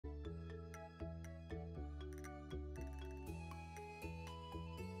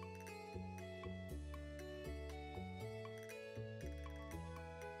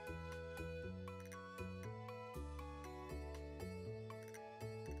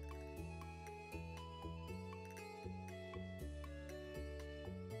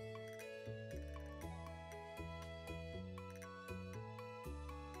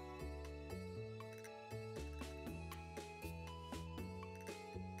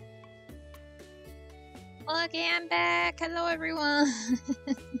Okay, I'm back. Hello, everyone.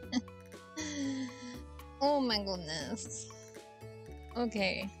 Oh my goodness.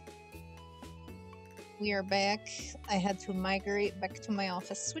 Okay. We are back. I had to migrate back to my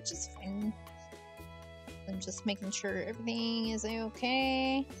office, which is fine. I'm just making sure everything is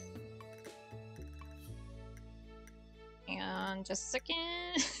okay. And just a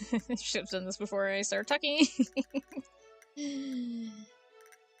second. Should have done this before I start talking.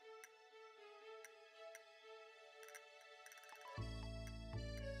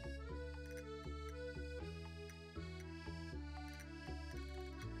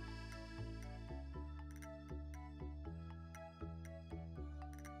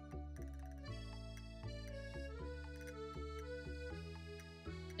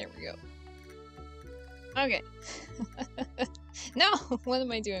 There we go. Okay. No! What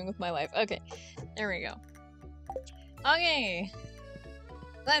am I doing with my life? Okay. There we go. Okay.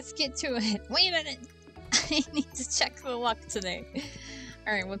 Let's get to it. Wait a minute! I need to check the luck today.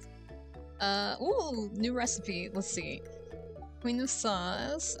 Alright, what's... ooh! New recipe. Let's see. Queen of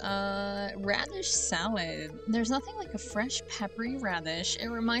sauce. Radish salad. There's nothing like a fresh, peppery radish. It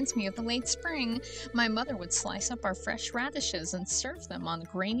reminds me of the late spring. My mother would slice up our fresh radishes and serve them on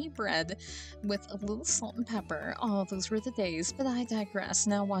grainy bread with a little salt and pepper. Oh, those were the days, but I digress.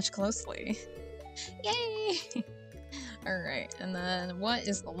 Now watch closely. Yay! Alright, and then what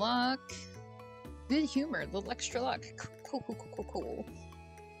is the luck? Good humor, little extra luck. Cool, cool, cool, cool, cool.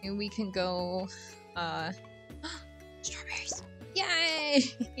 And we can go, strawberries! Yay!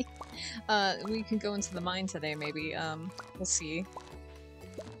 We can go into the mine today, maybe. We'll see.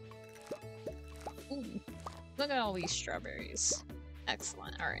 Ooh, look at all these strawberries.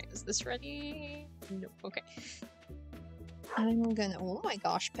 Excellent. Alright, is this ready? Nope. Okay. I'm gonna... Oh my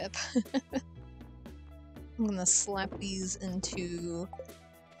gosh, Pip. I'm gonna slap these into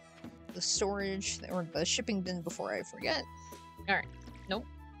the storage, or the shipping bin before I forget. Alright. Nope.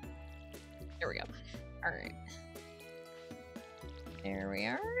 There we go. Alright. There we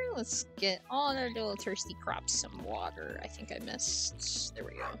are. Let's get all our little thirsty crops some water. I think I missed. There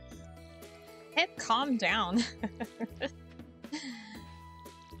we go. Pip, calm down.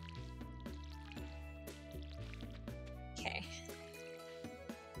 Okay.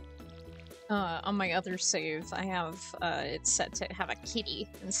 On my other save, I have it set to have a kitty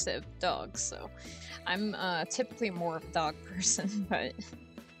instead of dog, so I'm typically more of a dog person, but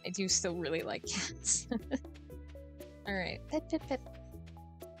I do still really like cats. Alright, Pip, Pip, Pip.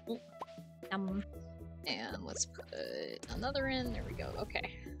 Ooh. And let's put another in. There we go.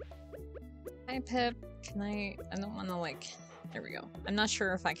 Okay. Hi, Pip. Can I don't want to, like... There we go. I'm not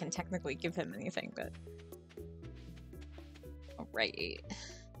sure if I can technically give him anything, but... Alright.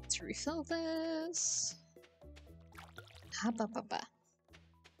 Let's refill this. Ha ba ba ba.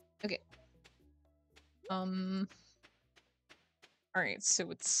 Okay. Alright, so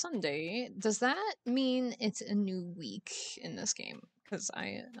it's Sunday. Does that mean it's a new week in this game? Because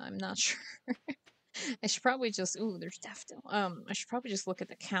I'm not sure. I should probably just... Ooh, there's daffodil. I should probably just look at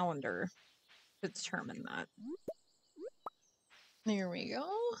the calendar to determine that. There we go.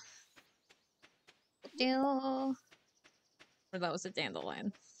 Dill. Or that was a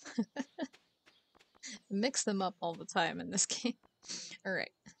dandelion. Mix them up all the time in this game.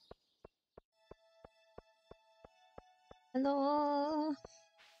 Alright. Hello.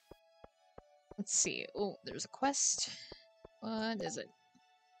 Let's see. Oh, there's a quest. What is it?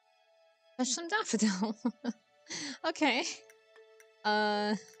 Fetch some daffodil. Okay.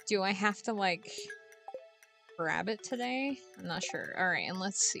 Do I have to, like, grab it today? I'm not sure. Alright, and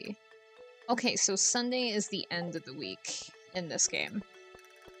let's see. Okay, so Sunday is the end of the week in this game.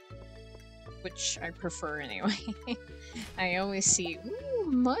 Which I prefer anyway. I always see...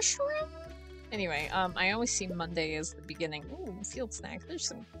 Ooh, mushroom? Anyway, I always see Monday as the beginning. Ooh, field snack. There's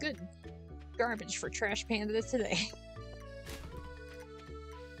some good garbage for Trash Panda today.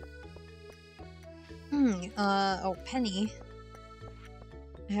 Oh, Penny.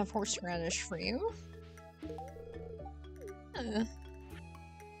 I have horseradish for you.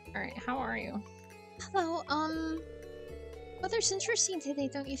 Alright, how are you? Hello, weather's interesting today,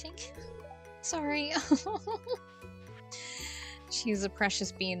 don't you think? Sorry. She's a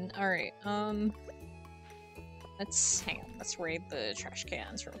precious bean. Alright, let's hang on. Let's raid the trash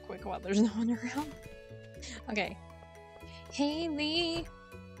cans real quick while there's no one around. Okay. Hey, Lee!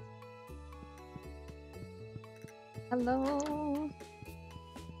 Hello!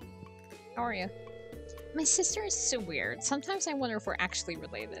 How are you? My sister is so weird. Sometimes I wonder if we're actually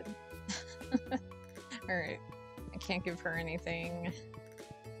related. Alright. I can't give her anything.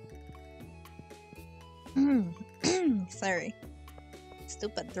 Sorry.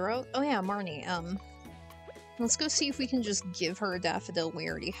 Stupid throat. Oh yeah, Marnie, let's go see if we can just give her a daffodil we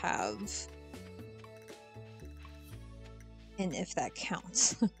already have. And if that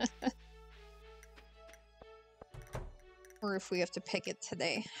counts. Or if we have to pick it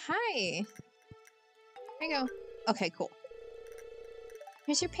today. Hi! There you go. Okay, cool.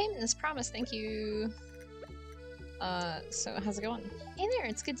 Here's your payment as promised, thank you. So how's it going? Hey there,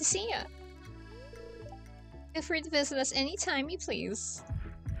 it's good to see ya. Feel free to visit us anytime you please.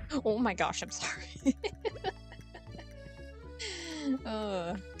 Oh my gosh, I'm sorry.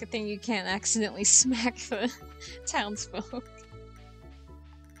 Good thing you can't accidentally smack the townsfolk.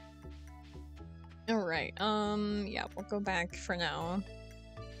 Alright, yeah, we'll go back for now.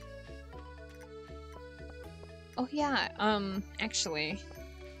 Oh yeah, actually...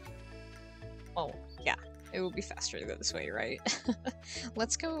 Oh, yeah, it will be faster to go this way, right?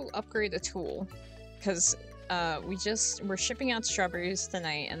 Let's go upgrade a tool, because we're shipping out strawberries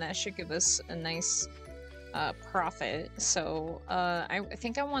tonight, and that should give us a nice profit. So I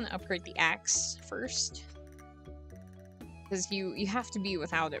think I want to upgrade the axe first, because you have to be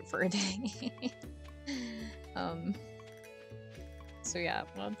without it for a day. So yeah,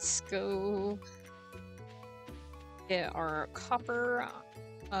 let's go get our copper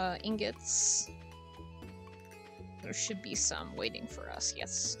ingots. There should be some waiting for us,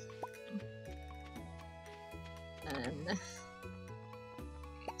 yes. And okay,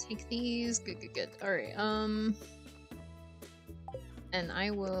 take these. Good, good, good. Alright, and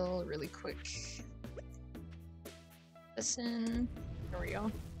I will really quick listen. There we go.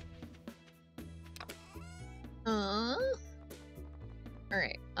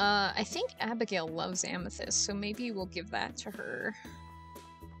 Alright, I think Abigail loves amethyst, so maybe we'll give that to her.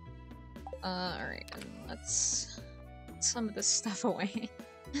 Alright, and let's put some of this stuff away.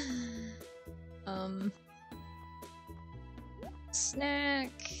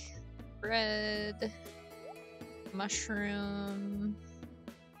 Snack, bread, mushroom.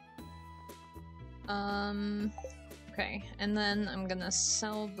 Okay, and then I'm gonna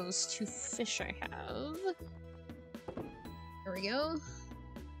sell those 2 fish I have. There we go.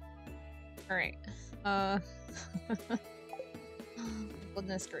 Alright.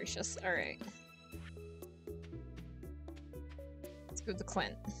 Goodness gracious. Alright. Let's go to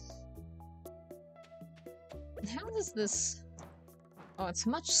Clint. And how does this... Oh, it's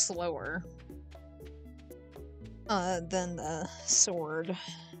much slower than the sword.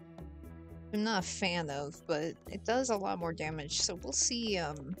 I'm not a fan of, but it does a lot more damage, so we'll see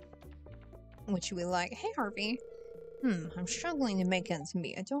what you would like. Hey Harvey! I'm struggling to make ends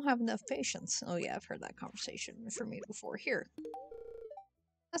meet. I don't have enough patience. Oh yeah, I've heard that conversation from you before. Here.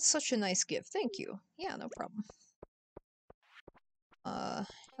 That's such a nice gift. Thank you. Yeah, no problem.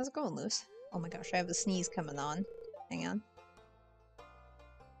 How's it going, Luce? Oh my gosh, I have a sneeze coming on. Hang on.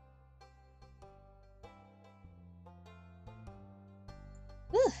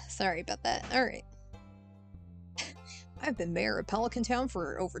 Sorry about that. Alright. I've been mayor of Pelican Town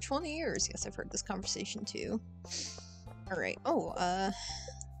for over 20 years. Yes, I've heard this conversation too. Alright. Oh,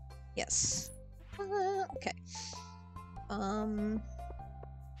 yes. Okay.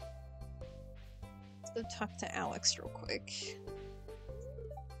 Let's go talk to Alex real quick.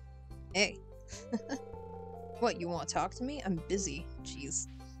 Hey. What, you want to talk to me? I'm busy. Jeez.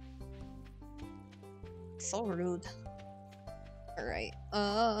 So rude. Alright,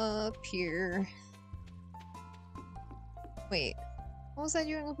 up here. Wait, what was I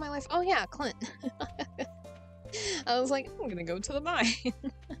doing with my life? Oh yeah, Clint. I was like, I'm gonna go to the mine.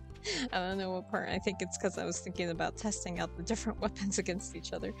 I don't know what part. I think it's because I was thinking about testing out the different weapons against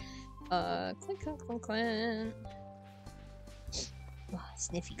each other. Clint, Clint, Clint, Clint. Oh,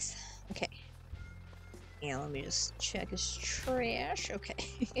 sniffies. Okay. Yeah, let me just check his trash. Okay.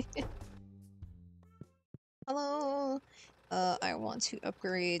 Hello. I want to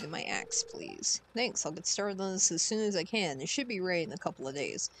upgrade my axe, please. Thanks, I'll get started on this as soon as I can. It should be ready in a couple of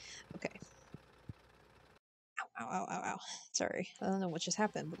days. Okay. Ow, ow, ow, ow, ow. Sorry, I don't know what just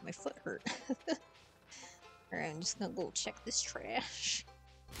happened, but my foot hurt. Alright, I'm just gonna go check this trash.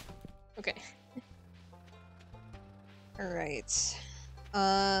 Okay. Alright.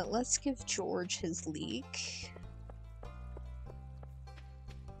 Let's give George his leek.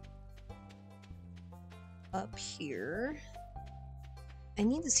 Up here. I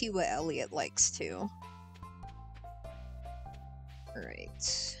need to see what Elliot likes too.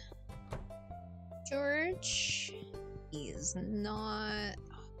 Alright. George is not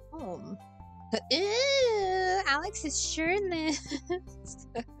home. Ew, Alex is shirtless.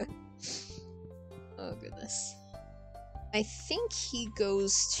 Oh goodness. I think he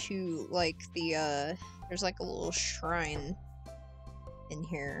goes to like the there's like a little shrine in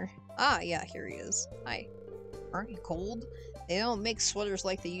here. Ah, yeah, here he is. Hi. Aren't you cold? They don't make sweaters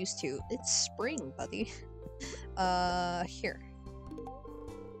like they used to. It's spring, buddy. Here.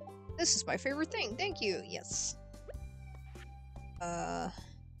 This is my favorite thing. Thank you. Yes. Hi,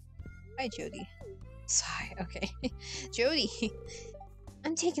 Jody. Sigh. Okay. Jody,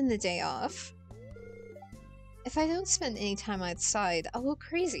 I'm taking the day off. If I don't spend any time outside, I'll go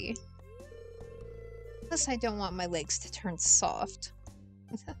crazy. Plus, I don't want my legs to turn soft.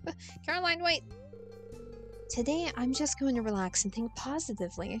 Caroline, wait! Today, I'm just going to relax and think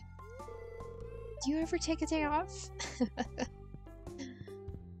positively. Do you ever take a day off?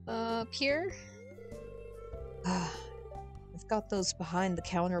 Pierre? I've got those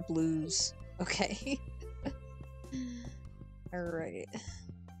behind-the-counter blues. Okay. Alright.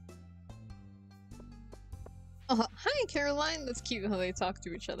 Oh, hi, Caroline! That's cute how they talk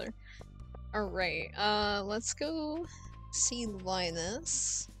to each other. Alright, let's go see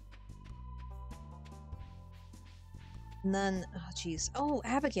Linus. And then, oh jeez. Oh,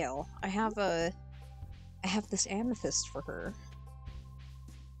 Abigail! I have this amethyst for her.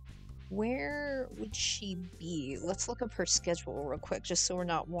 Where would she be? Let's look up her schedule real quick, just so we're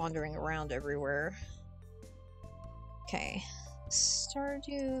not wandering around everywhere. Okay.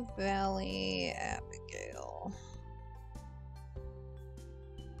 Stardew Valley, Abigail.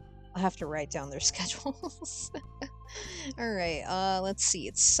 I'll have to write down their schedules. Alright, let's see.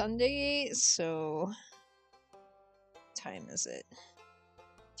 It's Sunday, so... What time is it?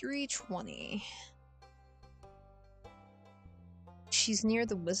 3:20. She's near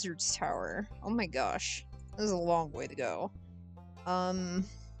the Wizard's Tower. Oh my gosh. This is a long way to go. I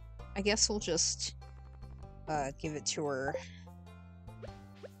guess we'll just, give it to her,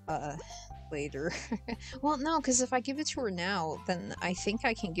 later. Well, no, because if I give it to her now, then I think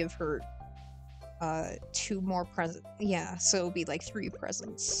I can give her, 2 more presents. Yeah, so it'll be like 3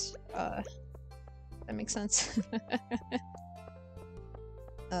 presents. That makes sense?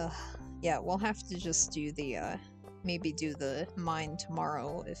 Yeah, we'll have to just do the, maybe do the mine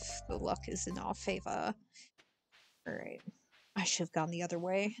tomorrow if the luck is in our favor. Alright. I should have gone the other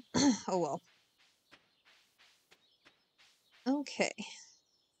way. Oh well. Okay.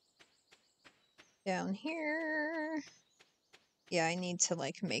 Down here... Yeah, I need to,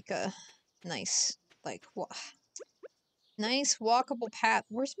 like, make a nice, like, nice walkable path.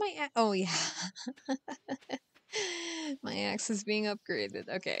 Where's my axe? Oh, yeah. My axe is being upgraded.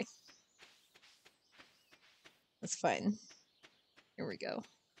 Okay. That's fine. Here we go.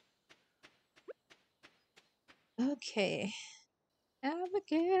 Okay.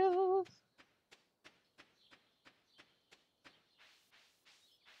 Abigail.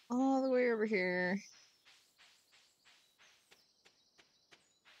 All the way over here.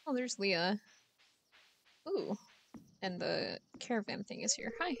 Oh, there's Leah. Ooh. And the caravan thing is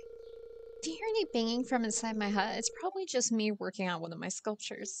here. Hi. Do you hear any banging from inside my hut? It's probably just me working on one of my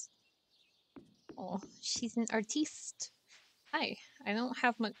sculptures. Oh, she's an artiste. Hi. I don't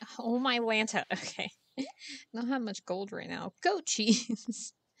have much. Oh, my Lanta. Okay. I don't have much gold right now. Goat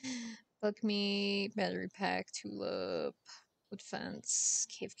cheese. Bug meat, battery pack, tulip, wood fence,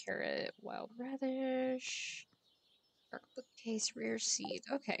 cave carrot, wild radish, dark bookcase, rare seed.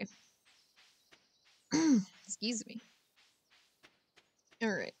 Okay. Excuse me.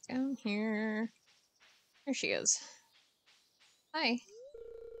 Alright, down here. There she is. Hi.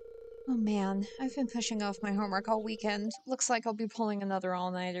 Oh man, I've been pushing off my homework all weekend. Looks like I'll be pulling another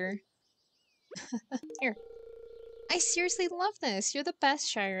all-nighter. Here. I seriously love this. You're the best,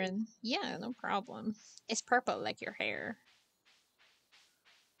 Sharon. Yeah, no problem. It's purple like your hair.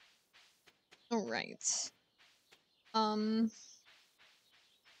 Alright.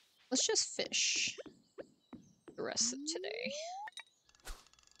 Let's just fish the rest of today.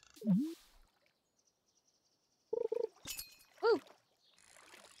 Woo!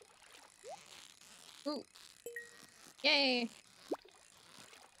 Ooh. Yay!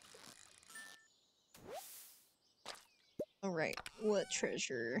 Alright, what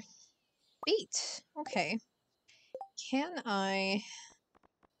treasure? Bait! Okay. Can I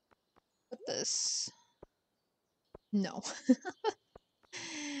put this? No.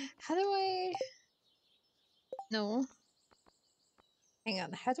 How do I... No. Hang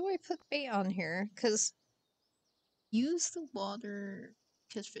on, how do I put bait on here? Because use the water...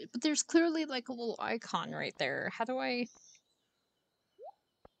 But there's clearly like a little icon right there. How do I...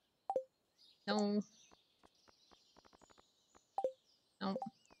 No. No.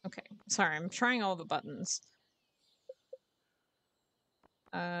 Okay. Sorry, I'm trying all the buttons.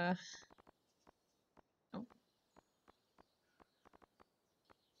 No.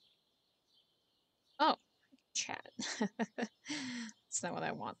 Oh, chat. That's not what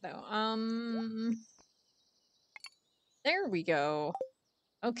I want though. There we go.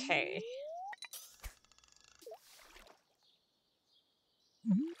 Okay.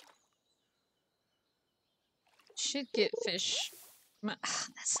 Should get fish.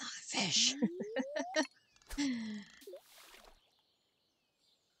 That's not a fish.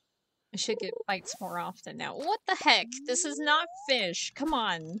 I should get bites more often now. What the heck? This is not fish. Come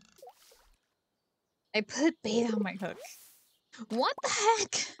on. I put bait on my hook. What the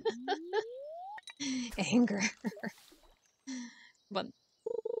heck? Anger. But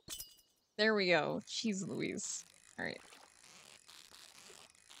there we go. Jeez Louise. Alright.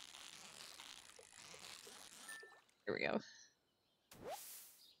 Here we go.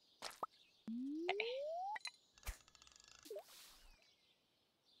 Okay.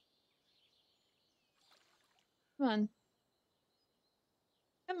 Come on.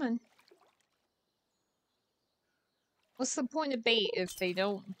 Come on. What's the point of bait if they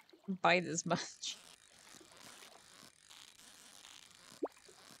don't bite as much?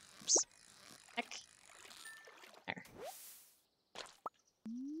 Oops. Heck. There.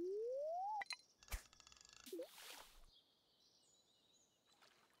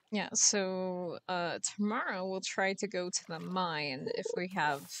 Yeah, so tomorrow we'll try to go to the mine if we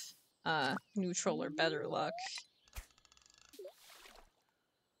have neutral or better luck.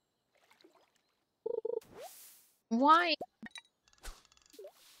 Why?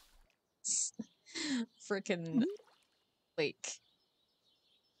 Frickin' lake.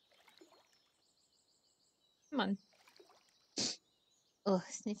 Come on. Oh,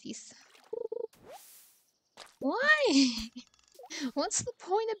 sniffies. Why? What's the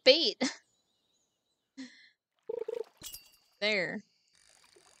point of bait? There.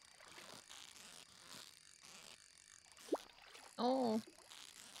 Oh.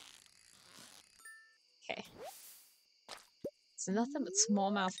 Okay. There's nothing but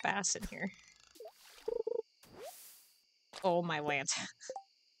smallmouth bass in here. Oh my land.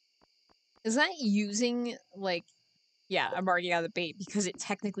 Is that using, like... Yeah, I'm already out of bait because it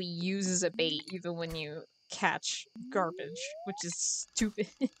technically uses a bait even when you catch garbage, which is stupid.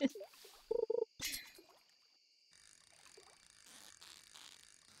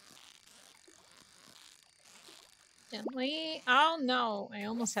 Gently. Oh no, I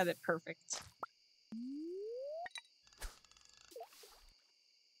almost had it perfect.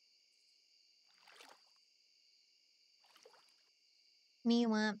 Me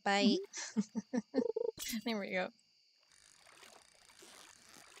want bite. There we go.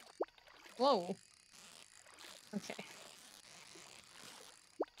 Whoa. Okay.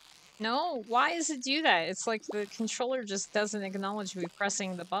 No, why does it do that? It's like the controller just doesn't acknowledge me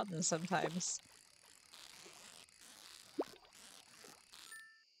pressing the button sometimes.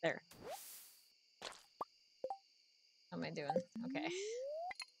 There. How am I doing? Okay.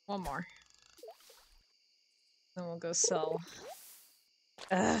 One more. Then we'll go sell.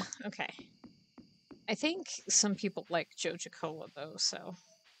 Okay. I think some people like Joja Cola though, so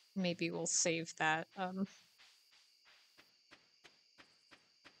maybe we'll save that. Hup,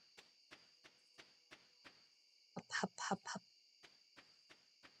 hup, hup, hup.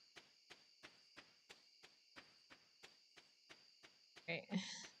 Wait.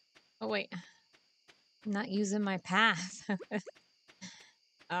 Oh wait. I'm not using my path.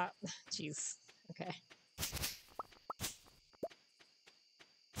 Jeez. Okay.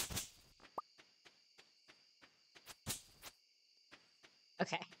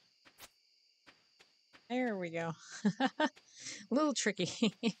 Okay. There we go. A little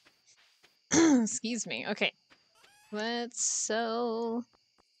tricky. Excuse me. Okay. Let's sell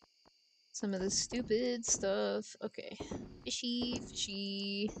some of the stupid stuff. Okay. Fishy,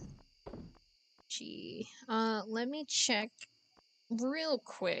 fishy, fishy. Let me check real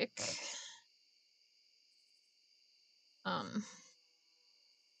quick. Who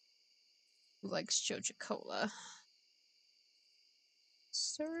likes Joja Cola?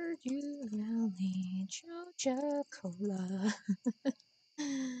 Stardew Valley, Joja Cola.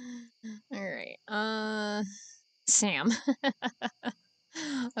 Alright, Sam.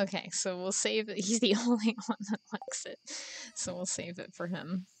 Okay, so we'll save it. He's the only one that likes it. So we'll save it for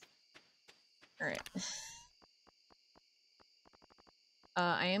him. Alright.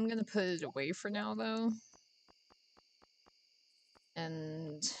 I am gonna put it away for now, though.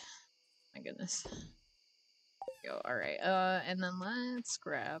 And... my goodness. Go, alright, and then let's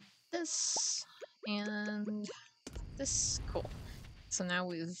grab this. And... this. Cool. So now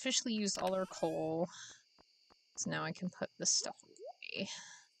we've officially used all our coal. So now I can put this stuff away.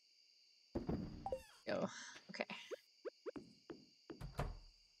 Go. Okay.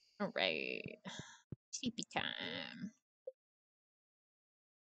 Alright. TP time.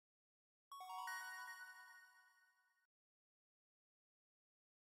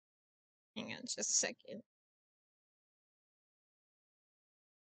 on just a second.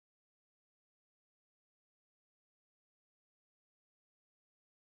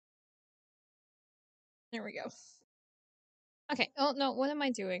 There we go. Okay. Oh no, what am I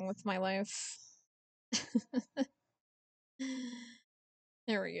doing with my life?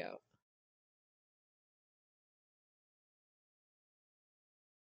 There we go.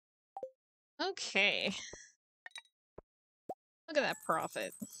 Okay. Look at that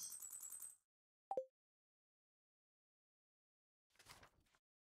profit.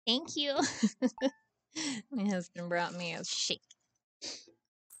 Thank you. My husband brought me a shake.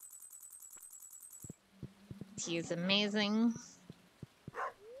 He is amazing.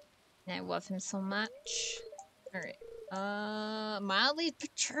 And I love him so much. Alright. Mildly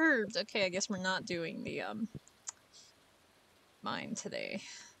perturbed. Okay, I guess we're not doing the, mine today.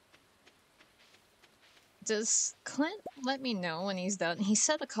 Does Clint let me know when he's done? He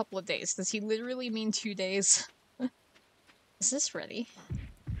said a couple of days. Does he literally mean 2 days? Is this ready?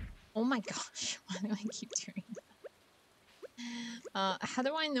 Oh my gosh, why do I keep doing that? How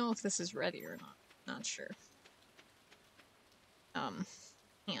do I know if this is ready or not? Not sure.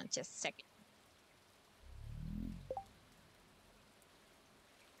 Hang on just a second.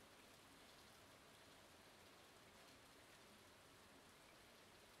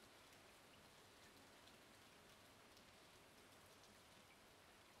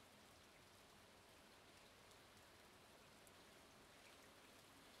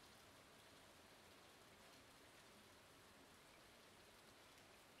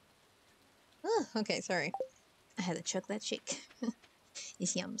 Oh, okay, sorry. I had to chug that shake.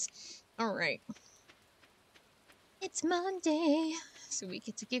 It's yums. Alright. It's Monday, so we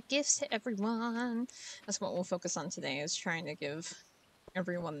get to give gifts to everyone. That's what we'll focus on today, is trying to give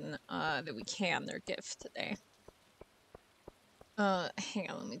everyone that we can their gift today. Hang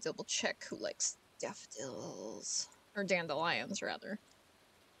on, let me double check who likes daffodils. Or dandelions, rather.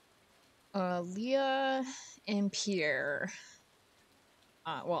 Leah and Pierre.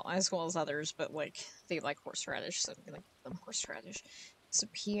 Well, as well as others, but, like, they like horseradish, so I'm gonna give them horseradish. So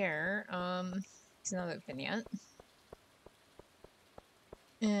Pierre, he's not open yet.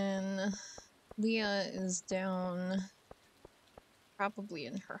 And Leah is down, probably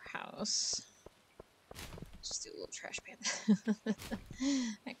in her house. Just do a little trash pan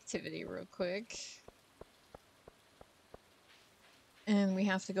activity real quick. And we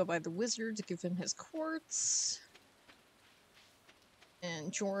have to go by the wizard to give him his quartz.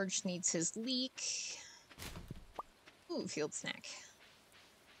 And George needs his leek. Ooh, field snack.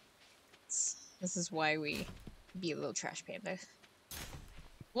 This is why we be a little trash panda.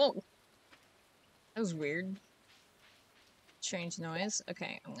 Whoa! That was weird. Strange noise.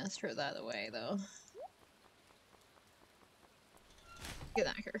 Okay, I'm gonna throw that away, though. Get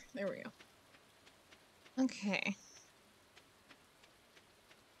out of here. There we go. Okay.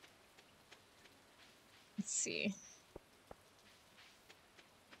 Let's see.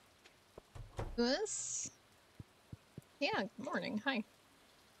 This? Yeah, good morning. Hi.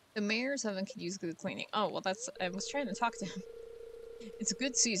 The mayor's oven could use good cleaning. Oh, well, that's... I was trying to talk to him. It's a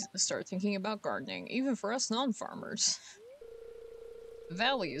good season to start thinking about gardening, even for us non-farmers. The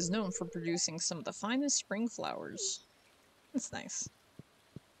valley is known for producing some of the finest spring flowers. That's nice.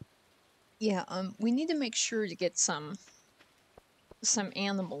 Yeah, we need to make sure to get some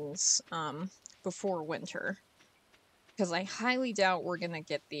animals, before winter. Because I highly doubt we're gonna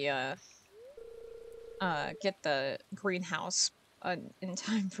get the greenhouse, in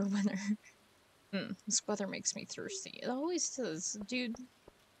time for winter. This weather makes me thirsty. It always does. Dude,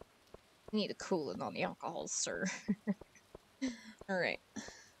 you need to cool it on the alcohol, sir. Alright.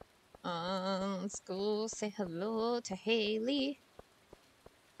 Let's go say hello to Haley.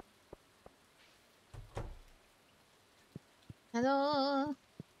 Hello.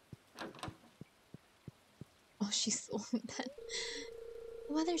 Oh, she's still in bed.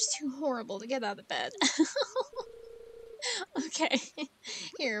 The weather's too horrible to get out of bed. Okay.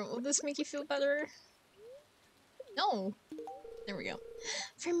 Here, will this make you feel better? No. There we go.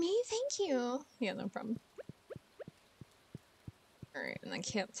 For me, thank you. Yeah, no problem. Alright, and I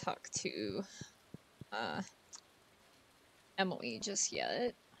can't talk to, Emily just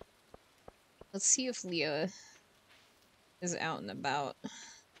yet. Let's see if Leah is out and about.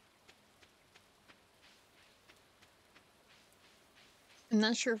 I'm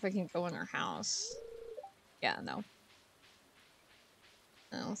not sure if I can go in her house. Yeah, no.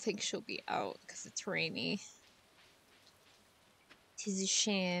 I don't think she'll be out because it's rainy. 'Tis a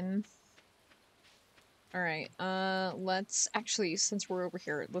shame. Alright, let's actually, since we're over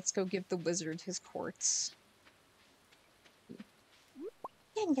here, let's go give the wizard his quartz.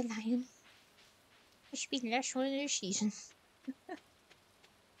 Dandelion. It should be the last one of the season.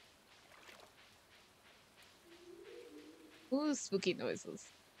 Ooh, spooky noises.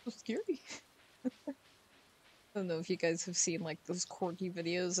 So scary. I don't know if you guys have seen like those quirky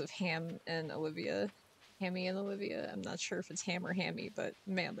videos of Ham and Olivia. Hammy and Olivia. I'm not sure if it's Ham or Hammy, but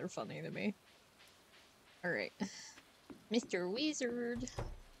man, they're funny to me. Alright. Mr. Wizard.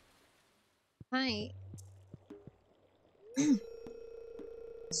 Hi.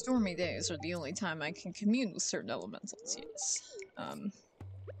 Stormy days are the only time I can commune with certain elementals, yes.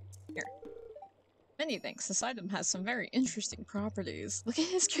 Here. Many thanks. This item has some very interesting properties. Look at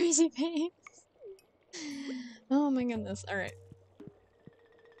his crazy face. Oh my goodness. Alright.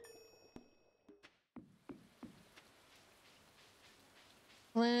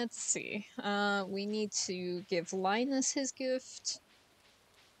 Let's see. We need to give Linus his gift.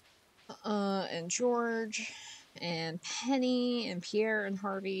 And George. And Penny. And Pierre and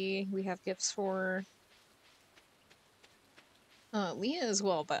Harvey. We have gifts for. Leah as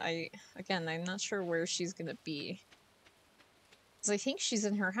well, but I'm not sure where she's gonna be. Because I think she's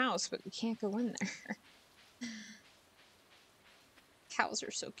in her house, but we can't go in there. Cows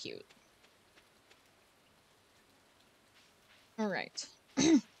are so cute. Alright.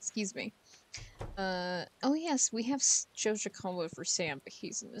 Excuse me. Oh yes, we have Joja combo for Sam, but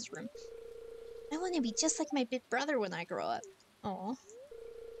he's in his room. I want to be just like my big brother when I grow up. Aw.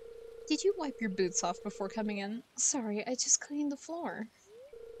 Did you wipe your boots off before coming in? Sorry, I just cleaned the floor.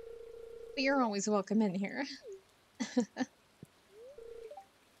 But you're always welcome in here.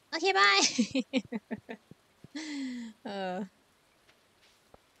 Okay, bye!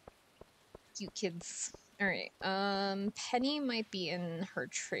 Cute kids. Alright, Penny might be in her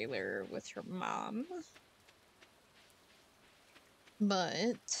trailer with her mom.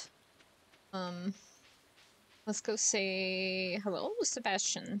 But, let's go say hello to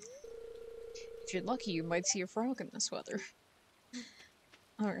Sebastian. If you're lucky, you might see a frog in this weather.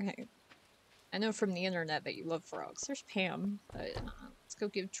 Alright. I know from the internet that you love frogs. There's Pam. But, let's go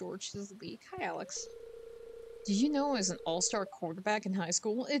give George his leak. Hi, Alex. Did you know I was an all-star quarterback in high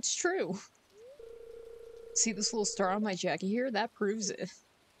school? It's true! See this little star on my jacket here? That proves it.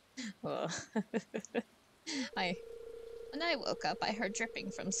 When I woke up, I heard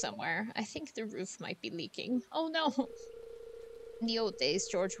dripping from somewhere. I think the roof might be leaking. Oh no! In the old days,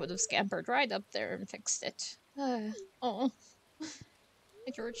 George would have scampered right up there and fixed it. Oh.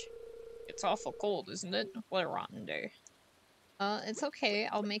 Hey, George. It's awful cold, isn't it? What a rotten day. It's okay.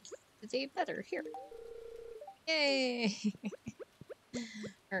 I'll make the day better. Here. Yay!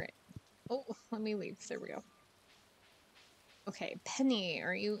 Alright. Oh, let me leave. There we go. Okay, Penny,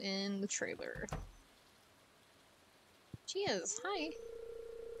 are you in the trailer? She is. Hi.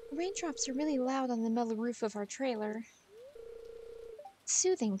 The raindrops are really loud on the metal roof of our trailer.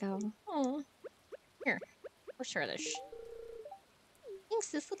 Soothing, though. Oh. Here. Horseradish.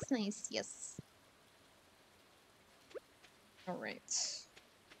 Thanks, this looks nice. Yes. Alright.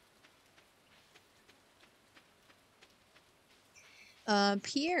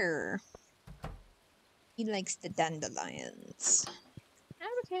 Pierre. He likes the dandelions.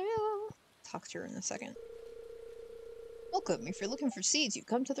 Abigail. Talk to her in a second. Welcome. If you're looking for seeds, you've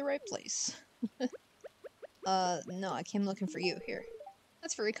come to the right place. No, I came looking for you. Here.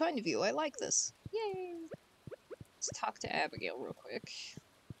 That's very kind of you. I like this. Yay! Let's talk to Abigail real quick.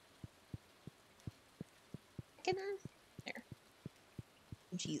 Can I? There.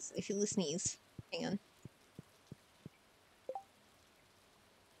 Jeez, I feel a sneeze. Hang on.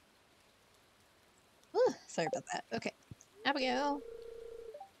 Ooh, sorry about that. Okay. Abigail.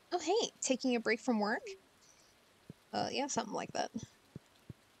 Oh, hey. Taking a break from work? Yeah, something like that.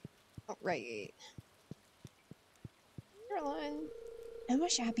 Alright. Caroline. I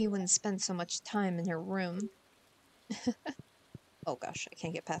wish Abby wouldn't spend so much time in her room. Oh gosh, I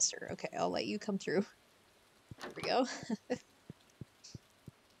can't get past her. Okay, I'll let you come through. There we go.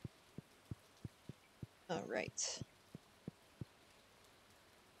 Alright.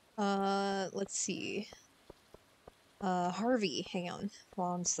 Let's see. Harvey, hang on,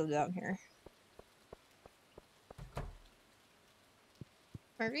 while I'm still down here.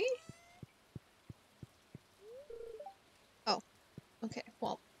 Harvey? Oh, okay,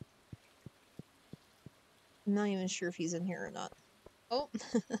 well. I'm not even sure if he's in here or not. Oh,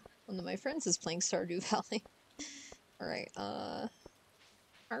 one of my friends is playing Stardew Valley. Alright,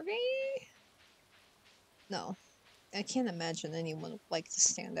 Harvey? No. I can't imagine anyone would like to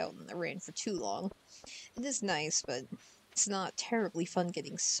stand out in the rain for too long. It is nice, but it's not terribly fun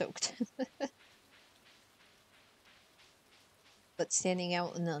getting soaked. But standing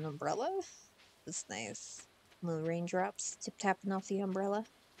out in an umbrella is nice. The raindrops tip-tapping off the umbrella.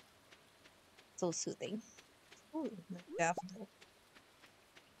 so soothing. Oh, no daffodil.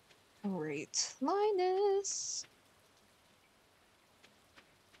 Alright. Linus!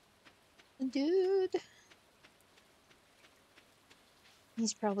 Dude!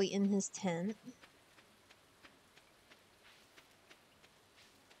 He's probably in his tent.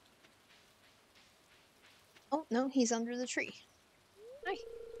 Oh, no, he's under the tree. Hi.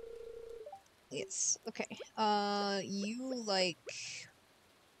 Yes, okay. You like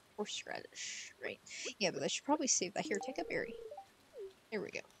horseradish, right? Yeah, but I should probably save that. Here, take a berry. Here we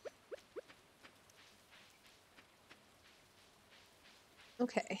go.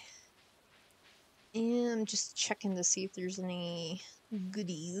 Okay. And I'm just checking to see if there's any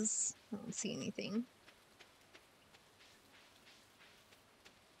goodies. I don't see anything.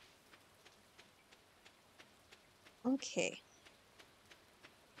 Okay.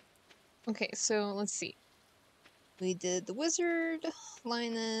 Okay, so let's see. We did the wizard,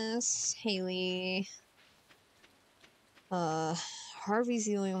 Linus, Haley. Harvey's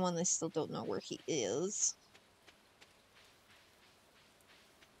the only one I still don't know where he is.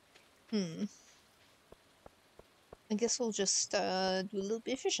 I guess we'll just do a little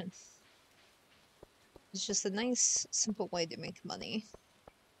bit of fishing. It's just a nice, simple way to make money.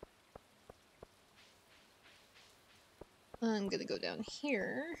 I'm gonna go down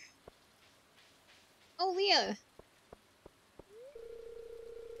here. Oh, Leah!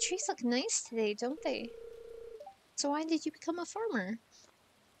 Trees look nice today, don't they? So why did you become a farmer?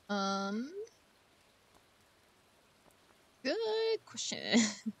 Good question.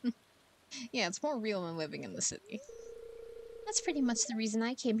 Yeah, it's more real than living in the city. That's pretty much the reason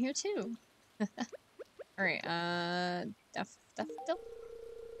I came here too. Alright, daffodil?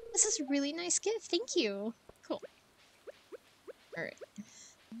 This is a really nice gift, thank you. Cool. Alright.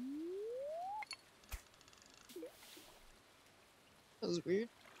 That was weird.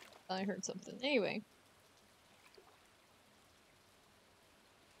 I heard something. Anyway.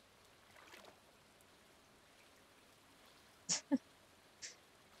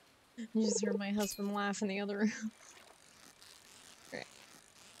 You just heard my husband laugh in the other room. Alright.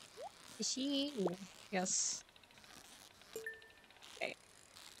 Is she? Ooh, yes. Okay.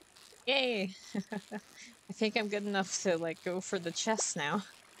 Yay! I think I'm good enough to, like, go for the chest now.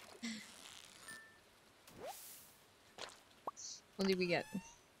 What did we get?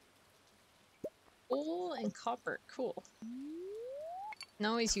 Coal and copper. Cool. Can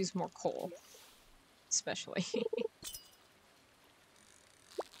always use more coal. Especially.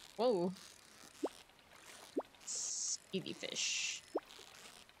 Whoa. Speedy fish.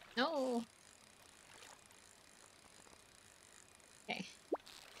 No. Okay.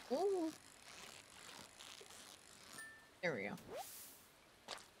 Ooh. There we go.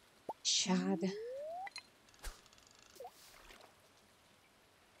 Shad.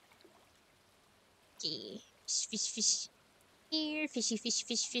 Okay. Fish, fish, fish. Here, fishy, fish,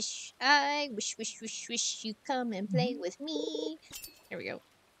 fish, fish. I wish, wish, wish, wish you come and play with me. There we go.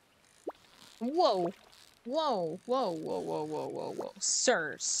 Whoa. Whoa, whoa, whoa, whoa, whoa, whoa, whoa.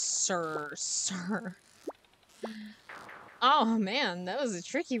 Sir, sir, sir. Oh man, that was a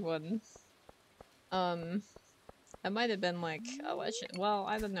tricky one. That might have been like a legend. Well,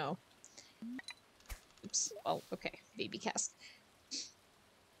 I don't know. Oops. Well, okay. Baby cast. It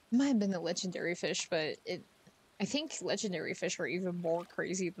might have been a legendary fish, but I think legendary fish are even more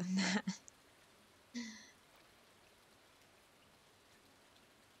crazy than that.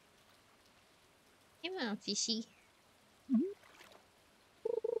 Come on, fishy.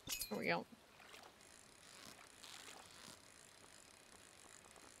 There we go.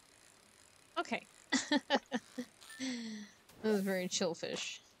 Okay. That was a very chill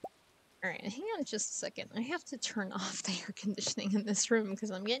fish. Alright, hang on just a second. I have to turn off the air conditioning in this room because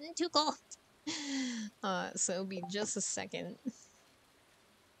I'm getting too cold. So it'll be just a second.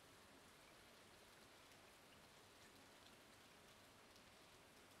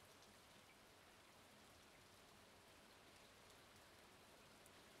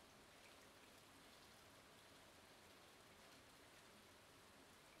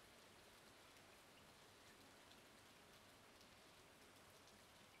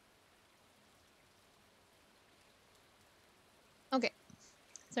 Okay.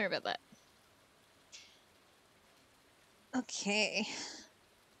 Sorry about that. Okay.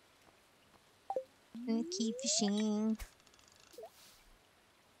 And keep fishing.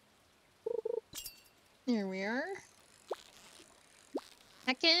 Here we are.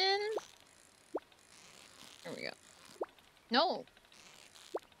 Heckin'. There we go. No!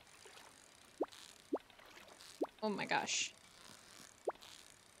 Oh my gosh.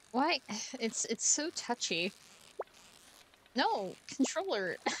 Why? It's so touchy. No,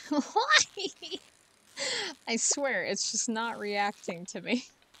 controller. Why? I swear, it's just not reacting to me.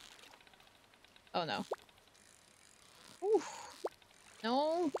 Oh no. Ooh.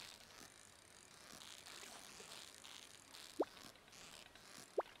 No.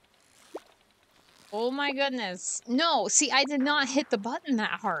 Oh my goodness. No, see, I did not hit the button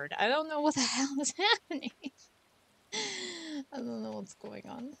that hard. I don't know what the hell is happening. I don't know what's going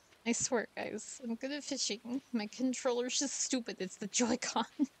on. I swear, guys, I'm good at fishing. My controller's just stupid. It's the Joy-Con.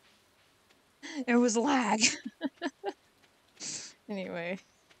 It was lag. Anyway.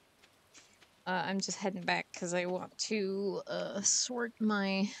 I'm just heading back because I want to sort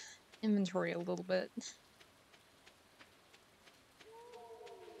my inventory a little bit.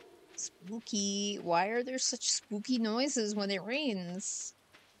 Spooky. Why are there such spooky noises when it rains?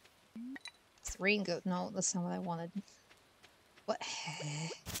 It's the rain goat. No, that's not what I wanted. What?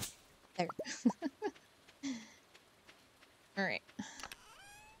 There. Alright.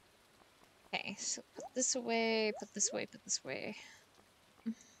 Okay, so put this away, put this away, put this away.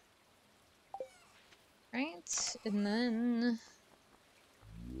 Right, and then...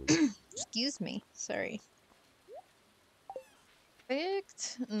 Excuse me, sorry.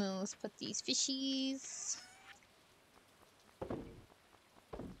 Perfect. And then let's put these fishies.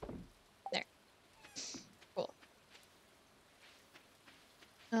 There. Cool.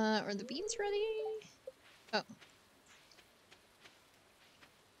 Are the beans ready? Oh.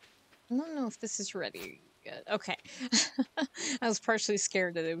 I don't know if this is ready yet. Okay. I was partially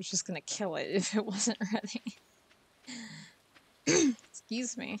scared that it was just gonna kill it if it wasn't ready.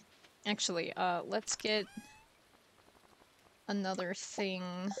 Excuse me. Actually, let's get another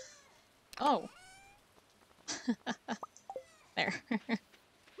thing. Oh. There.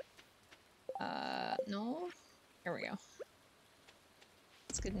 No. Here we go.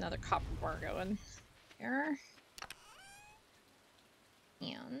 Let's get another copper bar going. Here.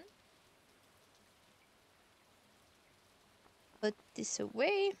 And put this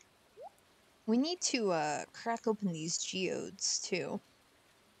away. We need to crack open these geodes too.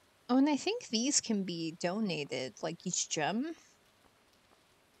 Oh, and I think these can be donated, like each gem.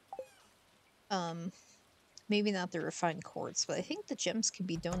 Maybe not the refined quartz, but I think the gems can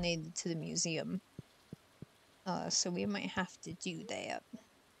be donated to the museum. So we might have to do that.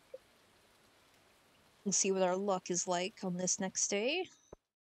 We'll see what our luck is like on this next day.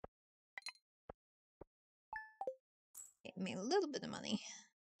 Okay, made a little bit of money.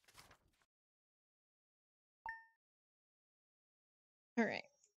 Alright.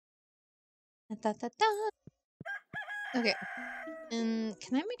 Da, da, da. Okay. And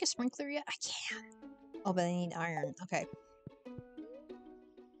can I make a sprinkler yet? I can't. Oh, but I need iron. Okay.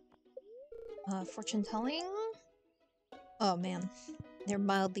 Fortune telling? Oh man. They're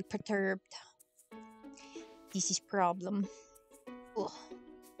mildly perturbed. This is problem. Ugh.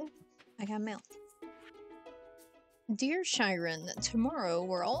 Oh, I got milk. Dear Shiren, tomorrow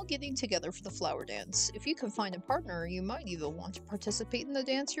we're all getting together for the flower dance. If you can find a partner, you might even want to participate in the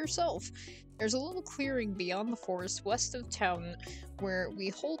dance yourself. There's a little clearing beyond the forest west of town where we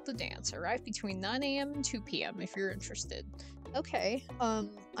hold the dance. Arrive between 9 a.m. and 2 p.m. if you're interested. Okay,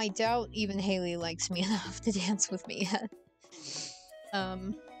 I doubt even Haley likes me enough to dance with me yet.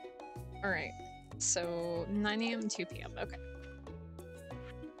 Alright. So, 9 a.m. and 2 p.m. Okay.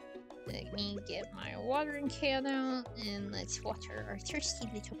 Let me get my watering can out and let's water our thirsty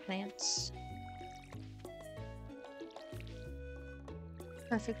little plants.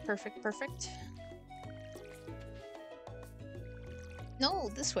 Perfect, perfect, perfect. No,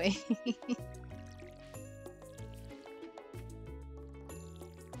 this way.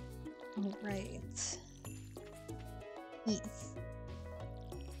 Alright. Yes.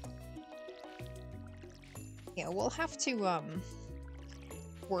 Yeah, we'll have to,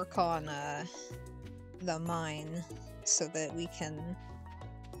 work on, the mine so that we can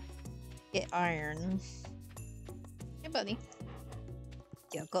get iron. Hey, buddy.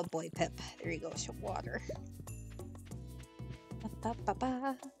 Yeah, good boy, Pip. There you go, some water. Ba, ba, ba,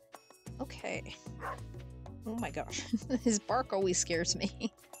 ba. Okay. Oh my gosh. His bark always scares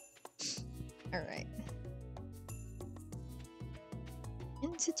me. Alright.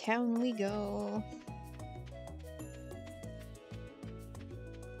 Into town we go.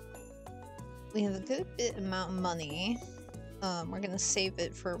 We have a good bit amount of money. We're gonna save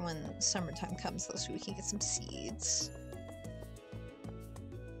it for when summertime comes though, so we can get some seeds.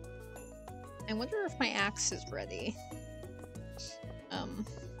 I wonder if my axe is ready.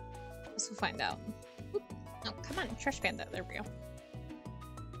 Guess we'll find out. Oop. No, come on, trash panda. There we go.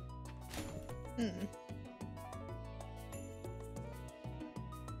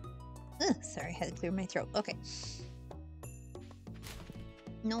 Ugh, sorry, I had to clear my throat. Okay.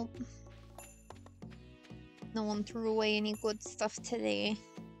 Nope. No one threw away any good stuff today.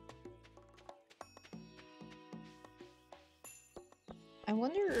 I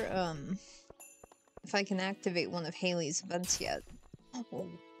wonder, if I can activate one of Haley's events yet. Oh.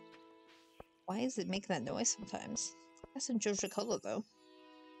 Why is it making that noise sometimes? That's in Joja Cola, though.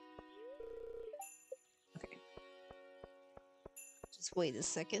 Okay. Just wait a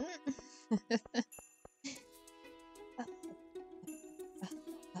second.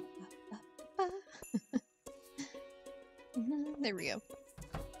 There we go.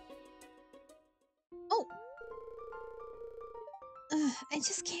 Oh! I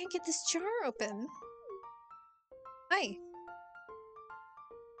just can't get this jar open. Hi.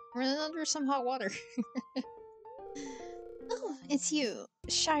 Running under some hot water. Oh, it's you.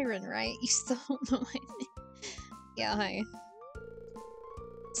 Shiren, right? You still don't know my name. Yeah, hi.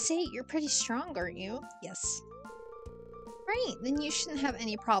 Say, you're pretty strong, aren't you? Yes. Right, then you shouldn't have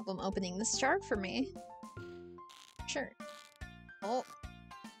any problem opening this jar for me. Sure. Oh.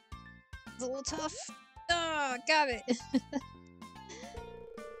 It's a little tough. Ah, got it.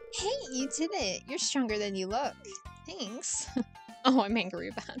 Hey, you did it. You're stronger than you look. Thanks. Oh, I'm angry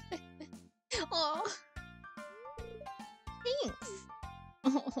about it. Oh. Thanks.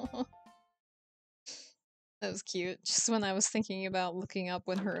 Oh. That was cute. Just when I was thinking about looking up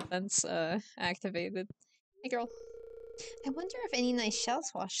when her events activated. Hey girl. I wonder if any nice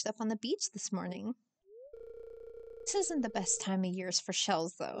shells washed up on the beach this morning. This isn't the best time of years for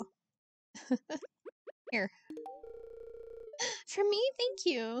shells, though. Here. For me, thank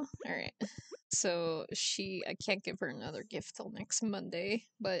you. Alright. So, I can't give her another gift till next Monday,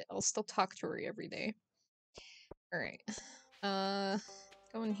 but I'll still talk to her every day. Alright.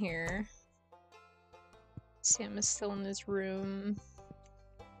 Go in here. Sam is still in his room.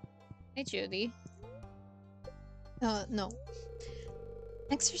 Hey, Judy. No.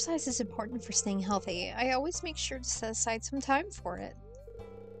 Exercise is important for staying healthy. I always make sure to set aside some time for it.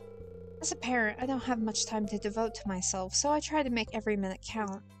 As a parent, I don't have much time to devote to myself, so I try to make every minute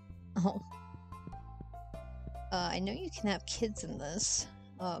count. Oh. I know you can have kids in this,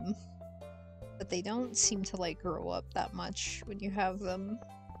 but they don't seem to, like, grow up that much when you have them.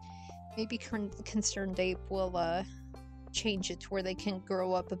 Maybe Concerned Ape will, change it to where they can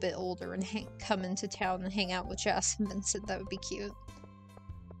grow up a bit older and come into town and hang out with Jess and Vincent. That would be cute.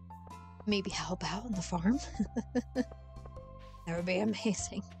 Maybe help out on the farm? That would be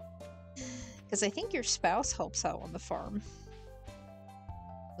amazing. Because I think your spouse helps out on the farm.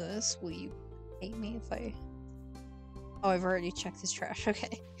 Will you hate me if I... Oh, I've already checked his trash.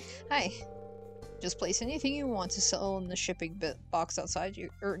 Okay. Hi. Just place anything you want to sell in the shipping box outside you,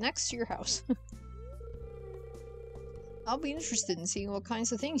 or next to your house. I'll be interested in seeing what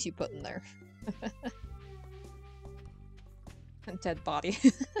kinds of things you put in there. A dead body.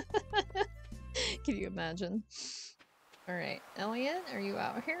 Can you imagine? Alright, Elliot, are you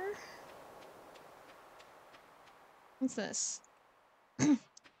out here? What's this?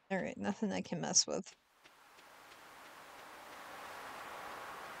 Alright, nothing I can mess with.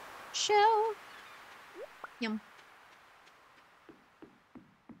 Shell! Yum.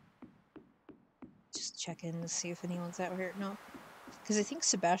 Just check in to see if anyone's out here. No. Because I think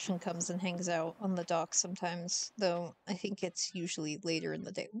Sebastian comes and hangs out on the dock sometimes, though I think it's usually later in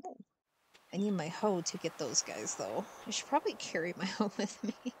the day. Ooh. I need my hoe to get those guys, though. I should probably carry my hoe with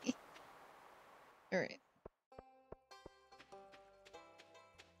me. Alright.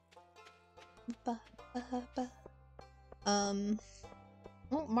 Oh,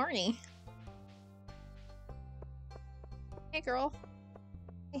 Marnie. Hey, girl.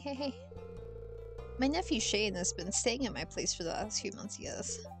 Hey. My nephew Shane has been staying at my place for the last few months,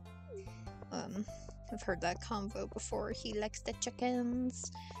 yes. I've heard that convo before. He likes the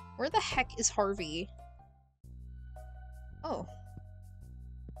chickens. Where the heck is Harvey? Oh.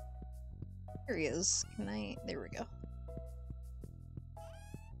 Here he is. There we go.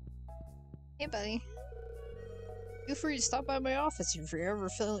 Hey, buddy. Feel free to stop by my office if you're ever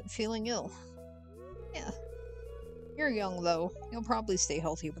feeling ill. Yeah. You're young, though. You'll probably stay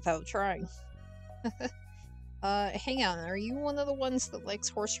healthy without trying. Hang on. Are you one of the ones that likes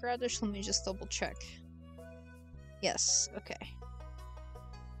horseradish? Let me just double check. Yes. Okay.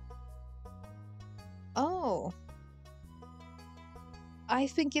 Oh.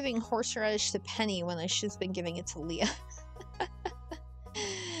 I've been giving horseradish to Penny when I should have been giving it to Leah.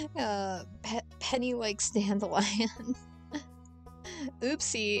 Penny likes dandelion.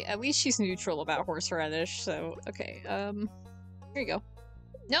 Oopsie. At least she's neutral about horseradish, so okay. Here you go.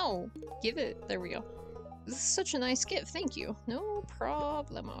 No! Give it. There we go. This is such a nice gift. Thank you. No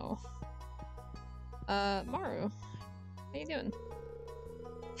problemo. Maru. How you doing?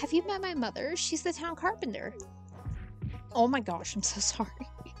 Have you met my mother? She's the town carpenter. Oh my gosh, I'm so sorry.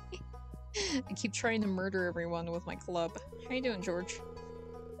 I keep trying to murder everyone with my club. How you doing, George?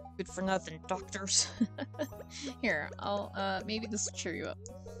 Good for nothing, doctors. Here, I'll, maybe this will cheer you up.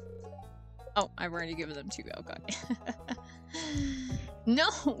 Oh, I've already given them 2. Oh god. No,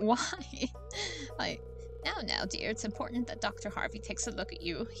 why? Now, dear, it's important that Dr. Harvey takes a look at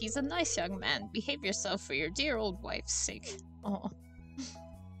you. He's a nice young man. Behave yourself for your dear old wife's sake. Oh.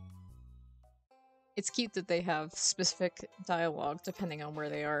 It's cute that they have specific dialogue depending on where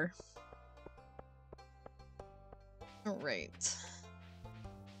they are. Alright.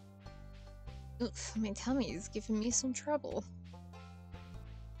 Oof, I mean, tell me, he's giving me some trouble.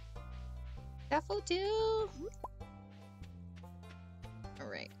 That will do!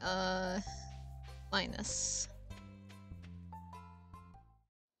 Alright, minus.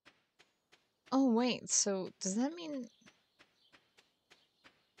 Oh wait, so does that mean...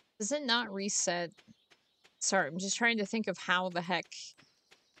 Does it not reset? Sorry, I'm just trying to think of how the heck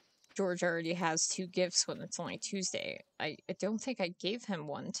George already has 2 gifts when it's only Tuesday. I don't think I gave him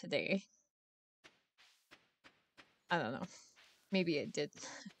one today. I don't know. Maybe I did.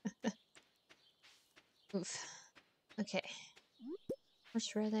 Oof. Okay.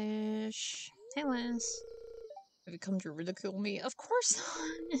 Horseradish. Hey, Lance. Have you come to ridicule me? Of course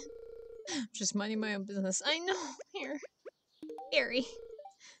not. Just minding my own business. I know. Here. Harry.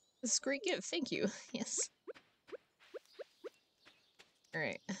 This is a great gift. Thank you. Yes.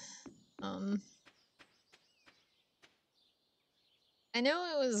 Alright. I know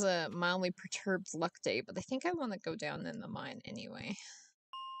it was a mildly perturbed luck day, but I think I want to go down in the mine anyway.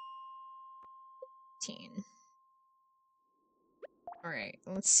 15. Alright,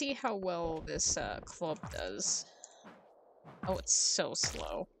 let's see how well this club does. Oh, it's so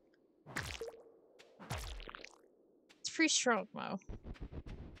slow. It's pretty strong, Mo.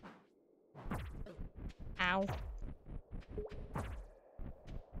 Ow.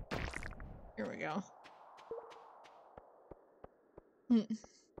 Here we go.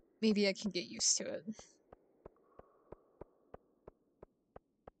 Maybe I can get used to it.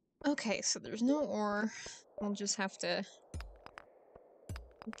 Okay, so there's no ore. We'll just have to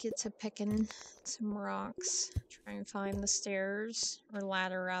get to picking some rocks. Try and find the stairs. Or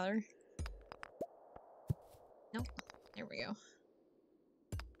ladder, rather. Nope. There we go.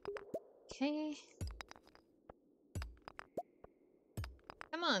 Okay.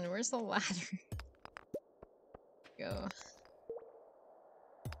 Come on, where's the ladder? Go.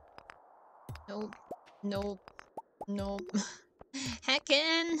 Nope. Nope. Nope.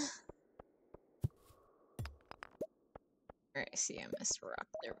 Heckin'! Alright, I see I missed a rock.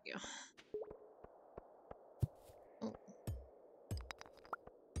 There we go. Oh.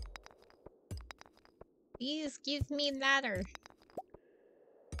 Please give me ladder.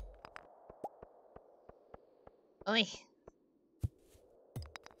 Oi.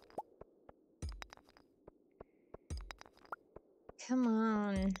 Come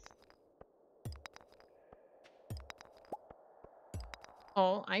on.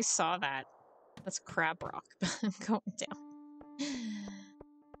 Oh, I saw that. That's crab rock. I'm going down.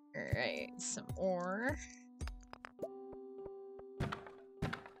 Alright, some ore.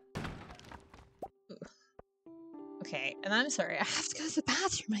 Ooh. Okay, and I'm sorry, I have to go to the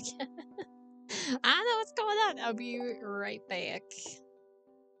bathroom again. I don't know what's going on. I'll be right back.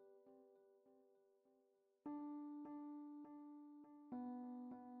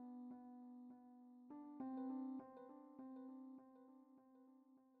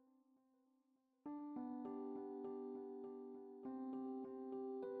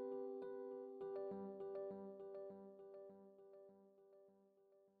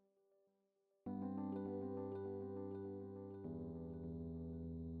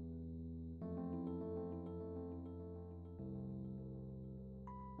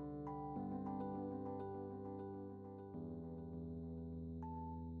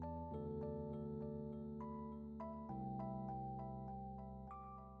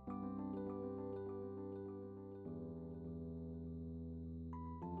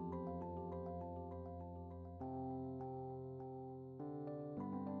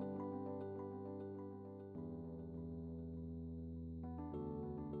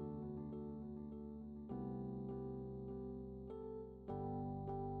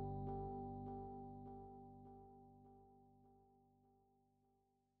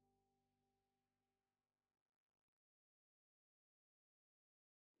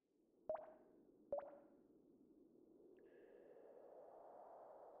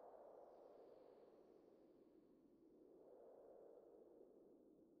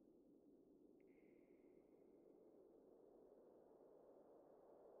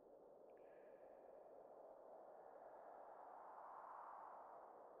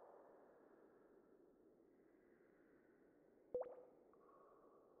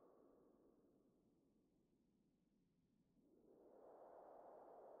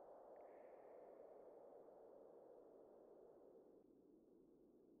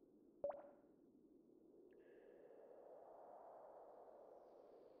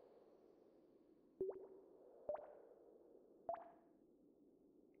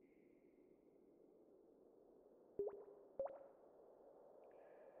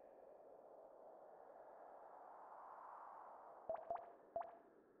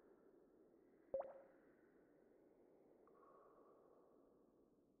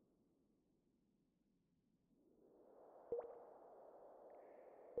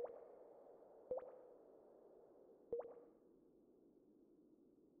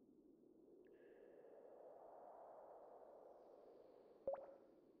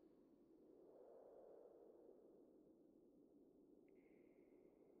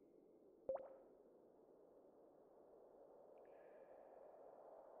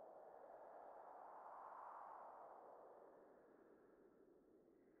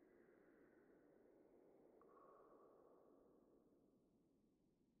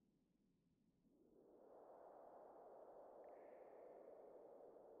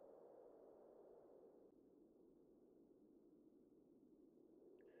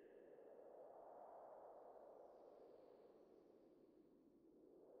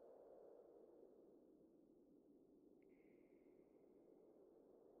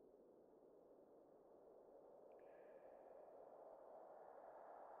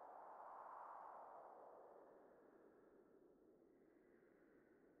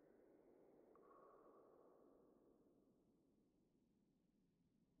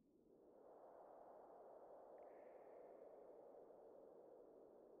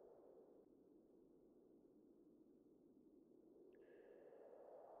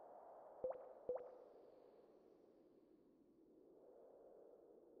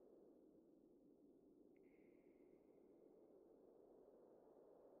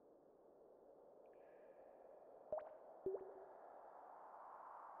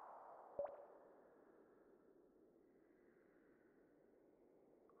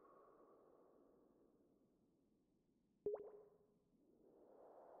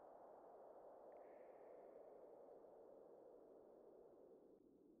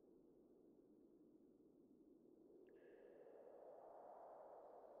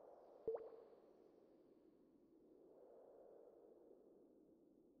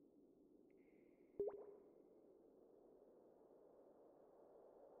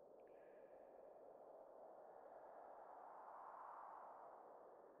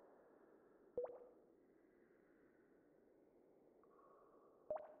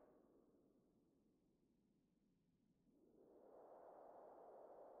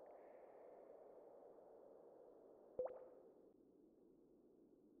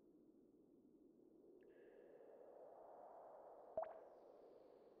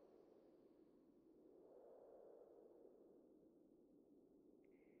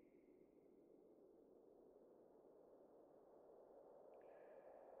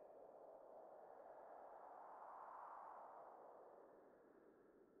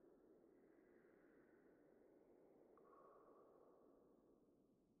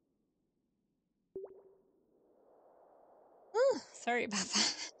 Sorry about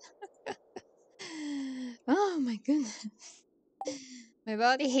that. Oh my goodness. My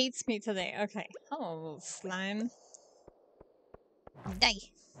body hates me today. Okay. Hello, little slime. Die.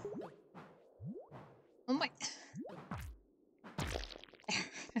 Oh my.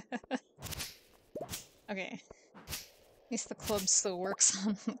 Okay. At least the club still works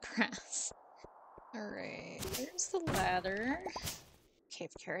on the grass. Alright, there's the ladder.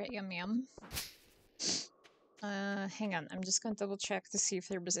 Cave carrot, yum yum. Hang on, I'm just gonna double check to see if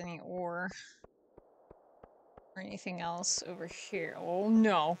there was any ore or anything else over here. Oh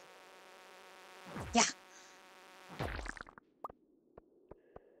no. Yeah.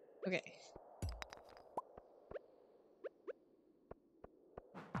 Okay.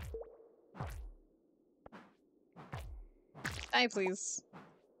 Die, please.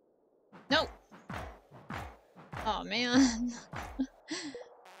 No! Oh man.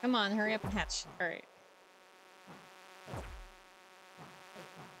 Come on, hurry up and hatch. Alright.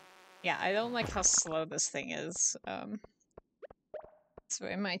 Yeah, I don't like how slow this thing is. So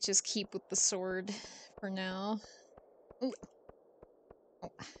I might just keep with the sword for now. Ooh.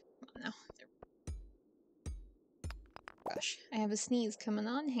 Oh, come on now. There. Gosh, I have a sneeze coming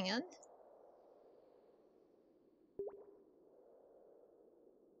on. Hang on.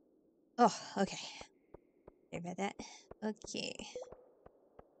 Oh, okay. Sorry about that. Okay.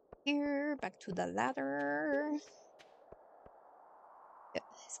 Here, back to the ladder.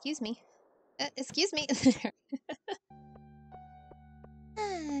 Excuse me. Excuse me.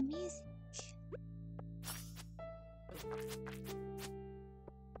 Music.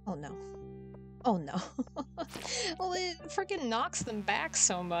 Oh no. Oh no. Well, it freaking knocks them back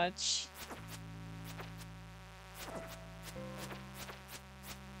so much.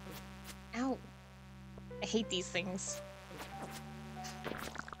 Ow. I hate these things.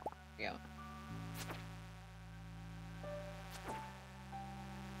 There we go.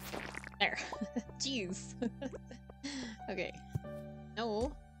 There. Jeez. Okay.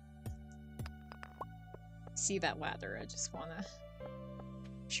 No. See that ladder, I just wanna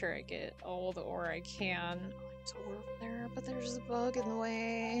make sure I get all the ore I can. Oh, there's ore over there, but there's a bug in the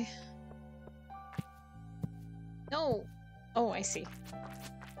way. No! Oh, I see.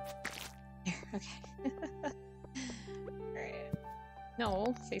 There, okay. Alright.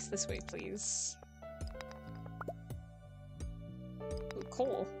 No, face this way, please. Ooh,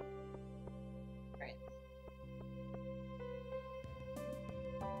 coal. Right.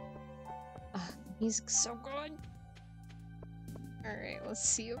 Ah, music's so good. Alright, let's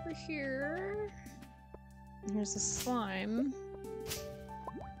see over here. Here's a slime.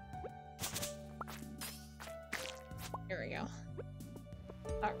 There we go.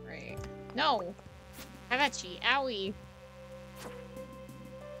 Alright. No! Havachi, owie!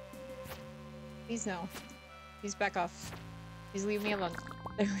 Please no. Please back off. Please leave me alone.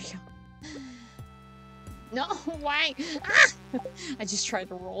 There we go. No, why? Ah! I just tried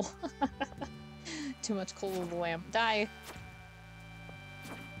to roll. Too much coal of the lamp. Die.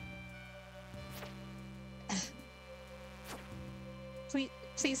 Please,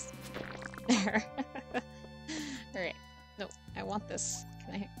 please. There. Alright. No, I want this.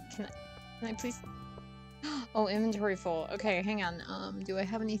 Can I please? Oh, inventory full. Okay, hang on. Do I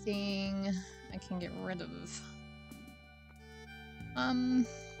have anything I can get rid of? I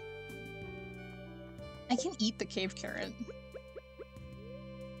can eat the cave carrot.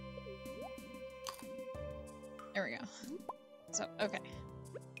 There we go. So, okay.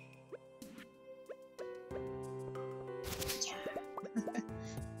 Yeah.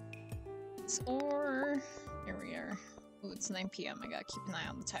 It's ore. Here we are. Oh, it's 9 PM. I gotta keep an eye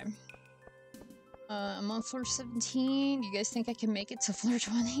on the time. I'm on floor 17. You guys think I can make it to floor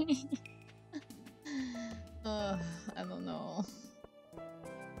 20? I don't know.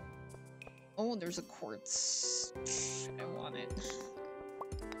 Oh, there's a quartz. I want it.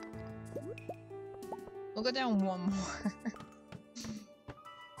 We'll go down one more.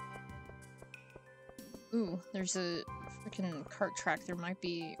 Ooh, there's a freaking cart track. There might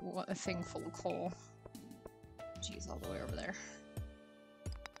be a thing full of coal. Jeez, all the way over there.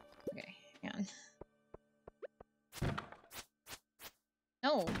 Okay, hang on.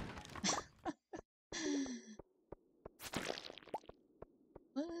 No!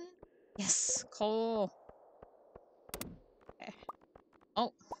 Yes, coal! Okay.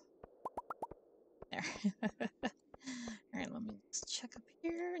 Oh! There. Alright, let me just check up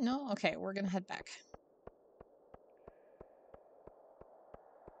here. No? Okay, we're gonna head back.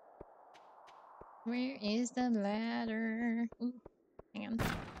 Where is the ladder? Ooh, hang on.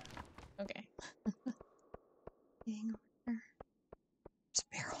 Okay. Hang over there. There's a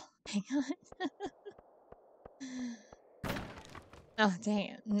barrel. Hang on. Oh, dang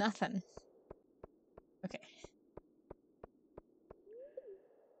it. Nothing. Okay.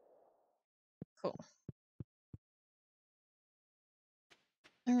 Cool.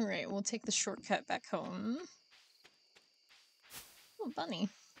 Alright, we'll take the shortcut back home. Oh, bunny.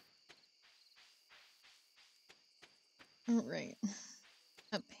 Alright.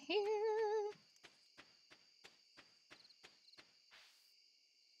 Up here.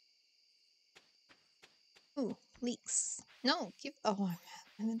 Ooh, leeks. No, give. Oh, my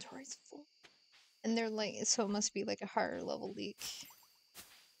inventory's full. And they're like, so it must be like a higher level leek.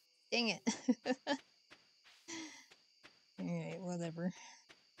 Dang it. Alright, whatever.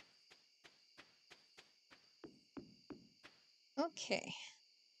 Okay.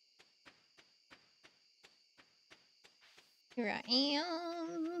 Here I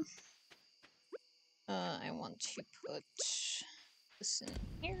am. I want to put this in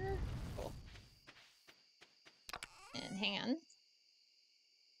here. Cool. And hang on.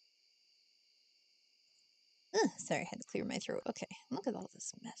 Ugh, sorry, I had to clear my throat. Okay, look at all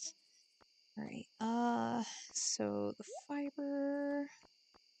this mess. Alright, so the fiber,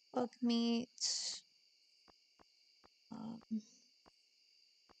 bug meat,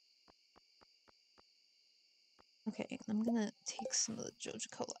 okay, I'm gonna take some of the Joja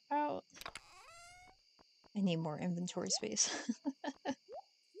Cola out. I need more inventory space.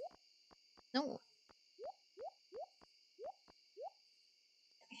 No.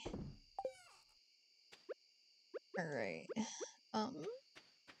 Alright,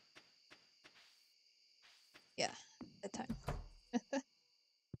 yeah, bedtime.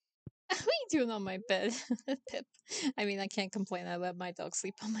 How are you doing on my bed, Pip? I mean, I can't complain. I let my dog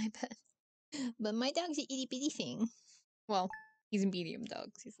sleep on my bed. But my dog's an itty bitty thing. Well, he's a medium dog.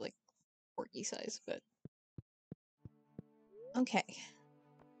 He's like corgi size, but okay.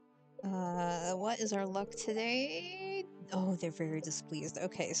 What is our luck today? Oh, they're very displeased.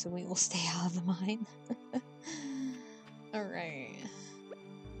 Okay, so we will stay out of the mine. Alright.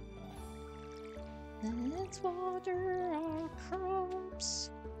 Let's water our crops.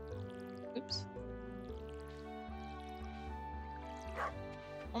 Oops.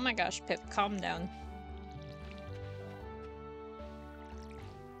 Oh my gosh, Pip, calm down.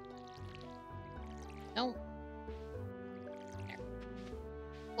 No. There.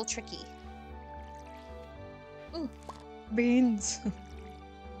 A little tricky. Ooh. Beans.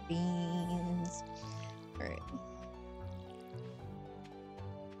 Beans. Alright.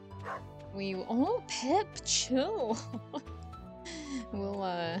 Oh, Pip, chill. We'll,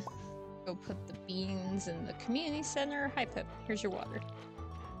 go put the beans in the community center. Hi, Pip. Here's your water.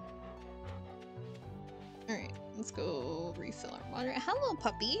 Alright, let's go refill our water. Hello,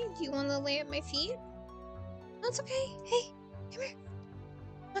 puppy. Do you want to lay at my feet? That's okay. Hey, come here.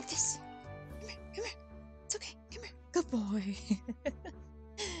 Look this. Come here, come here. It's okay. Come here. Good boy.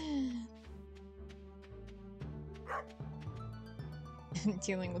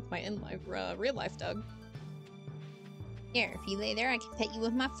 Dealing with my real life dog. Here, if you lay there, I can pet you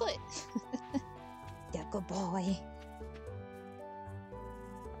with my foot. Yeah, good boy.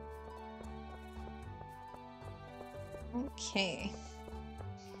 Okay.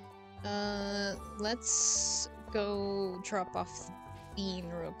 Let's go drop off the bean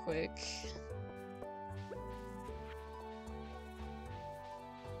real quick.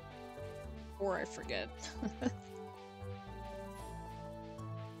 Before I forget.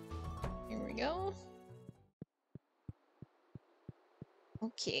 Here we go.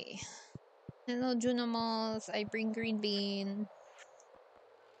 Okay. Hello, Junimals. I bring green bean.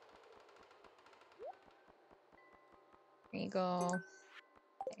 There you go.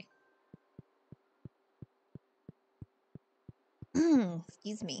 Okay.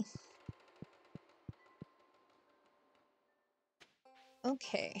 Excuse me.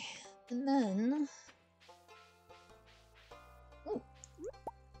 Okay. And then... Ooh.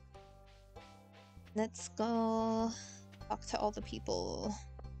 Let's go talk to all the people.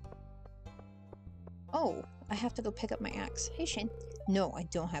 Oh, I have to go pick up my axe. Hey, Shane. No, I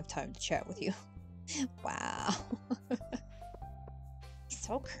don't have time to chat with you. Wow. He's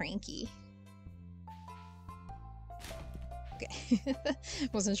so cranky. Okay.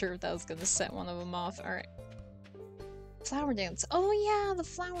 Wasn't sure if that was gonna set one of them off. Alright. Flower dance. Oh yeah, the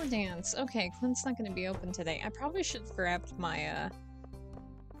flower dance. Okay, Clint's not gonna be open today. I probably should have grabbed my,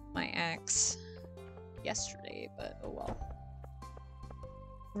 my axe yesterday, but oh well.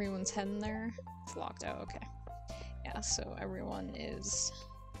 Everyone's heading there. It's locked out, okay. Yeah, so everyone is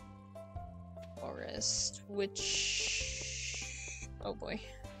forest, which... Oh boy.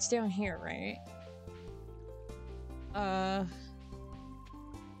 It's down here, right? I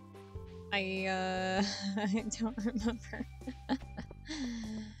I don't remember.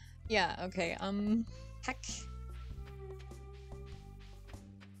 Yeah, okay, heck.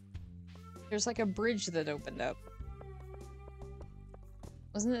 There's like a bridge that opened up.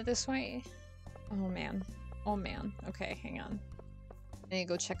 Wasn't it this way? Oh man. Oh man. Okay, hang on. I need to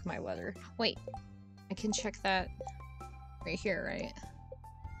go check my letter. Wait, I can check that right here, right?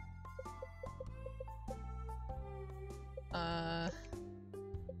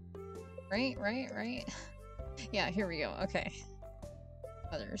 Right. Yeah, here we go. Okay.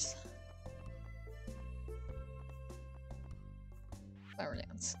 Letters. Flower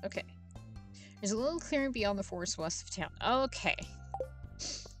dance. Okay. There's a little clearing beyond the forest west of town. Okay.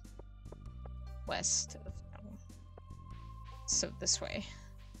 West of town. So this way.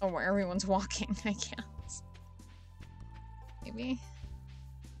 Oh, where everyone's walking, I guess. Maybe?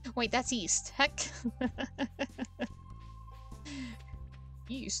 Wait, that's east. Heck.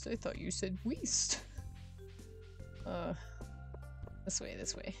 East? I thought you said west.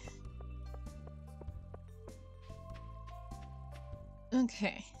 This way.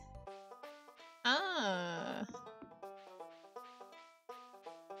 Okay. Ah.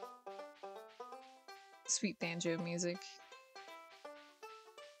 Sweet banjo music.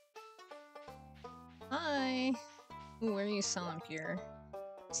 Hi. Ooh, where are you selling here?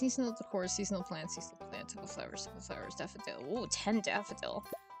 Seasonal decor, seasonal plants, typical flowers, daffodil. Ooh, 10 daffodil.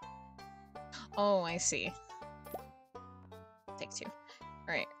 Oh, I see. Take 2.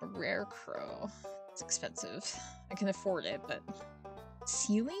 Alright, a rare crow. It's expensive. I can afford it, but...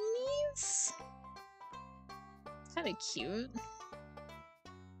 Ceiling leaves? It's kinda cute.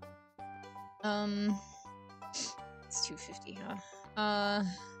 It's $2.50, huh?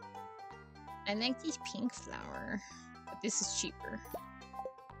 I like this pink flower, but this is cheaper.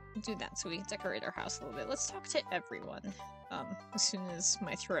 We'll do that so we can decorate our house a little bit. Let's talk to everyone, as soon as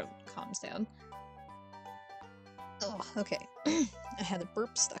my throat calms down. Oh, okay. I had a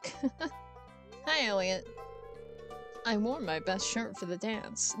burp stuck. Hi, Elliot. I wore my best shirt for the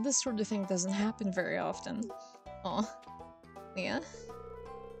dance. This sort of thing doesn't happen very often. Aw. Leah?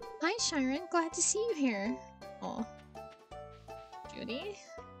 Hi, Sharon. Glad to see you here. Aw. Judy?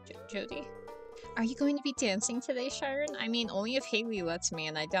 Jody? Are you going to be dancing today, Sharon? I mean, only if Haley lets me,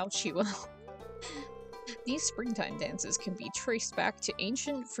 and I doubt she will. These springtime dances can be traced back to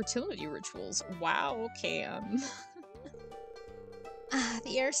ancient fertility rituals. Wow, okay,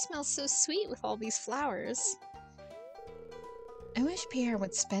 the air smells so sweet with all these flowers. I wish Pierre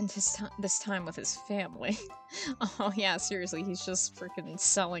would spend this time with his family. Oh yeah, seriously, he's just freaking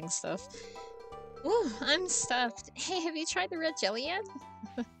selling stuff. Ooh, I'm stuffed. Hey, have you tried the red jelly yet?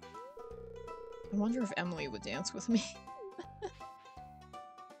 I wonder if Emily would dance with me.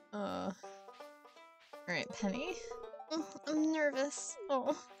 Alright, Penny? I'm nervous.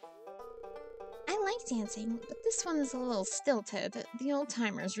 Oh. I like dancing, but this one is a little stilted. The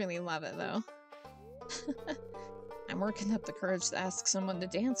old-timers really love it, though. I'm working up the courage to ask someone to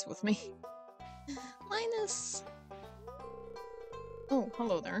dance with me. Linus! Oh,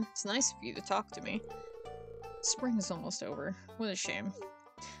 hello there. It's nice of you to talk to me. Spring is almost over. What a shame.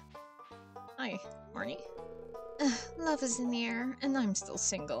 Hi, Marnie? Love is in the air, and I'm still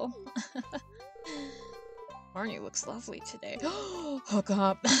single. Marnie looks lovely today. Hook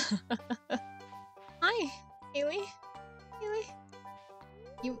up! Hi, Haley?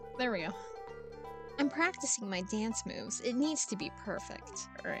 There we go. I'm practicing my dance moves. It needs to be perfect.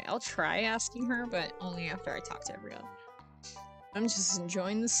 Alright, I'll try asking her, but only after I talk to everyone. I'm just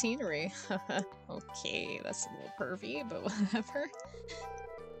enjoying the scenery. Okay, that's a little pervy, but whatever.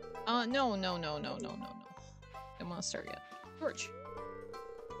 No. Don't want to start yet. George.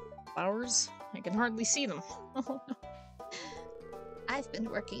 Flowers? I can hardly see them. Oh no. I've been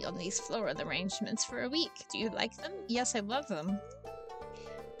working on these floral arrangements for a week. Do you like them? Yes, I love them.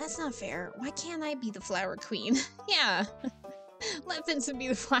 That's not fair. Why can't I be the flower queen? Yeah. Let Vincent be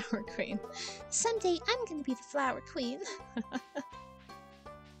the flower queen. Someday I'm gonna be the flower queen.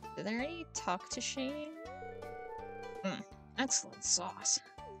 Did I already talk to Shane? Excellent sauce.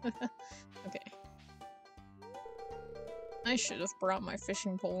 Okay. I should have brought my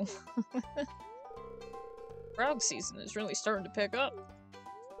fishing pole. Frog season is really starting to pick up.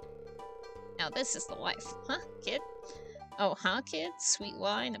 Now this is the life, huh, kid? Oh, huh, kid? Sweet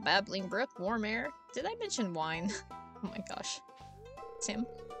wine, a babbling brook, warm air. Did I mention wine? Oh my gosh. Tim,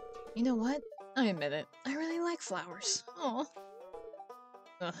 you know what? I admit it. I really like flowers. Aw.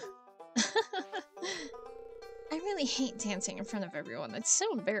 Ugh. I really hate dancing in front of everyone. It's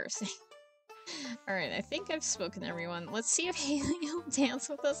so embarrassing. Alright, I think I've spoken to everyone. Let's see if Haley will dance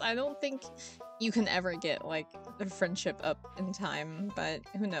with us. I don't think you can ever get, like, the friendship up in time, but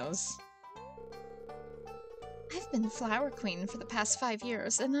who knows. I've been Flower Queen for the past 5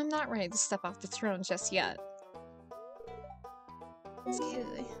 years, and I'm not ready to step off the throne just yet.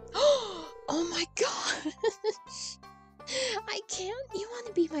 Oh my god! I can't? You want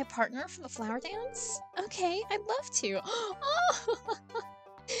to be my partner for the flower dance? Okay, I'd love to. Oh!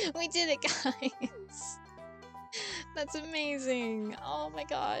 We did it, guys! That's amazing! Oh my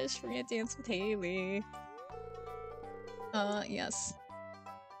gosh, we're gonna dance with Haley. Yes.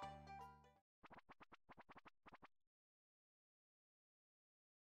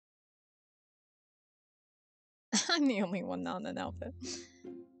 I'm the only one not in an outfit.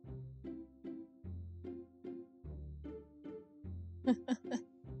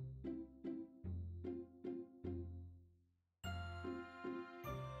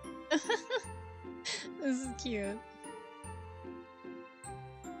 This is cute.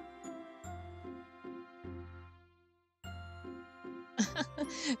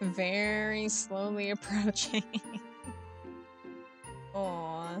 Very slowly approaching.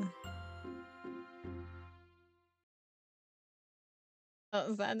 Aww.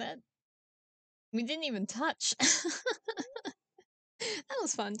 Oh, is that it? We didn't even touch. That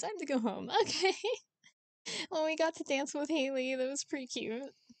was fun. Time to go home. Okay. Well, we got to dance with Haley. That was pretty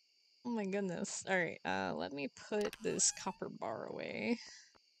cute. Oh my goodness. Alright, let me put this copper bar away.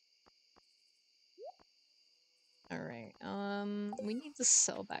 Alright, we need to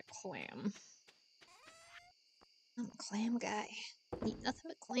sell that clam. I'm a clam guy. Eat nothing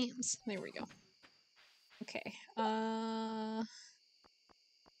but clams. There we go. Okay, oh.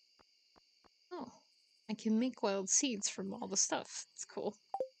 I can make wild seeds from all the stuff. It's cool.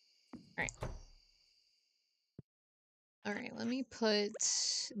 Alright. Alright, let me put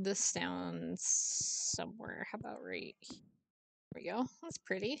this down somewhere. How about right here? There we go. That's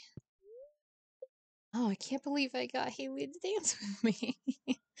pretty. Oh, I can't believe I got Haley to dance with me.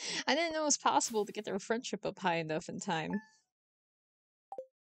 I didn't know it was possible to get their friendship up high enough in time.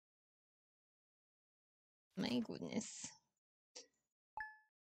 My goodness.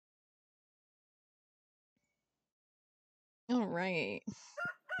 Alright.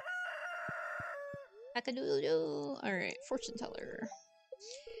 Hakadoodoo. Alright, fortune teller.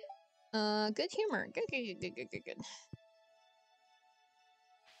 Good humor. Good, good, good, good, good, good, good.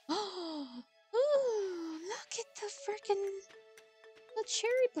 Oh, look at the frickin' the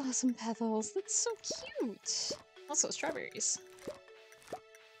cherry blossom petals. That's so cute. Also, strawberries.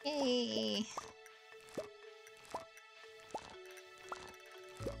 Yay.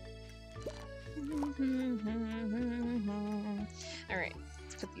 Alright,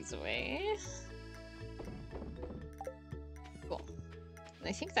 let's put these away. Cool. And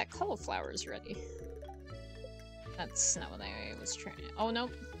I think that cauliflower is ready. That's not what I was trying to... Oh, no.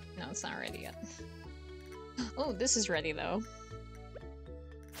 No, it's not ready yet. Oh, this is ready, though.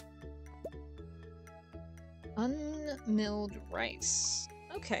 Unmilled rice.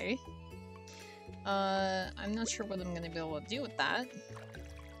 Okay. I'm not sure what I'm gonna be able to do with that.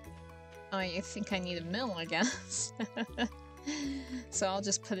 I think I need a mill, I guess. So I'll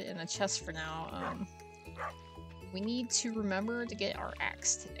just put it in a chest for now. We need to remember to get our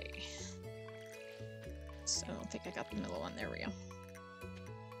axe today. So I don't think I got the middle one. There we go.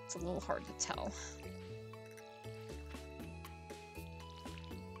 It's a little hard to tell.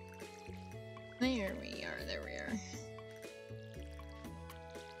 There we are, there we are.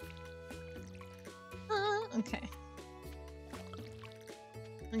 Okay.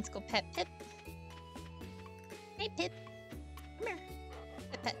 Let's go pet Pip. Hey Pip! Come here.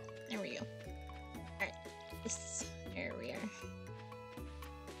 Pet pet. There we go. Alright. This. There we are.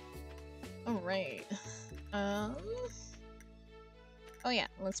 Alright. Oh yeah,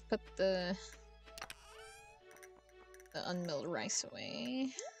 let's put the unmilled rice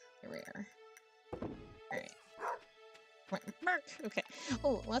away. Here we are. Alright. Mark! Okay.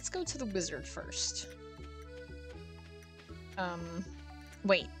 Oh, let's go to the wizard first.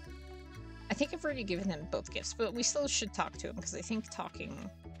 Wait. I think I've already given him both gifts, but we still should talk to him, because I think talking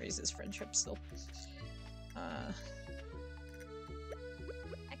raises friendship still.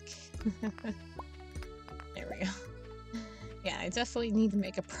 Heck. There we go. Yeah, I definitely need to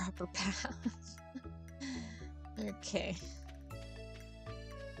make a proper path. Okay.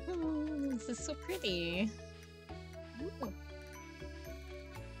 Ooh, this is so pretty. Ooh.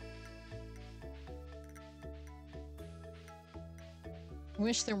 I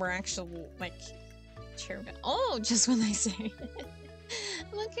wish there were actual, like, cherubim. Oh, just when I say it.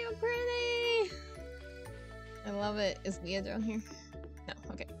 Look how pretty! I love it. Is Leah down here? No,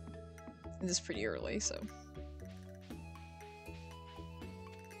 okay. It is pretty early, so.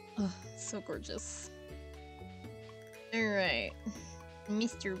 Oh, so gorgeous. Alright.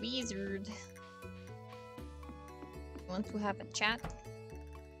 Mr. Wizard. Want to have a chat?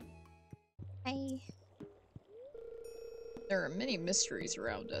 Hi. There are many mysteries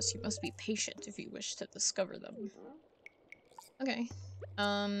around us. You must be patient if you wish to discover them. Okay.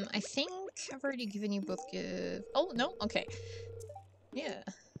 I think I've already given you both give. Oh, no? Okay. Yeah.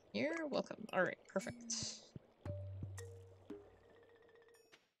 You're welcome. Alright, perfect.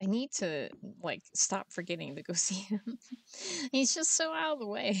 I need to, like, stop forgetting to go see him. He's just so out of the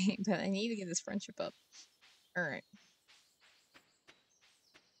way, but I need to get his friendship up. Alright.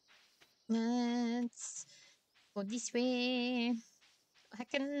 Let's go this way. I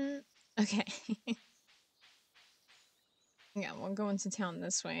can... Okay. Yeah, we'll go into town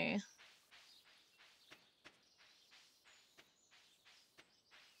this way.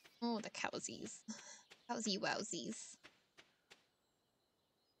 Oh, the cowsies. Cowsy wowsies.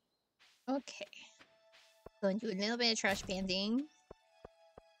 Okay. Going to do a little bit of trash panting.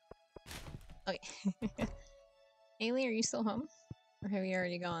 Okay. Haley, are you still home? Or have you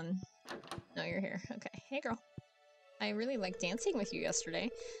already gone? No, you're here. Okay. Hey, girl. I really liked dancing with you yesterday.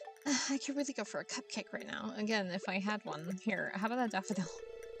 I could really go for a cupcake right now. Again, if I had one. Here, how about that daffodil?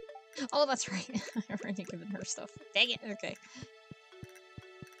 Oh, that's right. I've already given her stuff. Dang it. Okay.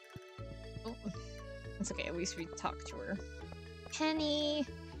 Oh, it's okay. At least we talked to her. Penny!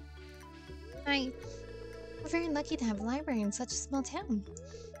 Hi. We're very lucky to have a library in such a small town.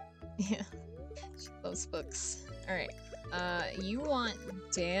 Yeah. She loves books. Alright. You want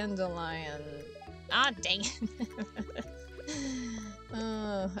dandelion. Ah, dang it.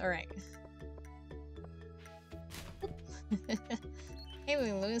 Alright. Hey,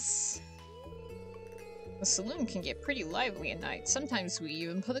 Lewis. The saloon can get pretty lively at night. Sometimes we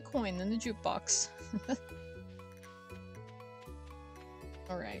even put a coin in the jukebox.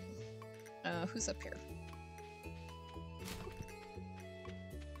 Alright. Who's up here?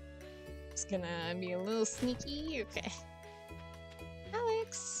 It's gonna be a little sneaky. Okay.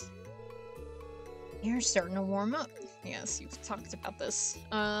 Alex! You're starting to warm up. Yes, you've talked about this.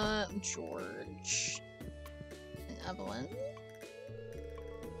 George. And Evelyn.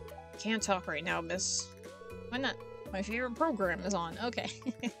 Can't talk right now, miss. Why not? My favorite program is on. Okay.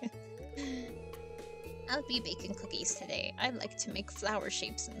 I'll be baking cookies today. I like to make flower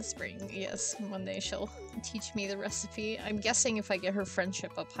shapes in the spring. Yes, one day she'll teach me the recipe. I'm guessing if I get her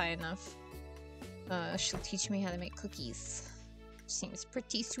friendship up high enough, she'll teach me how to make cookies. Seems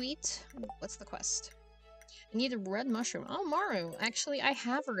pretty sweet. What's the quest? I need a red mushroom. Oh, Maru! Actually, I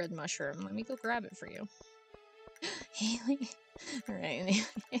have a red mushroom. Let me go grab it for you. Haley! Alright.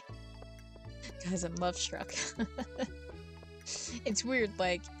 Guys, I'm love struck. It's weird,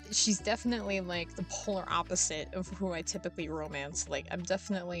 like, she's definitely, like, the polar opposite of who I typically romance. Like, I'm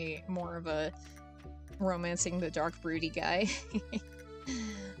definitely more of a romancing the dark broody guy.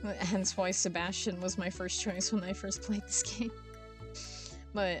 Hence why Sebastian was my first choice when I first played this game.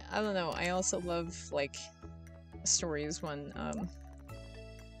 But, I don't know, I also love, like, stories when,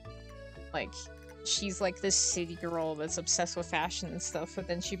 like, she's like this city girl that's obsessed with fashion and stuff, but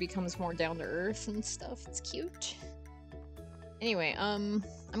then she becomes more down to earth and stuff. It's cute. Anyway, I'm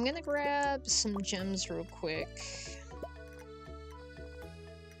gonna grab some gems real quick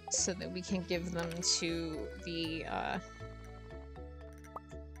so that we can give them to the,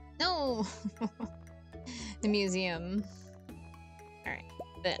 no! The museum. Alright,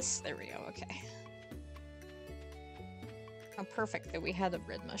 this. There we go, okay. How perfect that we had a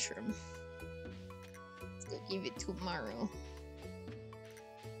red mushroom. Let's go give it to Maru.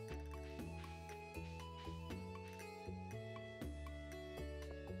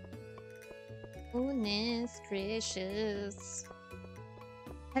 Goodness gracious.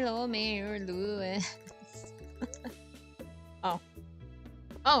 Hello, Mayor Lewis. Oh.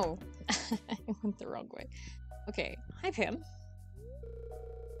 Oh! I went the wrong way. Okay. Hi, Pam.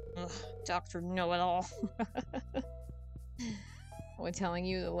 Ugh, Dr. Know-It-All. We're telling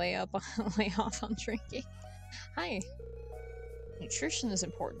you to lay off on drinking. Hi. Nutrition is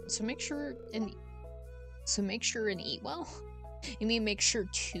important, so make sure and eat well. You mean make sure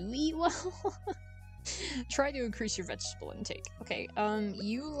to eat well? Try to increase your vegetable intake. Okay,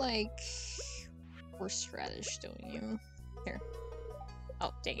 you like horseradish, don't you? Here.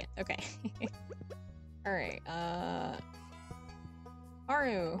 Oh, dang it. Okay. Alright,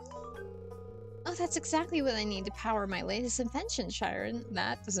 Aru. Oh, that's exactly what I need to power my latest invention, Sharon.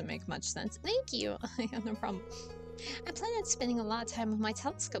 That doesn't make much sense. Thank you. I have no problem. I plan on spending a lot of time with my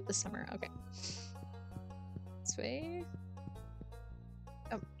telescope this summer. Okay. This way.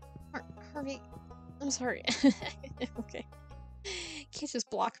 Oh, Harvey. I'm sorry. Okay. Can't just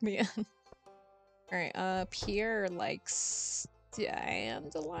block me in. Alright, Pierre likes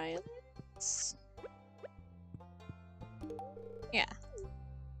dandelions. Yeah.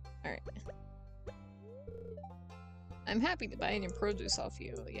 Alright. I'm happy to buy any produce off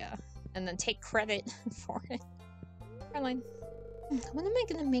you, yeah. And then take credit for it. Caroline, what am I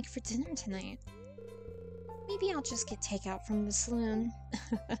gonna make for dinner tonight? Maybe I'll just get takeout from the saloon.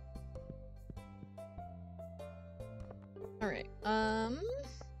 Alright,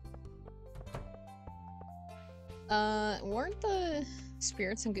 weren't the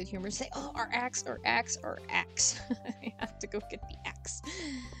spirits in good humor say, oh, our axe, our axe, our axe. I have to go get the axe.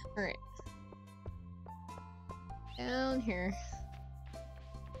 Alright. Down here.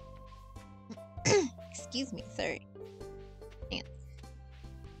 Excuse me, sorry. Hang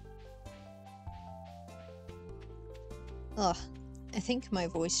on. Ugh. I think my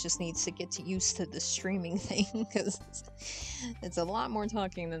voice just needs to get used to the streaming thing, because it's a lot more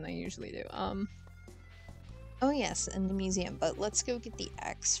talking than I usually do. Oh yes, in the museum, but let's go get the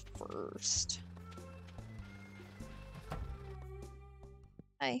axe first.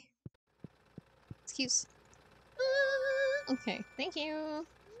 Hi. Excuse. Okay, thank you.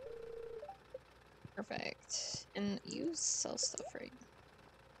 Perfect. And you sell stuff, right?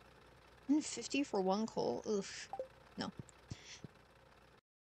 50 for 1 coal? Oof. No.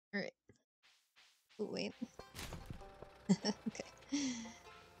 Alright. Oh, wait. Okay.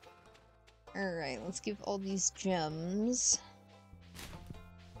 Alright, let's give all these gems.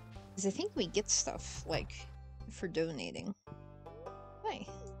 Because I think we get stuff, like, for donating. Hi.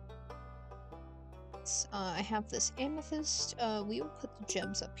 I have this amethyst. We will put the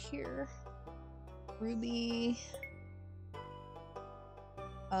gems up here. Ruby.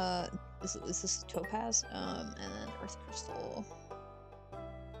 Is this topaz? And then earth crystal.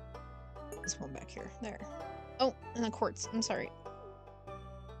 This one back here. There. Oh, and the quartz. I'm sorry.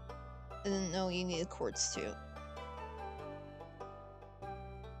 I didn't know you needed quartz too.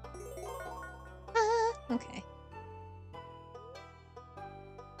 Okay.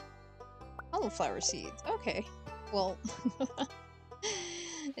 Cauliflower seeds. Okay. Well,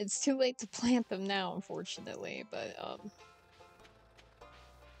 it's too late to plant them now, unfortunately, but I'll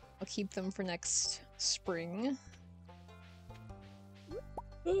keep them for next spring.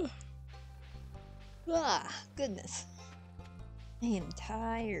 Ah, goodness. I am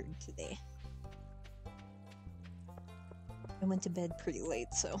tired today. I went to bed pretty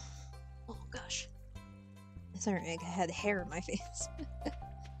late, so... Oh gosh. Sorry, I had hair in my face.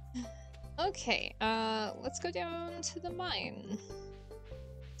 Okay, let's go down to the mine.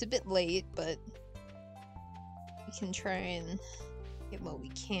 It's a bit late, but we can try and get what we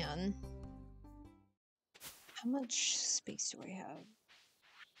can. How much space do I have?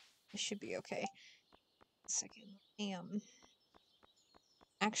 It should be okay. A second.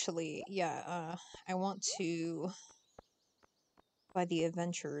 Actually, yeah, I want to buy the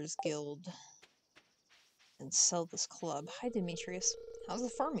Adventurers Guild and sell this club. Hi, Demetrius. How's the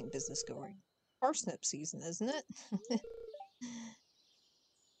farming business going? Parsnip season, isn't it?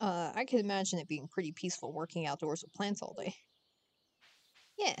 I could imagine it being pretty peaceful working outdoors with plants all day.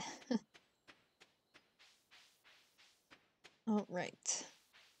 Yeah. Alright.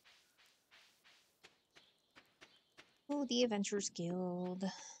 Oh, the Adventurers Guild.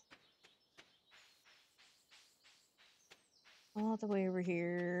 All the way over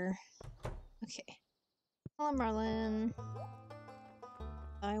here. Okay. Hello, Marlin.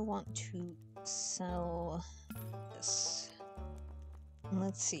 I want to sell this.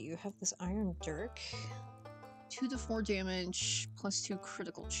 Let's see, you have this Iron Dirk. 2 to 4 damage, plus 2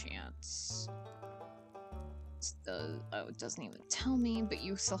 critical chance. It doesn't even tell me, but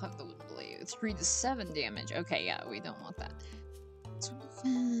you still have the Wooden Blade. 3 to 7 damage. Okay, yeah, we don't want that.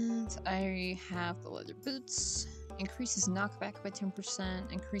 Defense. I have the leather boots. Increases knockback by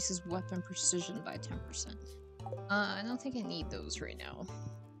 10%. Increases weapon precision by 10%. I don't think I need those right now.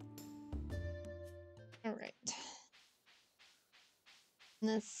 Alright.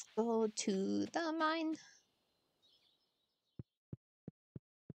 Let's go to the mine.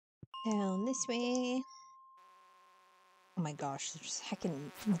 Down this way. Oh my gosh, there's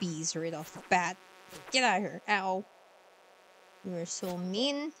heckin' bees right off the bat. Get out of here. Ow. You are so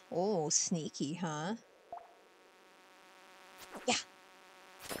mean. Oh, sneaky, huh? Yeah.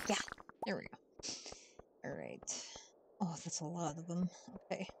 Yeah. There we go. Alright. Oh, that's a lot of them.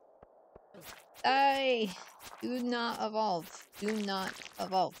 Okay. Die! Do not evolve. Do not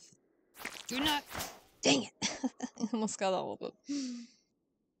evolve. Do not... Dang it! I almost got all of them.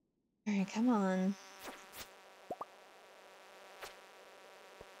 Alright, come on.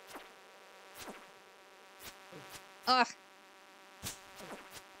 Ah!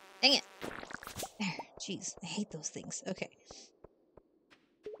 Dang it! There. Jeez, I hate those things. Okay.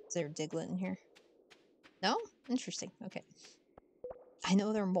 Is there a Diglett in here? No? Interesting. Okay. I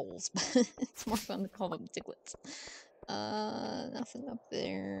know they're moles, but it's more fun to call them diglets. Nothing up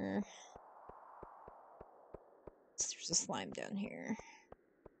there. There's a slime down here.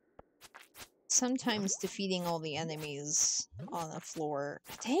 Sometimes defeating all the enemies on the floor.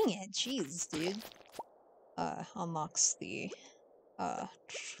 Dang it, jeez, dude. Unlocks the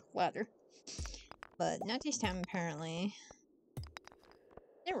ladder. But not this time, apparently.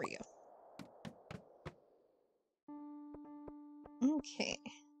 There we go. Okay.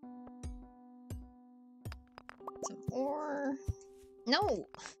 Some ore. No!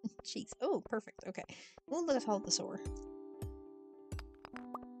 Jeez. Oh, perfect. Okay. We'll look at all this ore.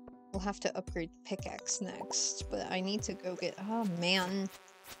 We'll have to upgrade the pickaxe next, but I need to go get... Oh, man.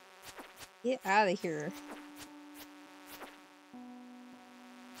 Get out of here.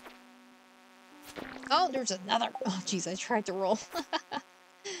 Oh, there's another... Oh, jeez, I tried to roll.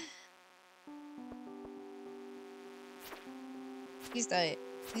 Please die.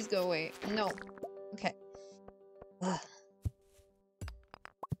 Please go away. No. Okay. Ugh.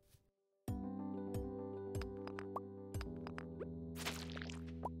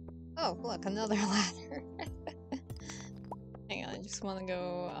 Oh, look, another ladder. Hang on, I just want to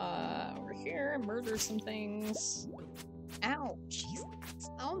go over here and murder some things. Ow, jeez.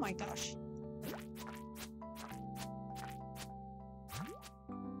 Oh my gosh.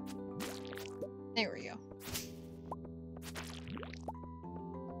 There we go.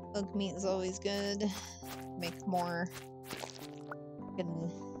 Bug meat is always good. Make more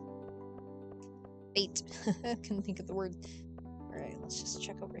fucking bait. Couldn't think of the word. Alright, let's just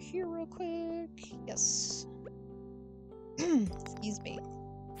check over here real quick. Yes. Excuse me.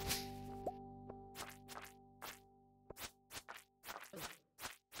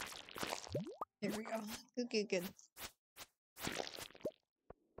 There we go. Good, good, good.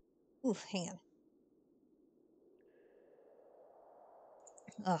 Oof, hang on.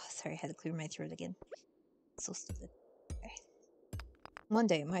 Oh, sorry, I had to clear my throat again. So stupid. Okay. One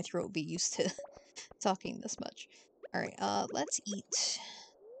day my throat will be used to talking this much. Alright, let's eat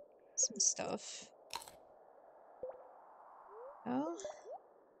some stuff. Oh.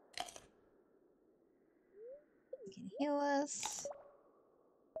 You can heal us.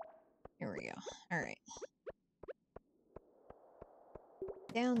 Here we go. Alright.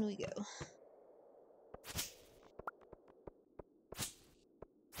 Down we go.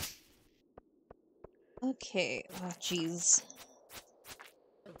 Okay. Oh, jeez.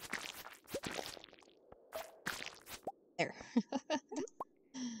 There.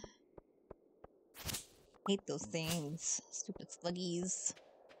 Hate those things. Stupid sluggies.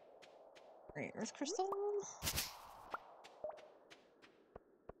 Alright, Earth Crystal.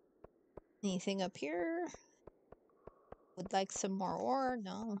 Anything up here? Would like some more ore?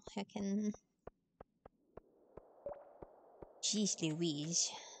 No, heckin'. Jeez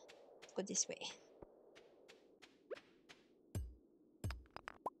Louise. Let's go this way.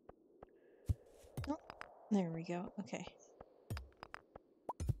 Oh, there we go. Okay.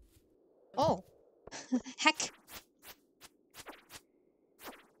 Oh! Heck!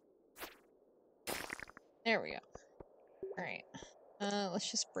 There we go. Alright. Let's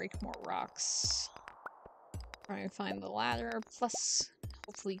just break more rocks. Try and find the ladder, plus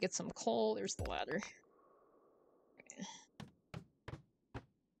hopefully get some coal. There's the ladder. Right.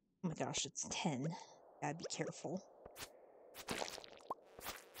 Oh my gosh, it's 10. Gotta be careful.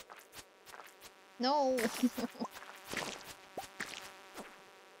 No!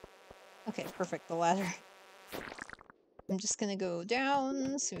 Okay, perfect, the ladder. I'm just gonna go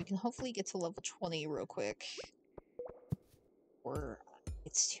down so we can hopefully get to level 20 real quick. Or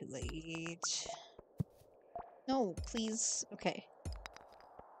it's too late. No, please. Okay.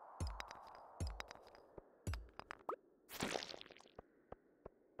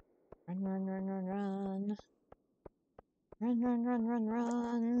 Run, run, run, run, run. Run, run, run, run,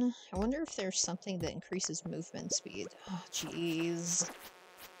 run. I wonder if there's something that increases movement speed. Oh, jeez.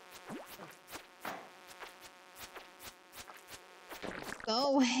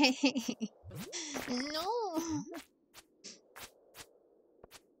 Go away. No.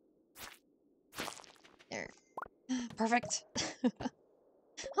 There. Perfect.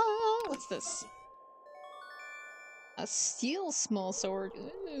 Oh, what's this? A steel small sword.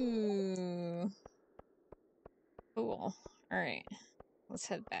 Ooh. Cool. Alright. Let's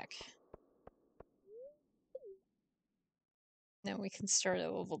head back. Now we can start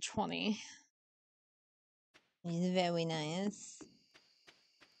at level 20. It's very nice.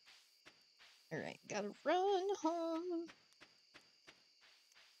 Alright, gotta run home.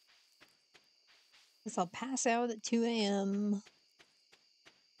 Guess I'll pass out at 2 AM.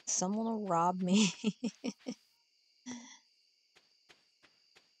 Someone will rob me.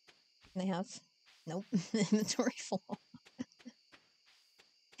 Can I have? Nope. Inventory full.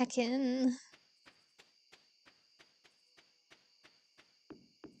 Heckin'.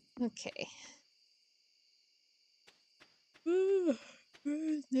 Okay.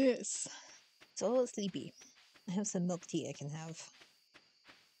 Yes. So sleepy. I have some milk tea I can have.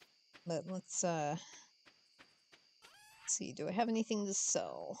 But let's see, do I have anything to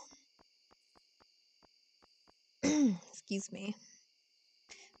sell? Excuse me.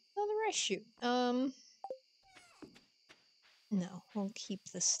 Oh, the rice shoot. No, we'll keep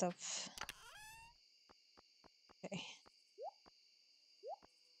this stuff. Okay.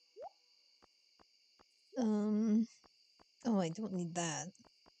 Oh, I don't need that.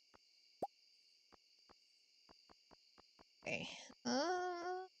 Okay.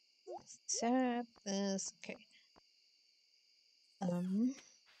 Set this. Okay.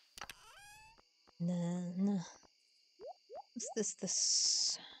 Then what's this?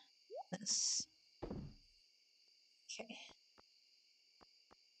 This. Okay.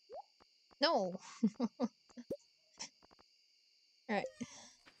 No. Alright.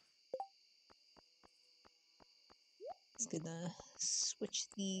 It's gonna switch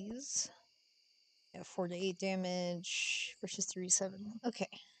these. Yeah, 4 to 8 damage versus 3 to 7. Okay.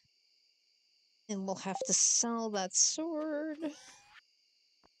 And we'll have to sell that sword.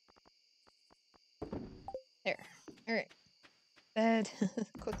 There. Alright. Bed.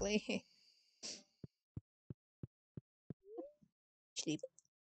 Quickly. Sleep.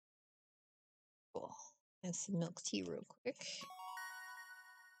 Cool. And some milk tea real quick.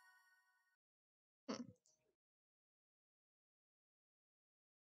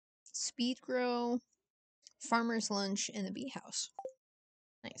 Speed grow, farmer's lunch, and a bee house.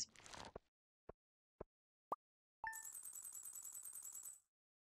 Nice.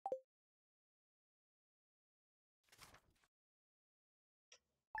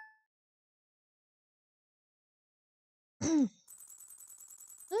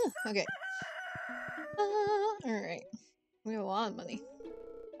 Okay. Alright. We have a lot of money.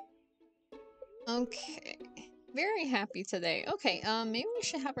 Okay. Very happy today. Okay, maybe we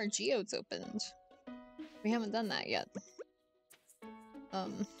should have our geodes opened. We haven't done that yet.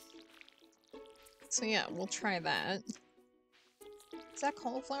 So yeah, we'll try that. Is that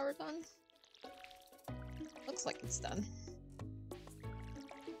cauliflower done? Looks like it's done.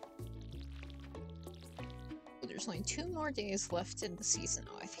 Oh, there's only 2 more days left in the season.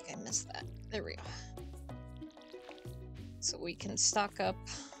 Oh, I think I missed that. There we go. So we can stock up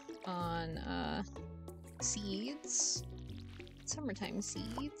on, seeds. Summertime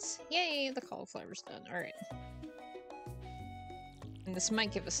seeds. Yay, the cauliflower's done. Alright. And this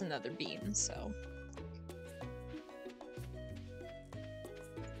might give us another bean, so...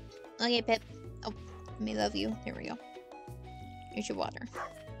 Okay, Pip. Oh, let me love you. There we go. Here's your water.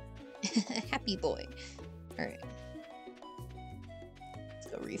 Happy boy. Alright. Let's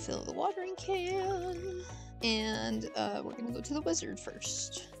go refill the watering can. And, we're gonna go to the wizard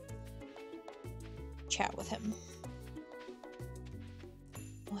first. Chat with him.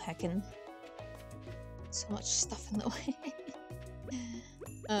 Oh, heckin'. So much stuff in the way.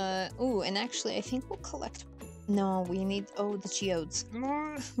 Ooh, and actually, I think we'll collect... No, we need... Oh, the geodes.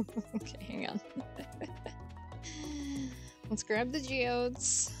 Okay, hang on. Let's grab the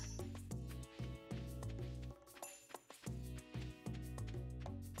geodes.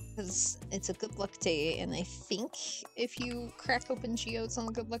 Because it's a good luck day, and I think if you crack open geodes on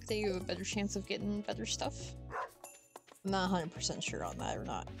a good luck day, you have a better chance of getting better stuff. I'm not 100% sure on that or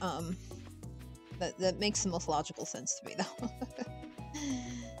not. That makes the most logical sense to me, though.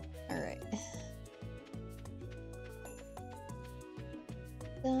 Alright.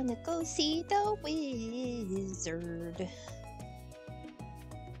 Gonna go see the wizard.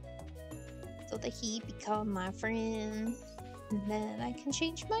 So that he become my friend. And then I can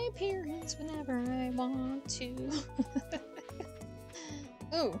change my appearance whenever I want to.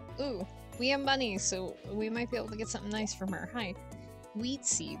 Ooh. We have money, so we might be able to get something nice from her. Hi. Wheat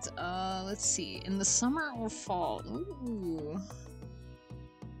seeds. Let's see. In the summer or fall? Ooh.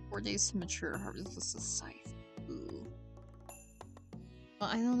 4 days to mature. Harvest with a scythe. Ooh. Well,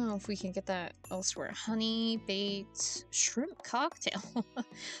 I don't know if we can get that elsewhere. Honey, bait, shrimp cocktail.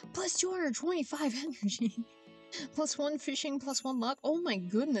 Plus 225 energy. Plus 1 fishing, plus 1 luck. Oh my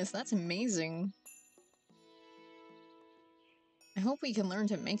goodness, that's amazing. I hope we can learn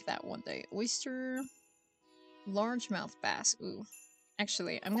to make that one day. Oyster, largemouth bass. Ooh.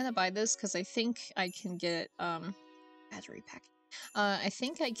 Actually, I'm gonna buy this because I think I can get, battery pack. I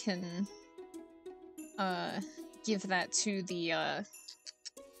think I can, give that to the,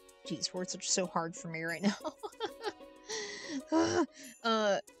 Geez, words are so hard for me right now.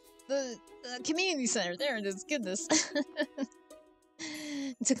 the community center. There it is. Goodness.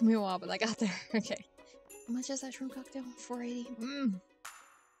 It took me a while, but I got there. Okay. How much is that shrimp cocktail? 480.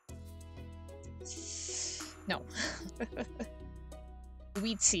 No.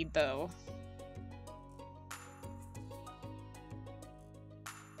 Wheat seed, though.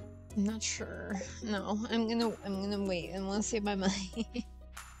 I'm not sure. No, I'm gonna wait. I want to save my money.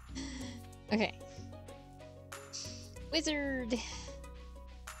 Okay. Wizard.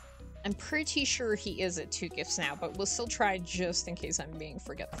 I'm pretty sure he is at 2 gifts now, but we'll still try just in case I'm being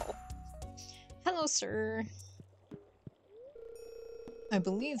forgetful. Hello, sir. I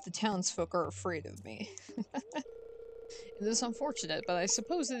believe the townsfolk are afraid of me. It is unfortunate, but I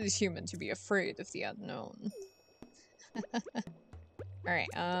suppose it is human to be afraid of the unknown. Alright,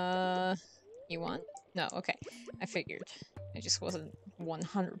 you want? No, okay. I figured. I just wasn't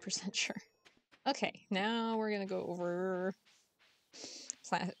 100% sure. Okay, now we're gonna go over...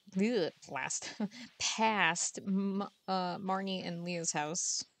 past Marnie and Leah's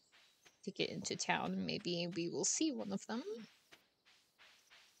house to get into town. Maybe we will see one of them.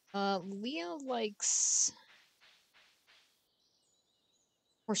 Leah likes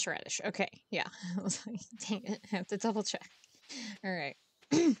horseradish. Okay, yeah. I was like, dang it, I have to double check. Alright.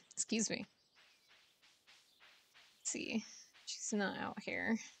 Excuse me. Let's see. She's not out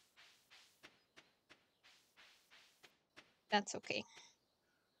here. That's okay.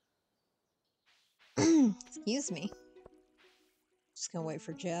 Excuse me. Just gonna wait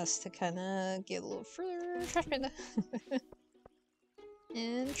for Jess to kind of get a little further. Trash panda.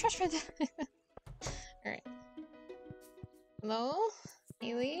 And trash panda. Alright. Hello?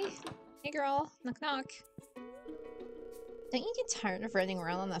 Haley? Hey girl. Knock knock. Don't you get tired of running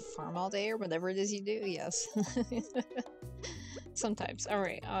around on the farm all day or whatever it is you do? Yes. Sometimes.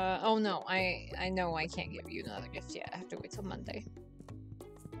 Alright. Oh no. I know I can't give you another gift yet. I have to wait till Monday.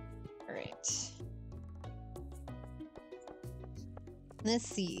 Alright. Let's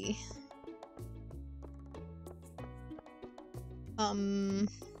see.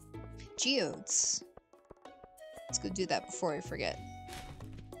 Geodes. Let's go do that before I forget.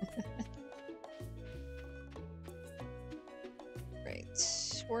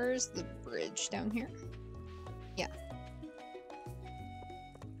 Right. Where's the bridge? Down here? Yeah.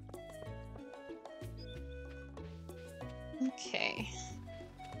 Okay.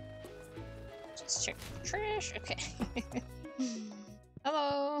 Just check the trash. Okay.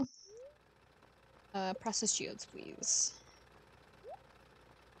 Hello. Processed geodes, please.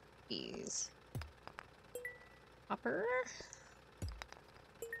 Please. Copper.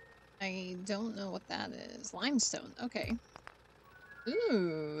 I don't know what that is. Limestone. Okay.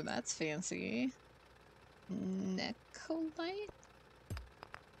 Ooh, that's fancy. Necholite?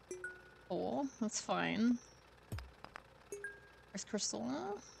 Oh, that's fine. Earth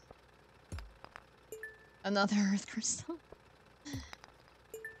crystal. Another earth crystal.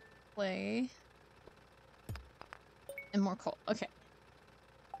 Clay. And more coal. Okay.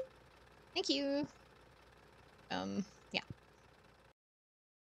 Thank you. Yeah.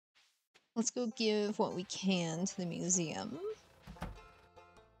 Let's go give what we can to the museum.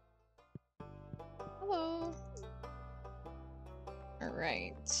 Hello.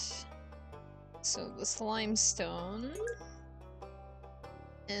 Alright. So this limestone.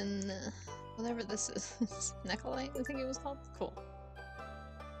 And whatever this is. Necholite, I think it was called? Cool.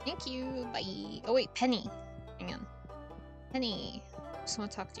 Thank you. Bye. Oh wait, Penny. Hang on. Penny. I just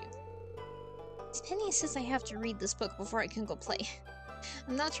want to talk to you. Penny says I have to read this book before I can go play.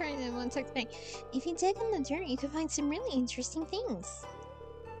 I'm not trying to one text bank. If you dig in the dirt, you can find some really interesting things.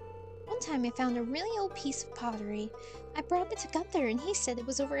 One time I found a really old piece of pottery. I brought it to Gunther and he said it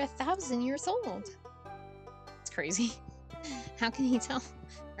was over 1,000 years old. It's crazy. How can he tell?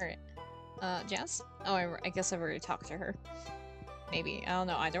 Alright. Jess? Oh, I guess I've already talked to her. Maybe. I don't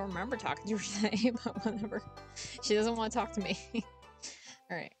know. I don't remember talking to her today, but whatever. She doesn't want to talk to me.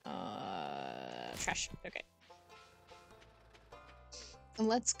 Alright. Trash. Okay.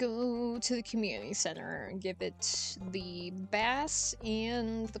 Let's go to the community center and give it the bass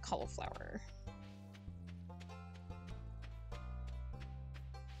and the cauliflower.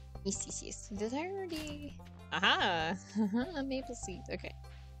 Yes. Did I already... Aha! Maple seed. Okay.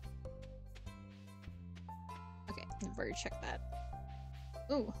 Okay, I've already checked that.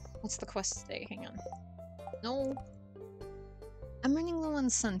 Ooh, what's the quest today? Hang on. No. I'm running low on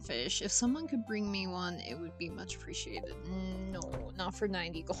sunfish. If someone could bring me one, it would be much appreciated. No, not for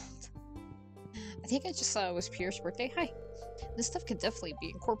 90 gold. I think I just saw it was Pierre's birthday. Hi. This stuff could definitely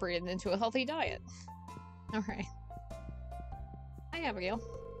be incorporated into a healthy diet. Alright. Hi, Abigail.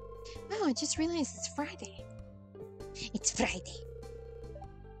 Oh, I just realized it's Friday. It's Friday.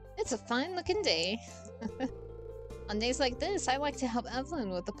 It's a fine looking day. On days like this, I like to help Evelyn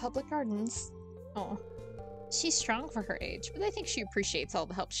with the public gardens. Oh, she's strong for her age, but I think she appreciates all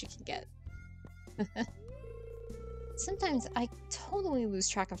the help she can get. Sometimes I totally lose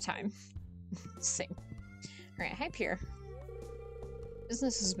track of time. Same. Alright, hi Pierre.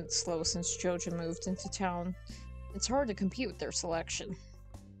 Business has been slow since Joja moved into town. It's hard to compete with their selection.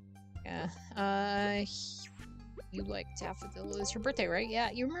 Yeah, you like daffodil. It's your birthday, right?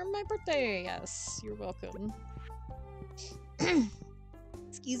 Yeah, you remember my birthday! Yes, you're welcome.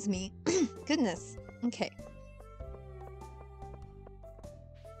 Excuse me. Goodness. Okay.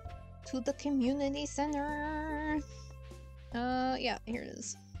 To the community center! Yeah, here it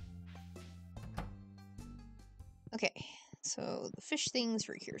is. Okay, so the fish thing's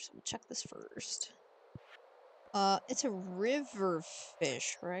right here, so we'll check this first. It's a river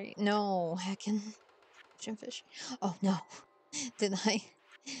fish, right? No, heckin' ocean fish. Oh no. Did I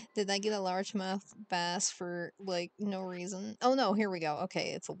get a largemouth bass for like no reason? Oh no, here we go.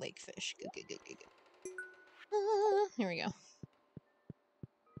 Okay, it's a lake fish. Good. Here we go.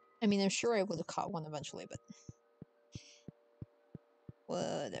 I mean, I'm sure I would have caught one eventually, but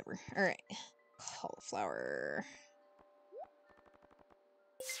whatever. Alright. Cauliflower.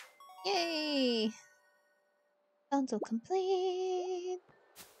 Yay! Bundle complete!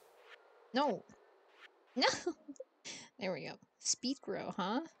 No! No! There we go. Speed grow,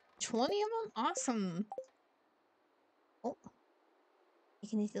 huh? 20 of them? Awesome! Oh.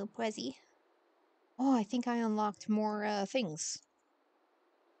 Making these little prezi. Oh, I think I unlocked more, things.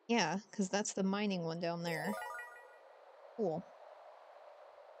 Yeah, because that's the mining one down there. Cool.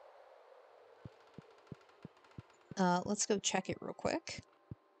 Let's go check it real quick.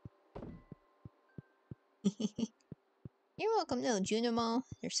 You're welcome, no, Junimo.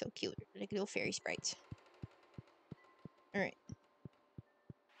 They're so cute. They're like little fairy sprites. Alright.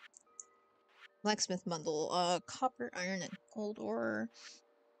 Blacksmith bundle. Copper, iron, and gold ore.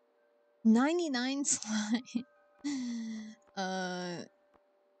 99 slime.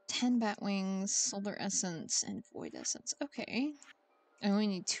 10 bat wings, solar essence, and void essence. Okay. I only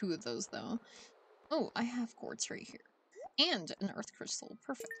need 2 of those, though. Oh, I have quartz right here. And an earth crystal.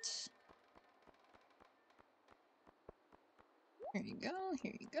 Perfect. Here you go,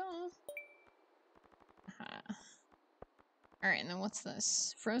 here you go. Alright, and then what's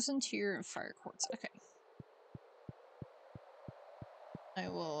this? Frozen tier of fire quartz. Okay. I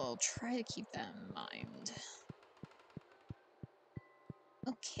will try to keep that in mind.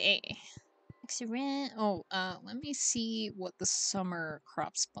 Okay. Excellent. Oh, let me see what the summer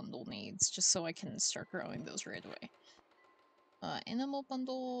crops bundle needs, just so I can start growing those right away. Animal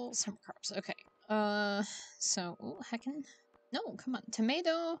bundle, summer crops. Okay. So, oh, heckin'. No, come on.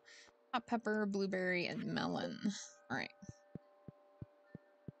 Tomato, hot pepper, blueberry, and melon. Alright.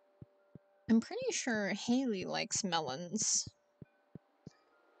 I'm pretty sure Haley likes melons.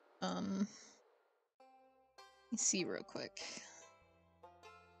 Let me see real quick.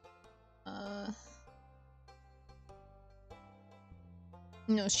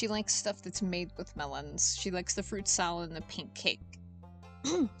 No, she likes stuff that's made with melons. She likes the fruit salad and the pink cake.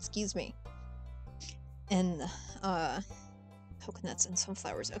 Excuse me. And, coconuts and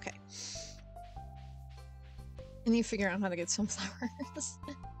sunflowers. Okay. I need to figure out how to get sunflowers.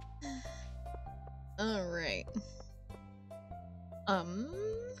 Alright.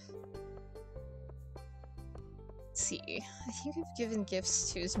 Let's see. I think I've given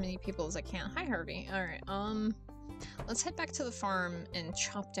gifts to as many people as I can. Hi, Harvey. Alright, let's head back to the farm and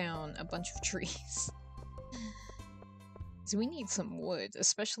chop down a bunch of trees. So we need some wood,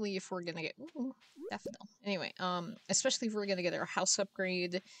 especially if we're gonna get... Ooh, daffodil. Anyway, especially if we're gonna get our house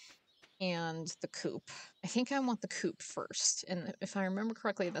upgrade and the coop. I think I want the coop first, and if I remember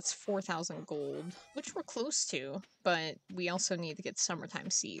correctly, that's 4,000 gold, which we're close to, but we also need to get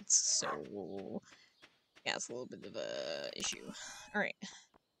summertime seeds, so... Yeah, it's a little bit of a issue. Alright.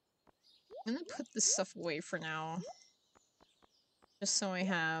 I'm gonna put this stuff away for now. Just so I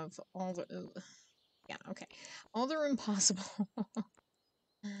have all the... yeah, okay. All the room possible. Put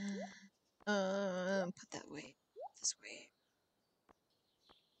that way. This way.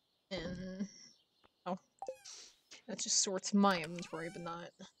 And... oh. That just sorts my inventory, but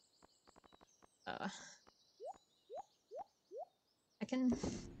not... I can't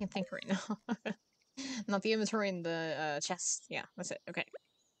think right now. Not the inventory in the, chest. Yeah, that's it. Okay.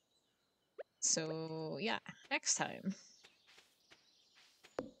 So, yeah. Next time.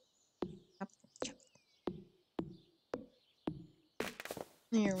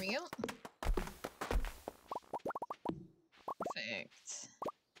 There we go. Perfect.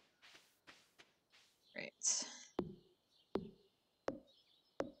 Right.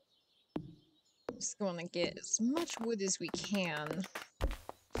 Just going to get as much wood as we can.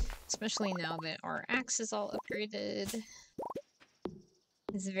 Especially now that our axe is all upgraded.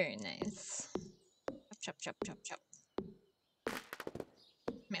 It's very nice. Chop, chop, chop, chop, chop.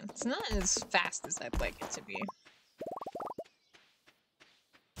 Man, it's not as fast as I'd like it to be.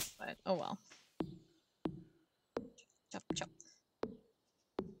 But, oh well. Chop, chop.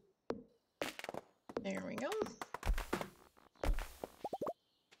 There we go.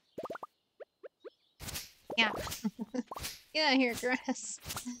 Yeah. Get out of here, grass.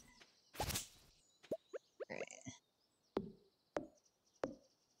 Right.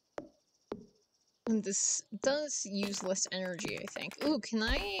 And this does use less energy, I think. Ooh, can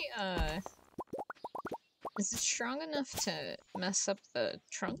I, is it strong enough to mess up the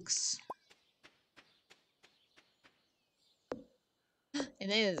trunks? It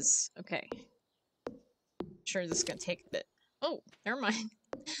is. Okay. Sure, this is gonna take a bit. Oh, never mind.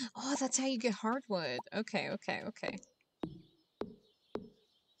 Oh, that's how you get hardwood. Okay, okay, okay.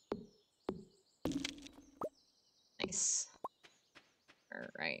 Nice.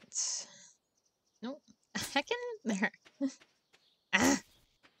 Alright. Nope. Heckin' there. Ah!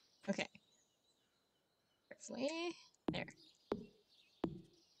 Okay. Carefully. There.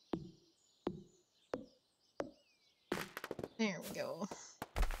 There we go.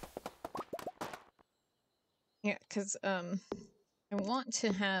 Yeah, because, I want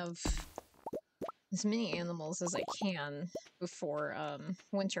to have as many animals as I can before,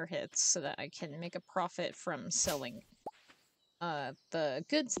 winter hits so that I can make a profit from selling, the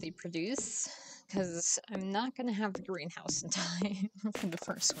goods they produce, because I'm not going to have the greenhouse in time for the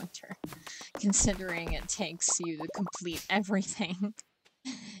first winter, considering it takes you to complete everything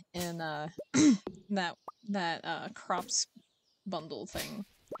in, that crops bundle thing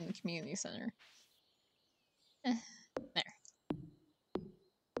in the community center. There.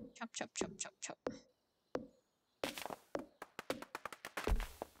 Chop, chop, chop, chop, chop.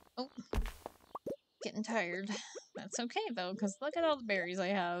 Oh, getting tired. That's okay, though, because look at all the berries I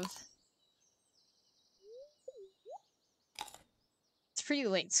have. It's pretty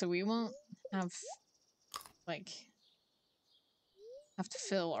late, so we won't have, like, have to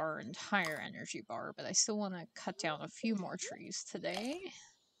fill our entire energy bar, but I still want to cut down a few more trees today.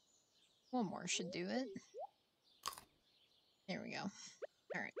 One more should do it. There we go.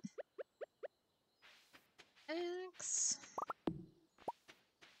 Alright. X.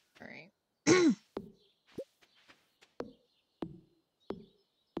 Alright.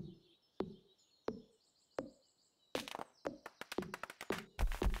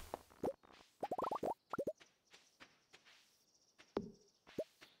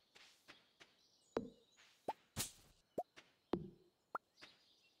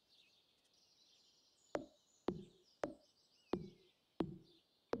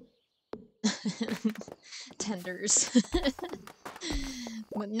 Tenders.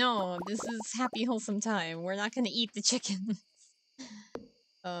 But no, this is happy, wholesome time. We're not gonna eat the chicken.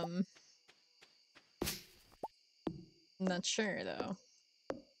 I'm not sure, though.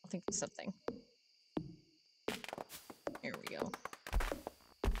 I'll think of something. Here we go.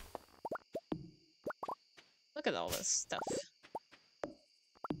 Look at all this stuff.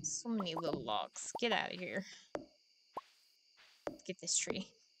 So many little logs. Get out of here. Let's get this tree.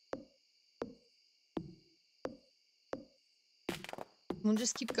 We'll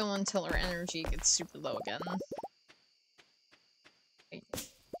just keep going until our energy gets super low again.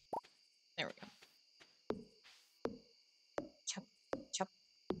 There we go. Chop, chop,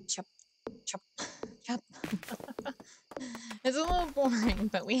 chop, chop, chop. It's a little boring,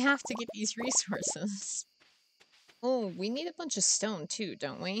 but we have to get these resources. Oh, we need a bunch of stone too,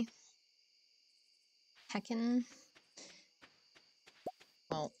 don't we? Heckin'.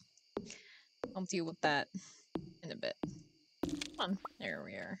 Well, I'll deal with that in a bit. Come on, there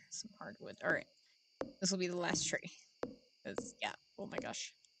we are. Some hardwood. Alright. This will be the last tree. Because, yeah, oh my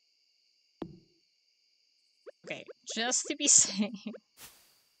gosh. Okay, just to be safe,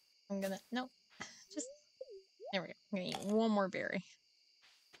 I'm gonna, nope, just, there we go. I'm gonna eat one more berry.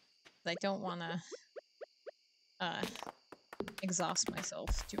 I don't wanna, exhaust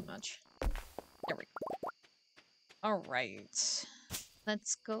myself too much. There we go. Alright.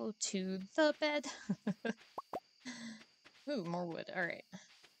 Let's go to the bed. Ooh, more wood. Alright.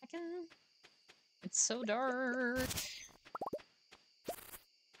 It's so dark.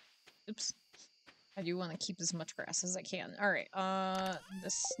 Oops. I do want to keep as much grass as I can. Alright,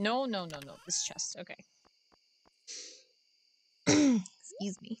 this... No. This chest. Okay.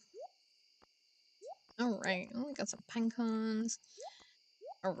 Excuse me. Alright, oh, we got some pine cones.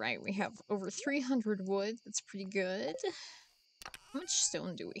 Alright, we have over 300 wood. That's pretty good. How much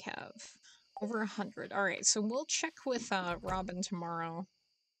stone do we have? Over 100. Alright, so we'll check with Robin tomorrow.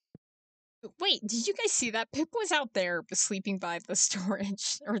 Wait, did you guys see that? Pip was out there sleeping by the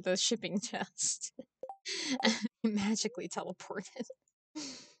storage or the shipping chest. He magically teleported.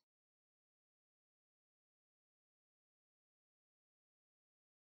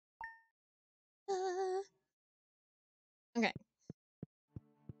 Okay.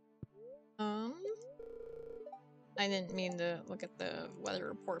 I didn't mean to look at the weather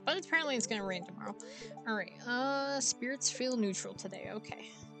report, but apparently it's gonna rain tomorrow. Alright, spirits feel neutral today, okay.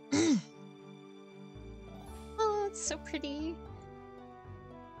 Oh, it's so pretty.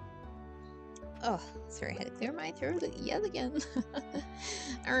 Oh, sorry, I had to clear my throat yet again.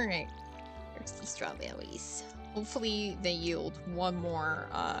 Alright, there's the strawberries. Hopefully they yield one more,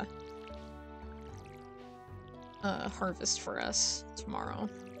 harvest for us tomorrow.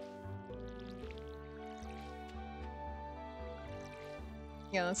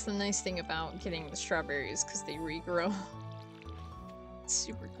 Yeah, that's the nice thing about getting the strawberries, because they regrow. It's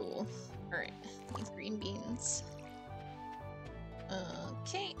super cool. Alright, these green beans.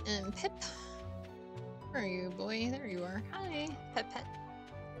 Okay, and Pip. Where are you, boy? There you are. Hi, Pet Pet.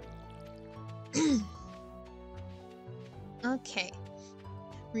 Okay.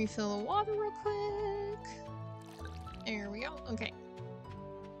 Refill the water real quick. There we go. Okay.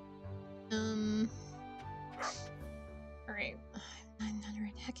 Alright.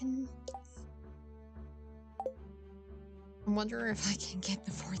 900 heckin'. I wonder if I can get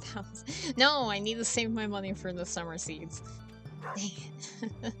the 4,000. No, I need to save my money for the summer seeds. Dang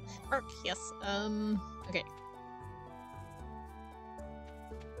it. Work, yes. Okay.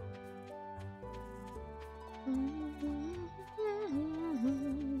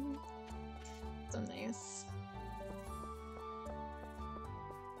 So nice.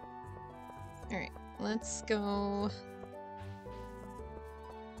 Alright, let's go.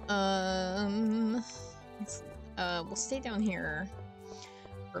 We'll stay down here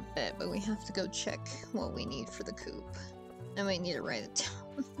for a bit, but we have to go check what we need for the coop. I might need to write it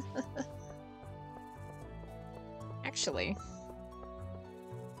down. Actually,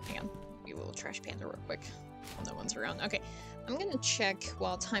 hang on, be a little trash panda real quick. No one's around. Okay, I'm gonna check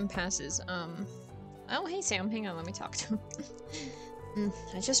while time passes. Oh hey Sam, hang on, let me talk to him.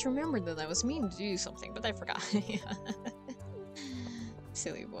 I just remembered that I was meaning to do something, but I forgot.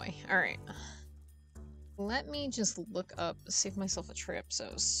 Silly boy. Alright. Let me just look up, save myself a trip. So,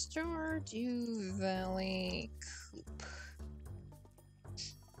 Stardew Valley Coop.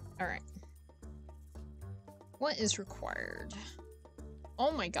 Alright. What is required?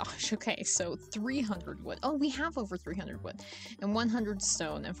 Oh my gosh, okay, so 300 wood. Oh, we have over 300 wood. And 100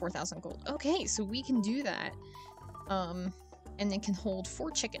 stone and 4,000 gold. Okay, so we can do that. And it can hold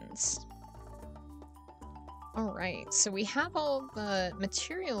 4 chickens. Alright, so we have all the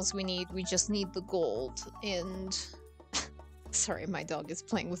materials we need, we just need the gold, and... Sorry, my dog is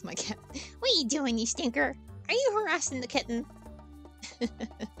playing with my cat. What are you doing, you stinker? Are you harassing the kitten?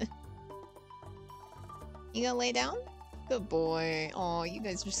 You gonna lay down? Good boy. Aw, you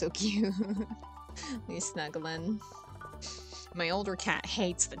guys are so cute. We snuggling. My older cat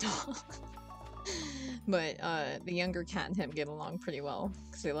hates the dog. But, the younger cat and him get along pretty well,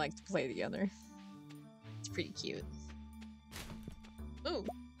 because they like to play together. It's pretty cute. Ooh,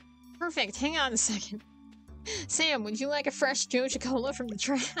 perfect. Hang on a second. Sam, would you like a fresh Joja Cola from the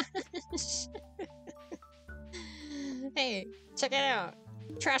trash? Hey, check it out.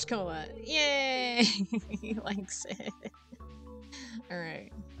 Trash cola. Yay! He likes it.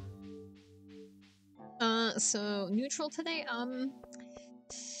 Alright. So neutral today? I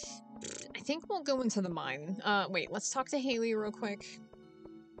think we'll go into the mine. Wait, let's talk to Haley real quick.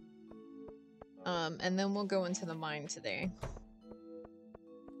 And then we'll go into the mine today.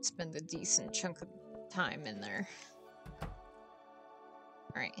 Spend a decent chunk of time in there.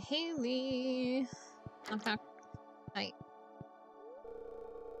 Alright, Haley. Knock knock. Hi.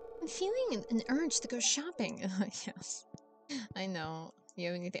 I'm feeling an urge to go shopping. Yes. I know. You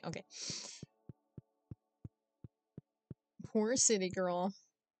have anything? Okay. Poor city girl.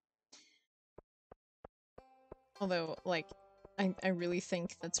 Although, like, I really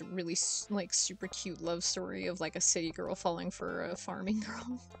think that's a really, like, super cute love story of, like, a city girl falling for a farming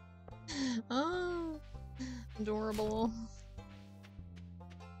girl. Oh, adorable.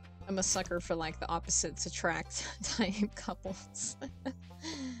 I'm a sucker for, like, the opposites attract type couples.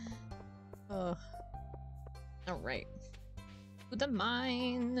 Oh. Alright. To the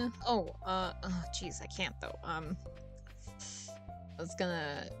mine. Oh, jeez, I can't, though. I was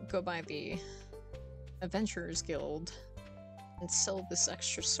gonna go by the Adventurers Guild and sell this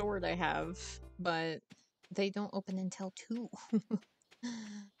extra sword I have, but they don't open until 2.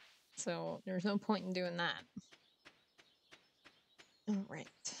 So there's no point in doing that. Alright.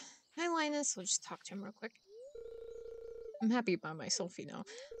 Hi, Linus. We'll just talk to him real quick. I'm happy by myself, you know.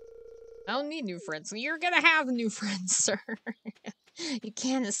 I don't need new friends. You're gonna have new friends, sir. You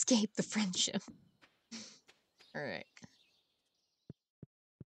can't escape the friendship. Alright.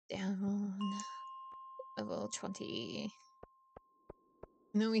 Down. Level 20.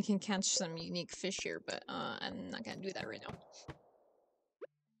 I know we can catch some unique fish here, but I'm not gonna do that right now.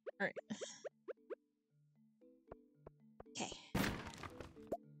 Alright. Okay.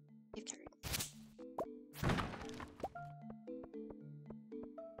 Give carrot.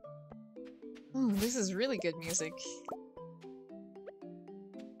 Oh, this is really good music.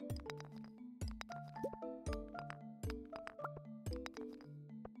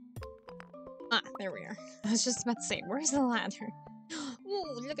 Ah, there we are. I was just about to say, where's the ladder?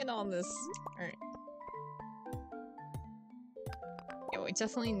 Ooh, look at all this. Alright. Yeah, we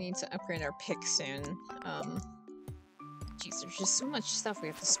definitely need to upgrade our pick soon. Jeez, there's just so much stuff we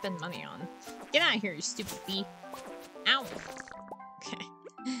have to spend money on. Get out of here, you stupid bee. Ow! Okay.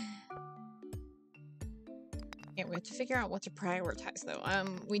 Yeah, we have to figure out what to prioritize, though.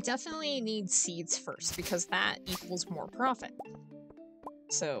 We definitely need seeds first, because that equals more profit.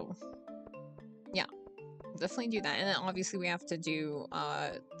 So, yeah. Definitely do that. And then obviously we have to do,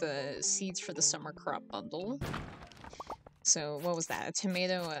 the seeds for the summer crop bundle. So, what was that? A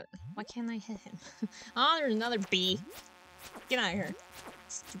tomato? Why can't I hit him? Oh, there's another bee! Get out of here.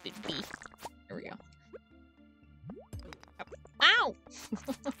 Stupid bee. There we go. Ow!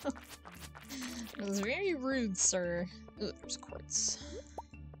 It was very rude, sir. Ooh, there's quartz.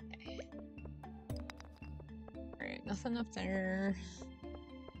 Okay. Alright, nothing up there.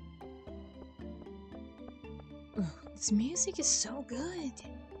 Ooh, this music is so good!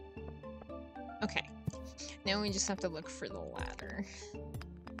 Okay. Now we just have to look for the ladder.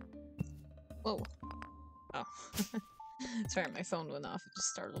 Whoa. Oh. Sorry, my phone went off. It just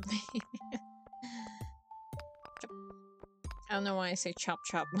startled me. I don't know why I say chop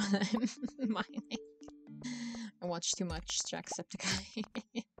chop when I'm mining. I watch too much Jacksepticeye.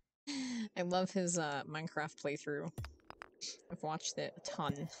 I love his Minecraft playthrough. I've watched it a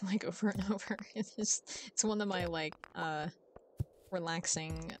ton, like over and over. It's one of my like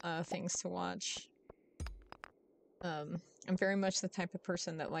relaxing things to watch. I'm very much the type of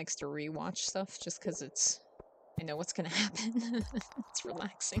person that likes to rewatch stuff just because I know what's gonna happen. It's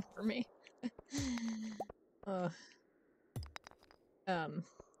relaxing for me.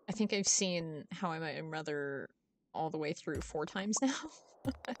 I think I've seen How I Met Your Mother all the way through 4 times now.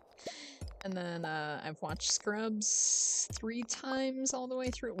 And then I've watched Scrubs 3 times all the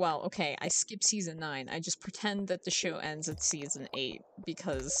way through. Well, okay, I skip season 9. I just pretend that the show ends at season 8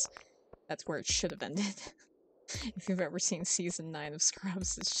 because that's where it should have ended. If you've ever seen season 9 of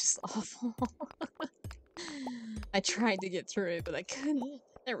Scrubs, it's just awful. I tried to get through it, but I couldn't.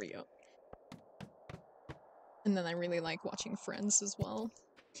 There we go. And then I really like watching Friends as well.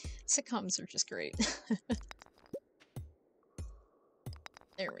 Sitcoms are just great.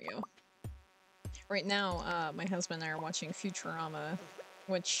 There we go. Right now, my husband and I are watching Futurama,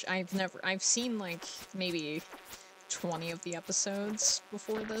 which I've seen like maybe 20 of the episodes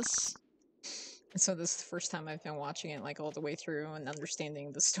before this. And so this is the first time I've been watching it like all the way through and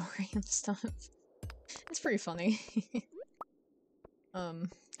understanding the story and stuff. It's pretty funny.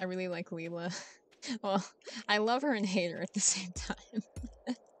 I really like Leela. Well, I love her and hate her at the same time.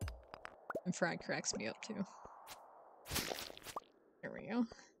 And Frog cracks me up too. There we go.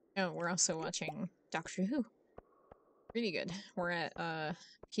 Oh, we're also watching Doctor Who. Really good. We're at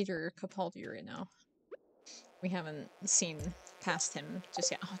Peter Capaldi right now. We haven't seen past him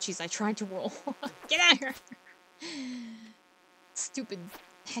just yet. Oh jeez, I tried to roll. Get out of here! Stupid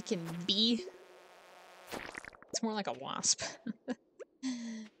heckin' bee. It's more like a wasp.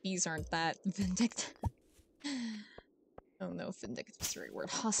 Bees aren't that vindictive. I don't know if vindictive is the right word.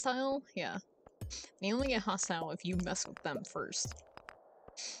 Hostile? Yeah. They only get hostile if you mess with them first.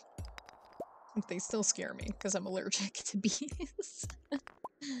 They still scare me, because I'm allergic to bees.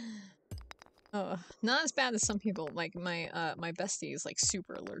 Not as bad as some people. Like, my bestie is, like,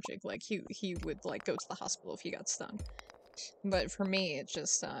 super allergic. Like, he would, like, go to the hospital if he got stung. But for me, it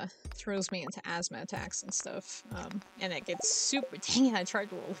just, throws me into asthma attacks and stuff. And it gets super- dang it, I tried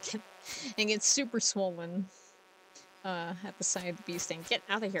to roll again. It gets super swollen, at the side of the bee sting. Get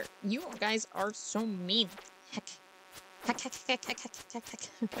out of here. You guys are so mean. Heck. Heck, heck, heck, heck, heck, heck, heck,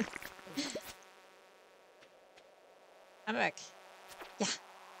 heck. I'm back. Yeah.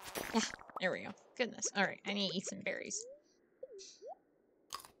 Yeah. There we go. Goodness. Alright, I need to eat some berries.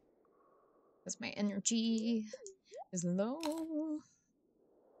 Because my energy is low.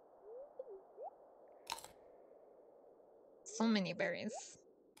 So many berries.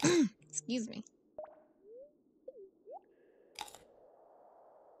 Excuse me.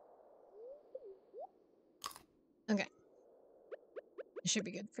 Okay. It should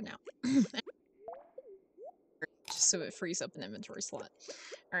be good for now. Just so it frees up an inventory slot.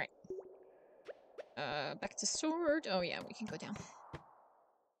 Alright. Back to sword. Oh yeah, we can go down.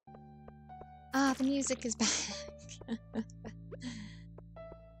 Ah, the music is back.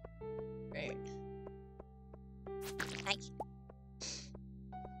 Great. Hi.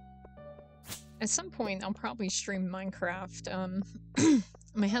 At some point, I'll probably stream Minecraft.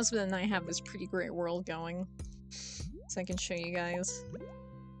 My husband and I have this pretty great world going. So I can show you guys.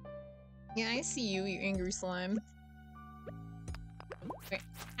 Yeah, I see you, you angry slime. Wait.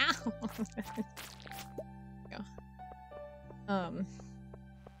 Ow! Go.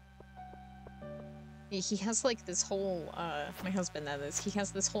 He has like this whole, my husband that is, he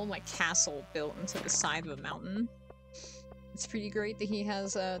has this whole like castle built into the side of a mountain. It's pretty great that he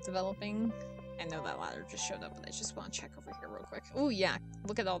has, developing. I know that ladder just showed up, but I just want to check over here real quick. Oh yeah,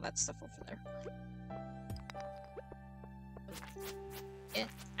 look at all that stuff over there. Get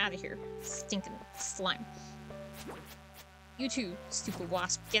out of here, stinking slime. You too, stupid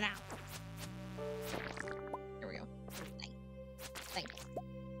wasp, get out. There we go. Thank.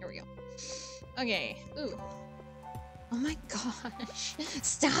 There we go. Okay. Ooh. Oh my gosh.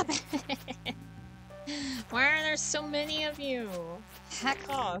 Stop it! Why are there so many of you? Heck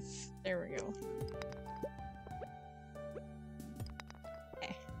off. There we go.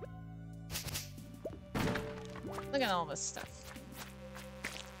 Okay. Look at all this stuff.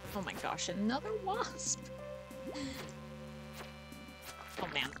 Oh my gosh, another wasp! Oh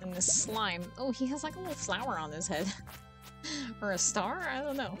man, and this slime. Oh, he has like a little flower on his head. Or a star? I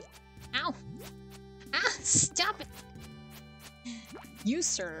don't know. Ow! Ah! Stop it! You,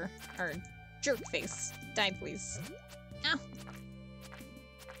 sir, are jerk face. Die, please. Ow!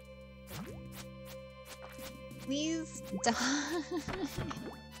 Please die.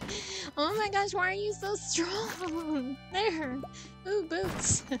 Oh my gosh, why are you so strong? There! Ooh,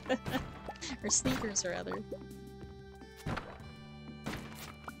 boots! Or sneakers, rather.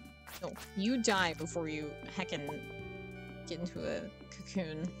 No, you die before you heckin' get into a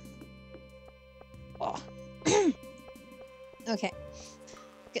cocoon. Oh. Okay.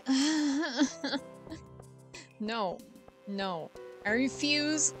 No. No. I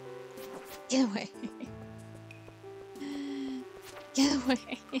refuse. Get away. Get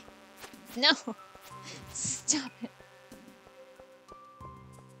away. No. Stop it.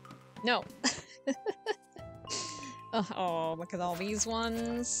 No. Oh, look at all these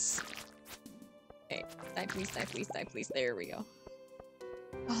ones. Okay. Die please, die please, die please. There we go.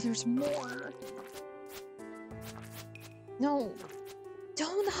 Oh, there's more. No.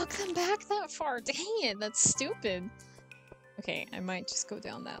 Don't knock them back that far. Dang it, that's stupid. Okay, I might just go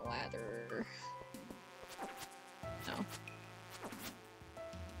down that ladder. No.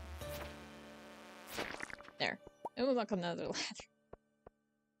 There. Oh, look, another ladder.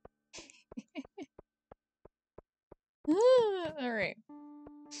 Alright.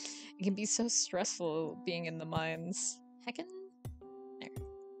 It can be so stressful being in the mines. Heckin'? There.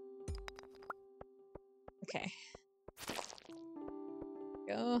 Okay.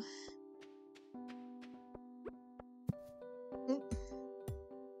 Go. Oop.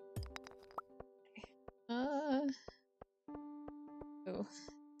 Okay. Oh,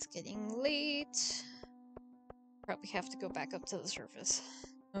 it's getting late. Probably have to go back up to the surface.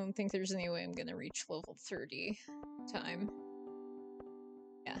 I don't think there's any way I'm gonna reach level 30 time.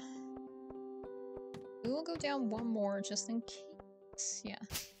 Yeah. We will go down one more just in case. Yeah.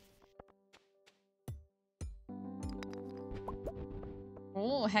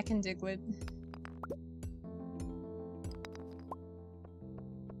 Oh, heckin' Diglet.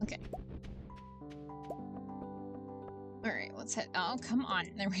 Okay. Alright, let's head. Oh, come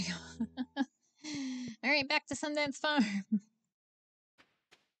on. There we go. Alright, back to Sundance Farm.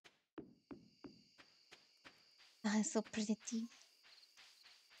 Ah, it's so pretty.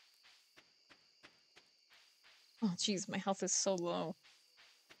 Oh, jeez, my health is so low.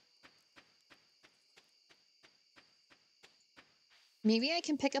 Maybe I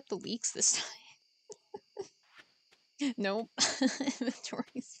can pick up the leeks this time. Nope.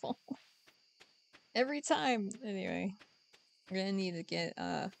 Inventory's full. Every time. Anyway. I'm gonna need to get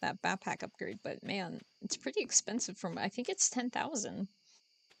that backpack upgrade, but man, it's pretty expensive from I think it's 10,000.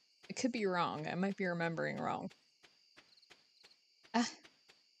 I could be wrong. I might be remembering wrong. Ah.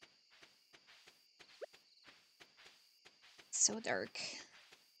 So dark.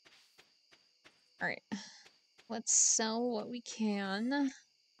 Alright. Let's sell what we can.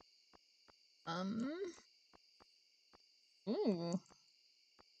 Ooh.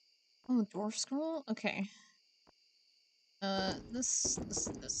 Oh, dwarf scroll? Okay. This.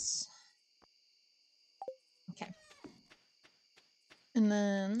 Okay. And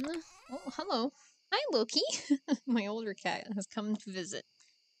then... Oh, hello. Hi, Loki. My older cat has come to visit.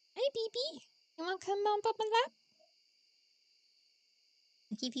 Hi, BB. You want to come on up my lap?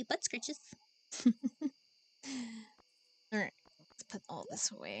 I'll give you butt scratches. Alright. Let's put all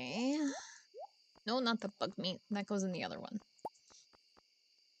this away. No, not the bug meat. That goes in the other one.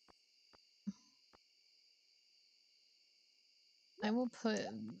 I will put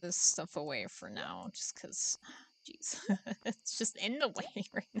this stuff away for now, just because, jeez, it's just in the way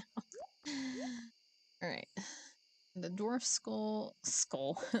right now. Alright. The dwarf scroll.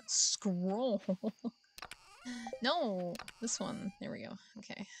 No, this one. There we go.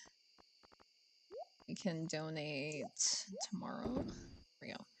 Okay. We can donate tomorrow. There we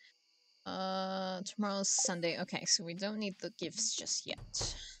go. Tomorrow's Sunday. Okay, so we don't need the gifts just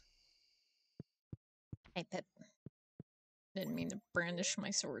yet. Hey, Pip. Didn't mean to brandish my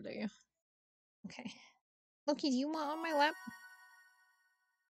sword at you. Okay. Loki, do you want on my lap?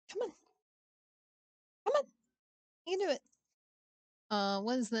 Come on. Come on. You can do it.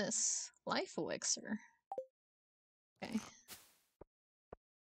 What is this? Life elixir. Okay.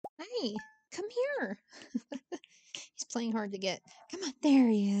 Hey, come here. He's playing hard to get. Come on, there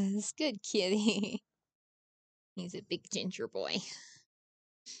he is. Good kitty. He's a big ginger boy.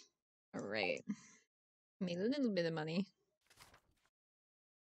 Alright. Made a little bit of money.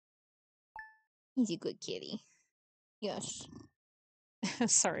 He's a good kitty. Yes.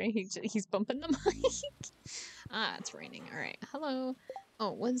 Sorry, he's bumping the mic. Ah, it's raining. Alright. Hello.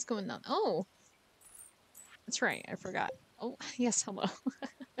 Oh, what is going on? Oh! That's right, I forgot. Oh, yes, hello.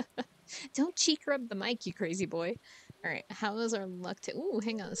 Don't cheek rub the mic, you crazy boy. Alright, how is our luck to- Ooh,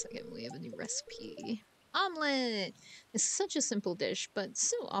 hang on a second. We have a new recipe. Omelette! It's such a simple dish, but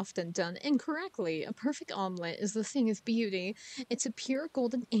so often done incorrectly. A perfect omelette is the thing of beauty. It's a pure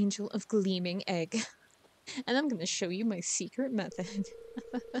golden angel of gleaming egg. And I'm gonna show you my secret method.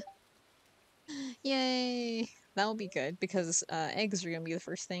 Yay! That'll be good, because eggs are gonna be the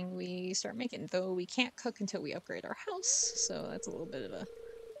first thing we start making. Though we can't cook until we upgrade our house, so that's a little bit of a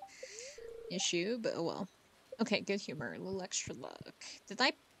issue, but oh well. Okay, good humor, a little extra luck. Did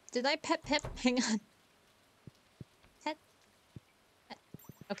I pet Pip? Hang on. Pet. Pet.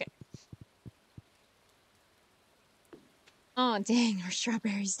 Okay. Oh dang, our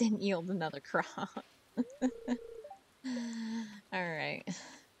strawberries didn't yield another crop. Alright.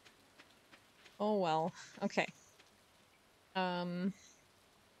 Oh well. Okay.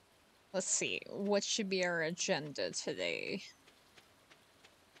 Let's see. What should be our agenda today?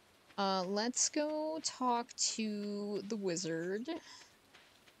 Let's go talk to the wizard.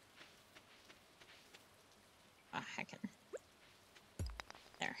 Ah, heckin'.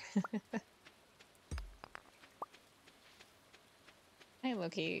 There. Hi,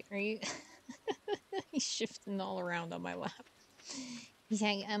 Loki. Are you... He's shifting all around on my lap. He's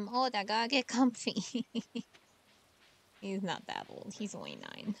saying, I'm old, I gotta get comfy. He's not that old. He's only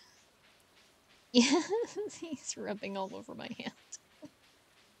 9. Yeah, he's rubbing all over my hand.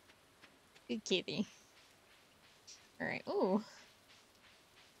 Good kitty. Alright, ooh.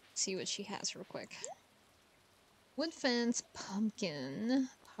 See what she has real quick. Wood fence, pumpkin,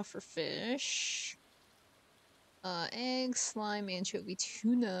 pufferfish, egg, slime, anchovy,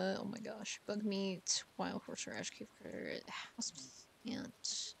 tuna, oh my gosh, bug meat, wild horseradish, cave carrot, house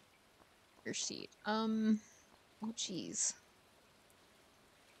plant, your seed. Oh jeez.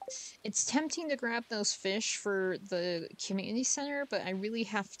 It's tempting to grab those fish for the community center, but I really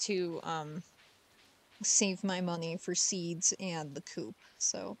have to, save my money for seeds and the coop,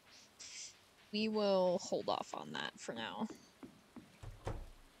 so we will hold off on that for now.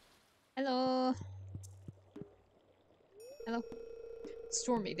 Hello! Hello.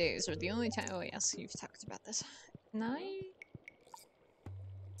 Stormy days are the only time- oh yes, you've talked about this. Night?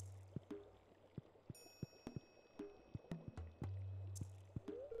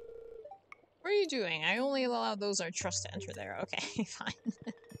 What are you doing? I only allow those I trust to enter there. Okay, fine.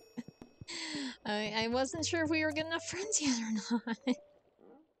 I wasn't sure if we were good enough friends yet or not.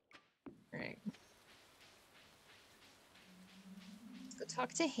 Right. Let's go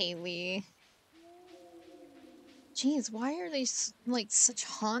talk to Haley. Jeez, why are they like such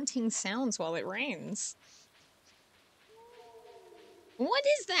haunting sounds while it rains? What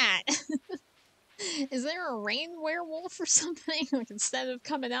is that? Is there a rain werewolf or something? Like instead of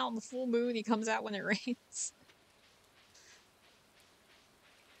coming out in the full moon, he comes out when it rains.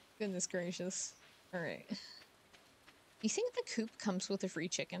 Goodness gracious. Alright. Do you think the coop comes with a free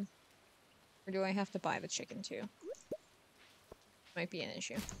chicken? Or do I have to buy the chicken too? Might be an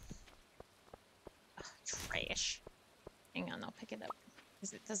issue. Ugh, trash. Hang on, I'll pick it up.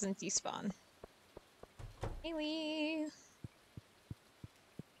 Because it doesn't despawn. Haley!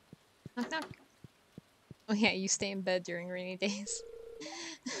 Knock knock. Oh yeah, you stay in bed during rainy days.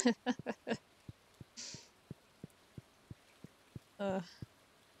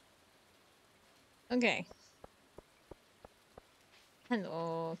 Okay.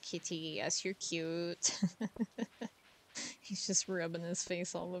 Hello, kitty. Yes, you're cute. He's just rubbing his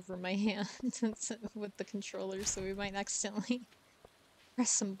face all over my hand with the controller, so we might accidentally press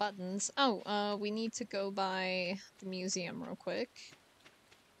some buttons. Oh, we need to go by the museum real quick.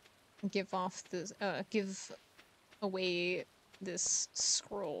 Give off this, give away this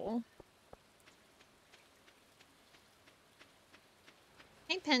scroll.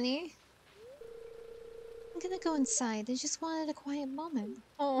 Hey, Penny. I'm gonna go inside. I just wanted a quiet moment.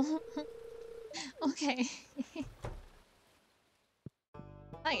 Oh, okay.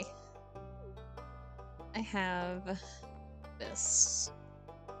 Hi. I have this.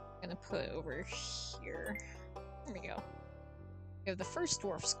 I'm gonna put over here. There we go. We have the first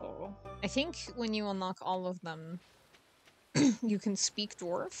dwarf skull. I think when you unlock all of them, you can speak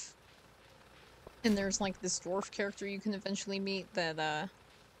dwarf. And there's like this dwarf character you can eventually meet that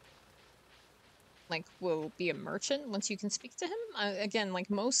like will be a merchant once you can speak to him. Again, like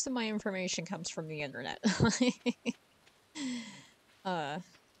most of my information comes from the internet.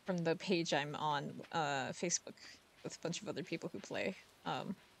 From the page I'm on Facebook with a bunch of other people who play.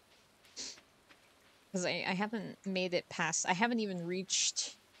 Because I haven't made it past. I haven't even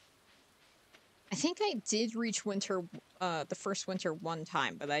reached. I think I did reach winter, the first winter one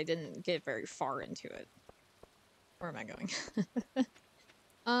time, but I didn't get very far into it. Where am I going?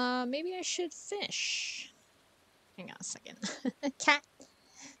 Maybe I should fish. Hang on a second. Cat,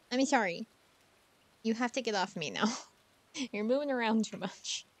 I'm sorry. You have to get off me now. You're moving around too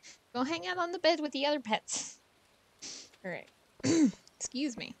much. Go hang out on the bed with the other pets. Alright.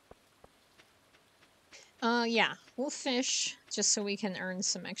 Excuse me. Yeah. We'll fish, just so we can earn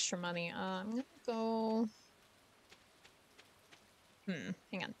some extra money. I'm gonna go...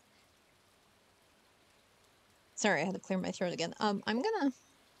 hang on. Sorry, I had to clear my throat again. I'm gonna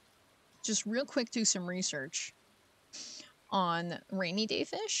just real quick do some research on rainy day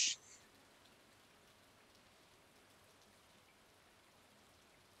fish.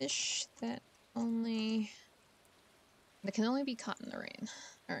 Fish that can only be caught in the rain.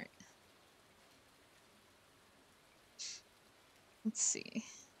 Alright. Let's see.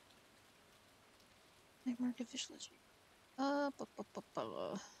 Night market fish legend.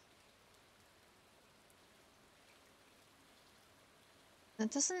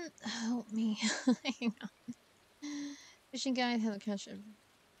 That doesn't help me. Hang on. Fishing guide, how to catch it.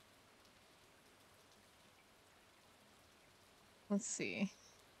 Let's see.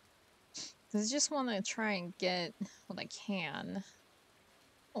 Because I just want to try and get what I can.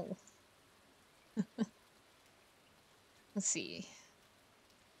 Oh. Let's see.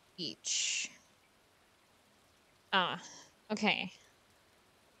 Beach. Ah. Okay.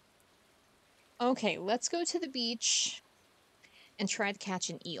 Okay, let's go to the beach and try to catch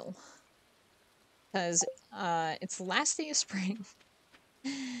an eel. Because it's the last day of spring.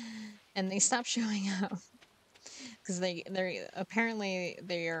 And they stopped showing up. Because they're apparently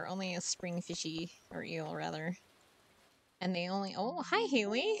they are only a spring fishy, or eel rather. And they only... Oh, hi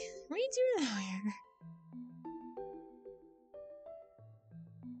Haley! What are you doing out here?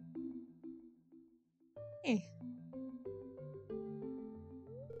 Hey.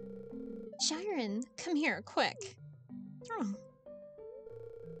 Sharon, come here, quick. What's wrong?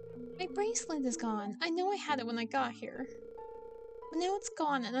 My bracelet is gone. I know I had it when I got here. But now it's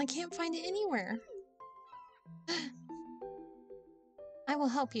gone and I can't find it anywhere. I will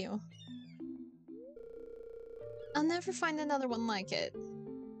help you. I'll never find another one like it.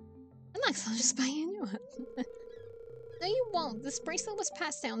 And next I'll just buy you a new one. No, you won't. This bracelet was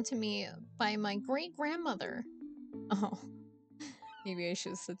passed down to me by my great-grandmother. Oh. Maybe I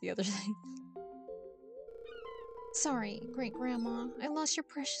should have said the other thing. Sorry, great-grandma. I lost your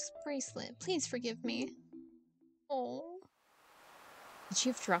precious bracelet. Please forgive me. Oh. Did she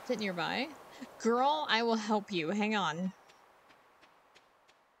have dropped it nearby? Girl, I will help you. Hang on.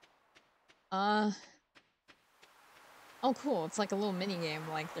 Oh, cool. It's like a little mini game.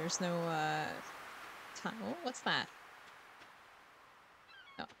 Like, there's no, time. Oh, what's that?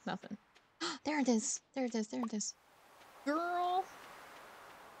 Oh, nothing. There it is. There it is. There it is. Girl!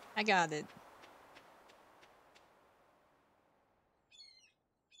 I got it.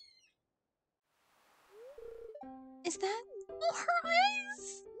 Is that... Oh, her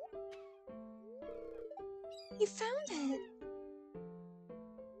eyes! You found it!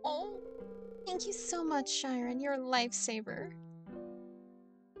 Thank you so much, Shiren. You're a lifesaver.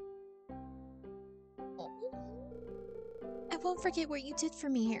 Oh. I won't forget what you did for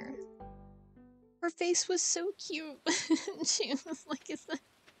me here. Her face was so cute. She was like, "Is that?"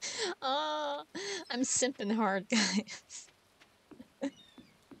 Oh, I'm simping hard, guys.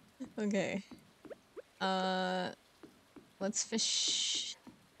 Okay. Let's fish.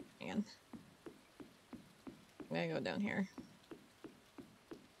 Hang on. I'm gonna go down here.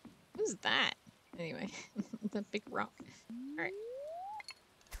 Who's that? Anyway, the big rock. Alright.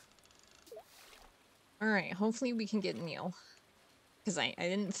 Alright, hopefully we can get Neil. Because I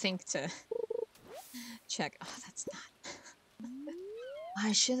didn't think to check. Oh, that's not.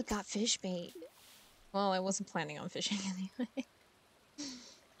 I should have got fish bait. Well, I wasn't planning on fishing anyway.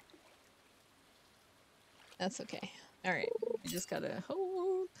 That's okay. Alright, we just gotta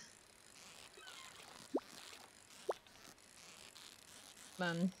hope. Come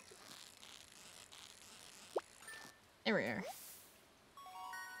on. There we are.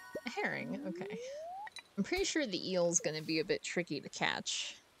 A herring, okay. I'm pretty sure the eel's gonna be a bit tricky to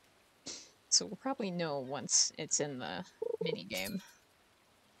catch. So we'll probably know once it's in the minigame.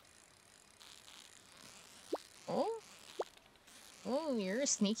 Oh? Oh, you're a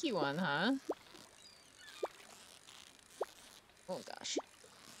sneaky one, huh? Oh gosh.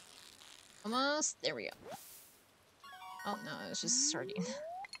 Almost. There we go. Oh no, it was just a sardine.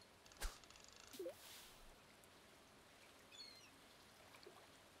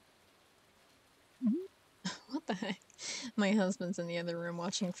 What the heck? My husband's in the other room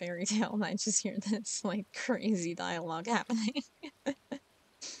watching Fairy Tale, and I just hear this, like, crazy dialogue happening.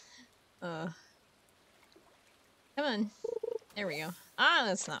 Come on. There we go. Ah,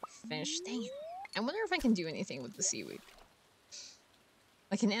 that's not fish. Dang it. I wonder if I can do anything with the seaweed.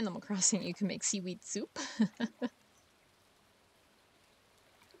 Like in Animal Crossing, you can make seaweed soup.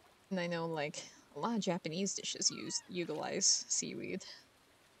 And I know, like, a lot of Japanese dishes utilize seaweed.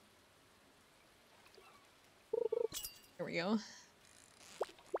 There we go.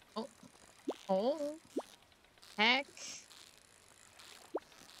 Oh. Oh. Heck.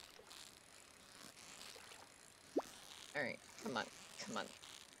 Alright, come on. Come on.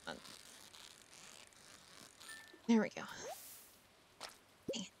 Come on. There we go.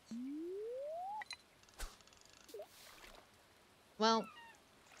 Dang it. Well,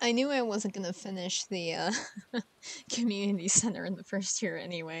 I knew I wasn't gonna finish the community center in the first year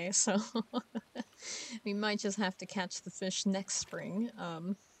anyway, so we might just have to catch the fish next spring.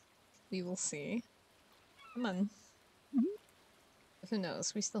 We will see. Come on. Who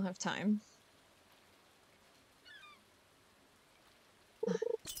knows? We still have time.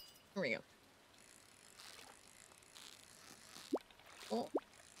 Here we go. Oh.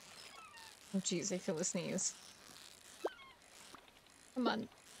 Oh jeez, I feel a sneeze. Come on.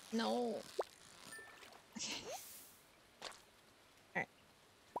 No. Okay. Alright.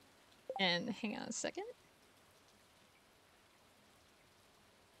 And hang on a second.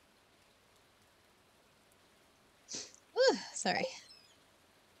 Ooh, sorry.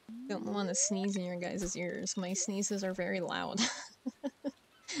 Don't want to sneeze in your guys' ears. My sneezes are very loud.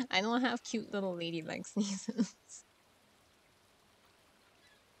 I don't have cute little ladylike sneezes.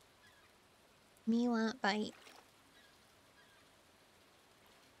 Me want bite.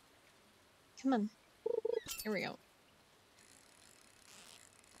 Come on. Here we go.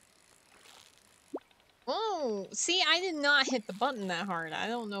 Whoa! See, I did not hit the button that hard. I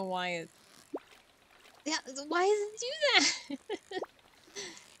don't know why it... Yeah, why does it do that?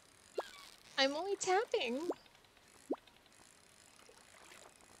 I'm only tapping.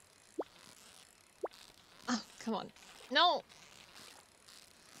 Oh, come on. No!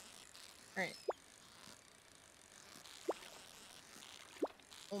 Alright.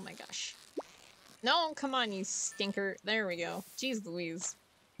 Oh my gosh. No, come on, you stinker. There we go. Jeez Louise.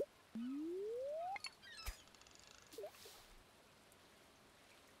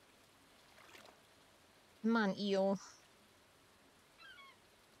 Come on, eel.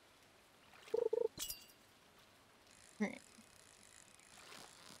 Alright.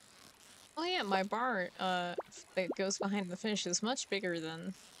 Oh yeah, my bar, that goes behind the fish is much bigger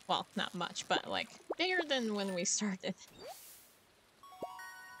than... Well, not much, but, like, bigger than when we started.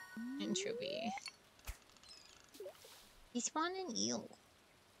 Anchovy. You spawned an eel.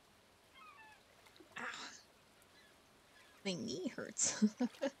 Ah. My knee hurts.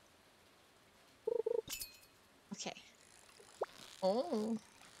 Okay. Oh.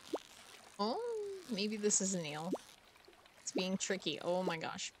 Oh, maybe this is an eel. It's being tricky. Oh my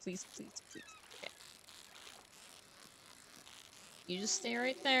gosh. Please, please, please. Okay. You just stay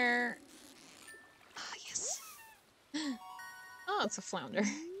right there. Ah, yes. Oh, it's a flounder.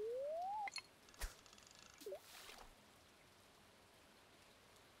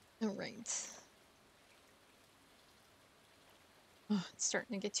 Alright. Oh, it's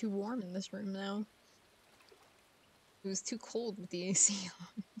starting to get too warm in this room now. It was too cold with the AC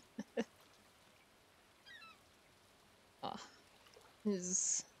on. Oh, it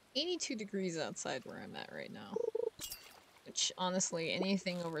is 82 degrees outside where I'm at right now. Which, honestly,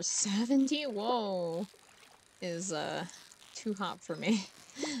 anything over 70, whoa, is, too hot for me.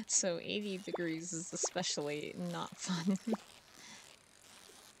 So 80 degrees is especially not fun.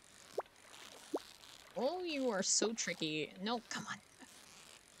 Oh, you are so tricky. No, come on.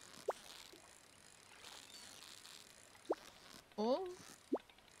 Oh.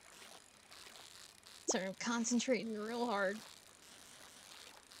 Sorry, I'm concentrating real hard.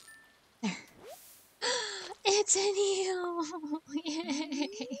 There. It's an eel! Yay!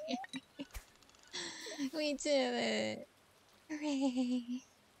 We did it! Hooray!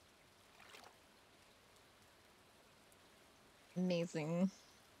 Amazing.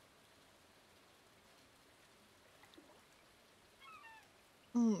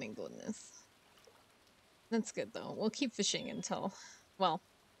 Oh my goodness. That's good though. We'll keep fishing until, well,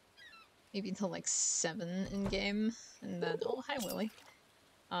 maybe until like 7 in game, and then, oh, hi Willy.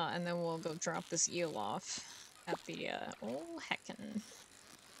 And then we'll go drop this eel off at the, oh heckin',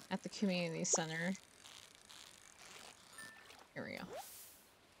 at the community center. Here we go.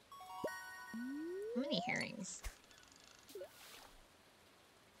 How many herrings?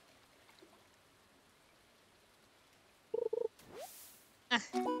 Ah.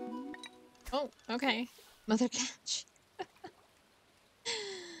 Oh, okay. Mother catch.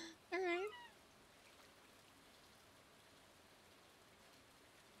 Alright.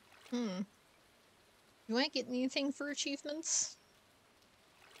 Hmm. Do I get anything for achievements?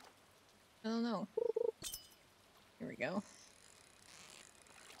 I don't know. Here we go.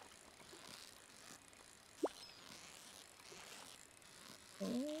 Oh,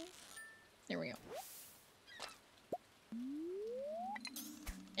 there we go.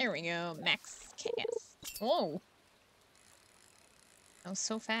 There we go. Max cast. Whoa. That was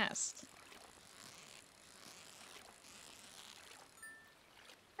so fast.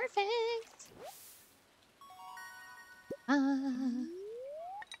 Perfect.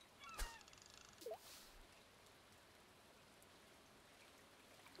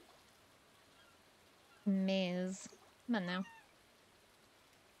 Miz. Come on now.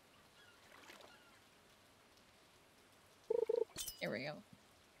 There we go.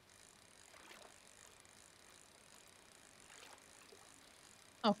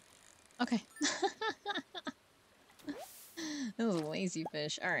 Oh, okay. That was a lazy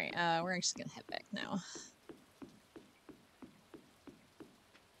fish. Alright, we're actually gonna head back now.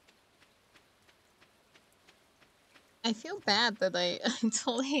 I feel bad that I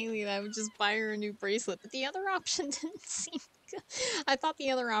told Haley that I would just buy her a new bracelet, but the other option didn't seem good. I thought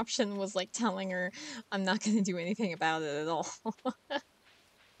the other option was like telling her I'm not gonna do anything about it at all.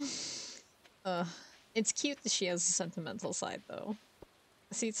 It's cute that she has a sentimental side though.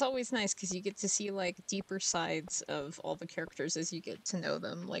 See, it's always nice because you get to see like deeper sides of all the characters as you get to know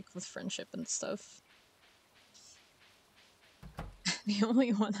them, like with friendship and stuff. The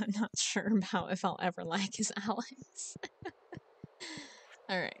only one I'm not sure about if I'll ever like is Alex.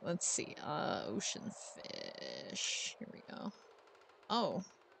 Alright, let's see. Ocean fish. Here we go. Oh,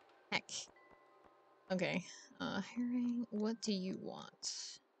 heck. Okay. Herring, what do you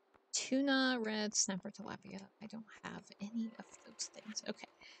want? Tuna, red, snapper, tilapia. I don't have any of those things. Okay.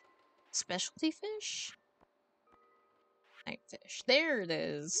 Specialty fish? Night fish. There it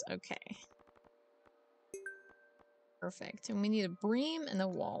is. Okay. Perfect. And we need a bream and a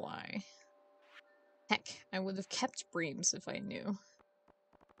walleye. Heck, I would have kept breams if I knew.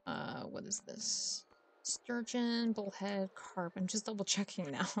 What is this? Sturgeon, bullhead, carp. I'm just double checking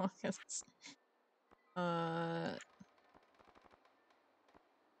now.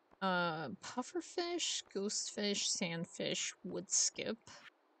 Pufferfish, ghostfish, sandfish, wood skip.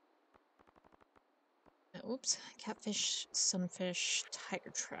 Oops, catfish, sunfish,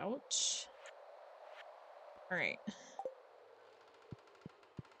 tiger trout. Alright.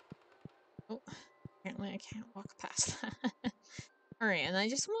 Oh, apparently I can't walk past that. Alright, and I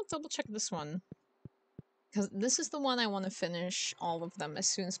just want to double check this one. Because this is the one I want to finish all of them as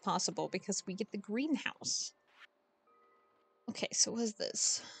soon as possible because we get the greenhouse. Okay, so what is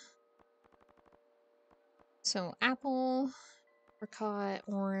this? So apple, apricot,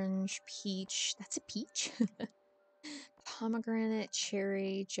 orange, peach. That's a peach? Pomegranate,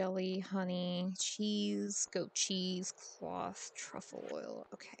 cherry, jelly, honey, cheese, goat cheese, cloth, truffle oil.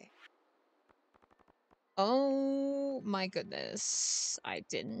 Okay. Oh my goodness. I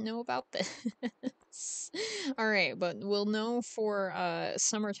didn't know about this. Alright, but we'll know for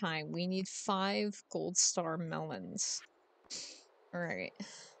summertime we need 5 gold star melons. Alright.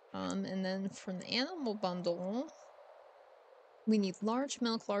 And then from the animal bundle, we need large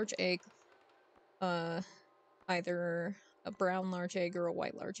milk, large egg, either a brown large egg or a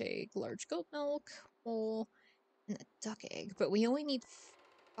white large egg, large goat milk, whole, and a duck egg. But we only need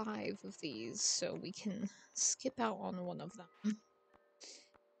 5 of these, so we can skip out on one of them.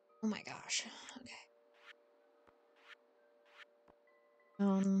 Oh my gosh. Okay.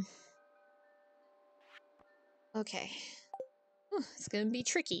 Okay. It's gonna be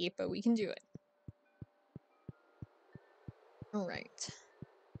tricky, but we can do it. Alright.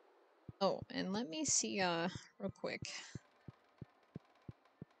 Oh, and let me see, real quick.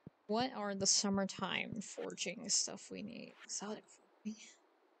 What are the summertime foraging stuff we need? Exotic foraging.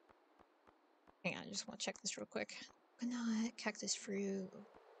 Hang on, I just want to check this real quick. Coconut, cactus fruit,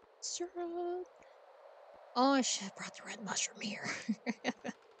 syrup. Oh, I should have brought the red mushroom here.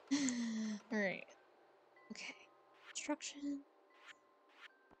 Alright. Okay. Construction.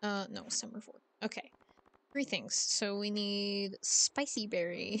 No, summer foraging. Okay. 3 things. So we need spicy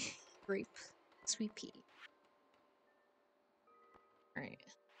berry, grape, sweet pea. Alright.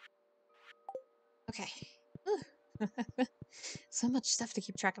 Okay. So much stuff to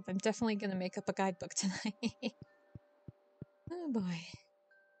keep track of. I'm definitely gonna make up a guidebook tonight. Oh boy.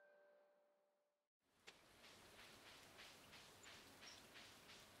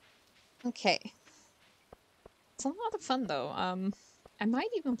 Okay. It's a lot of fun though. I might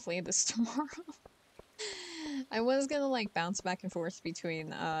even play this tomorrow. I was gonna like bounce back and forth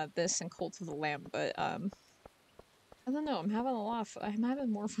between this and Cult of the Lamb, but I don't know, I'm having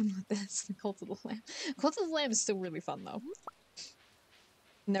more fun with this than Cult of the Lamb. Cult of the Lamb is still really fun though.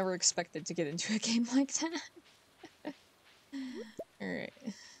 Never expected to get into a game like that. Alright,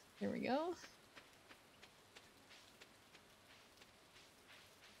 here we go.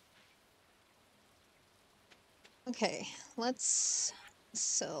 Okay, let's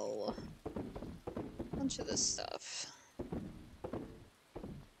sell a bunch of this stuff.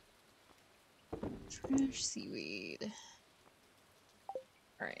 Trash seaweed.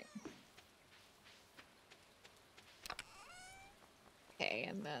 Alright. Okay,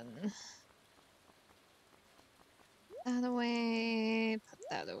 and then that away, put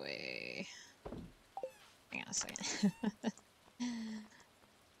that away. Hang on a second.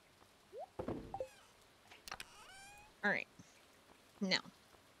 Alright. Now.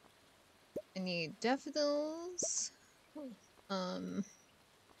 I need daffodils.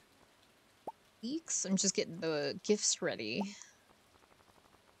 Leeks. I'm just getting the gifts ready.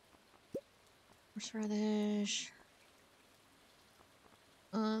 Horseradish.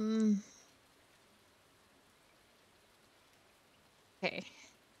 Okay. I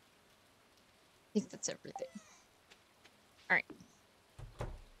think that's everything. Alright.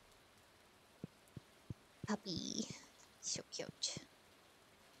 Puppy. So cute.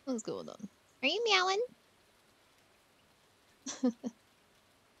 What's going on? Are you meowing?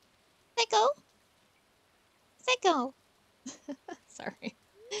 Psycho? Psycho! Sorry.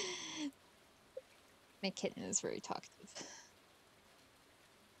 My kitten is very talkative.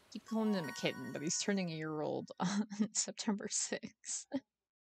 Keep calling him a kitten, but he's turning a year old on September 6th.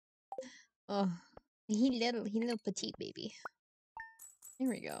 Oh, he little petite baby. Here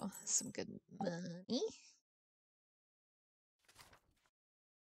we go. Some good money.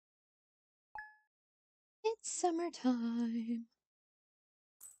 It's summertime.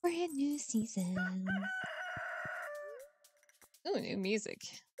 Brand new season. Ooh, new music.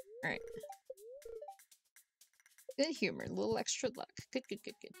 Alright. Good humor, a little extra luck. Good, good,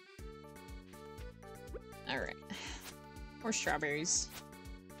 good, good. Alright. More strawberries.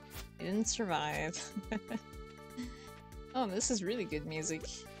 I didn't survive. Oh, this is really good music.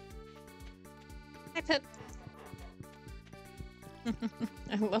 Hi, Pip.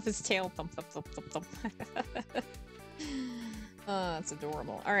 I love his tail. Thump, thump, thump, thump, thump. Oh, that's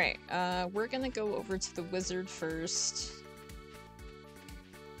adorable. Alright, we're gonna go over to the wizard first.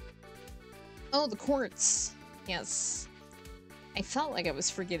 Oh, the quartz. Yes. I felt like I was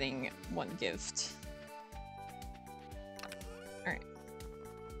forgetting one gift. Alright.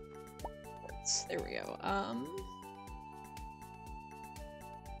 Quartz. There we go.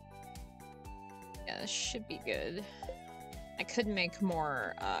 Yeah, this should be good. I could make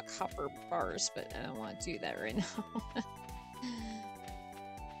more copper bars, but I don't want to do that right now.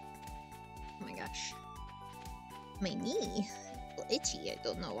 Oh my gosh. My knee. A little itchy, I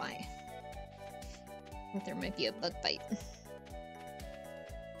don't know why. I think there might be a bug bite.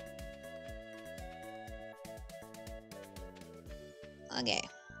 Okay.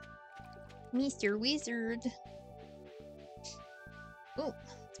 Mr. Wizard. Oh,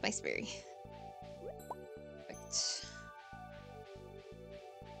 spiceberry. Perfect.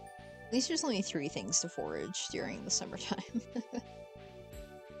 At least there's only 3 things to forage during the summertime.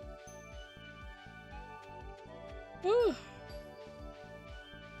 Woo!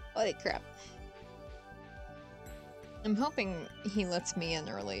 Holy crap. I'm hoping he lets me in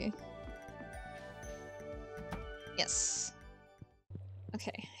early. Yes.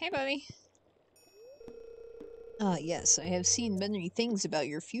 Okay. Hey, buddy. Ah, yes, I have seen many things about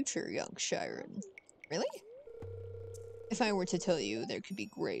your future, young Shiren. Really? If I were to tell you, there could be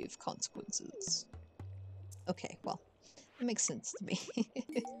grave consequences. Okay, well, that makes sense to me.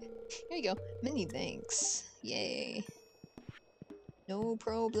 Here you go. Many thanks. Yay. No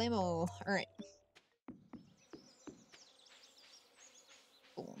problemo. Alright.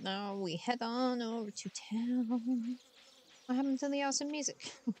 Cool. Now we head on over to town. What happened to the awesome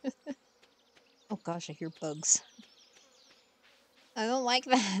music? Oh gosh, I hear bugs. I don't like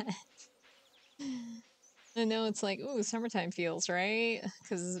that. I know it's like, ooh, summertime feels, right?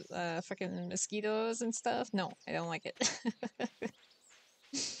 Because fucking mosquitoes and stuff. No, I don't like it.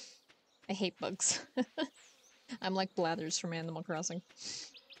 I hate bugs. I'm like Blathers from Animal Crossing.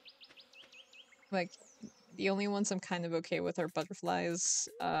 Like, the only ones I'm kind of okay with are butterflies,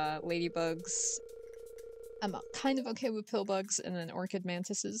 ladybugs. I'm kind of okay with pillbugs and then orchid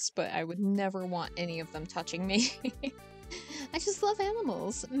mantises, but I would never want any of them touching me. I just love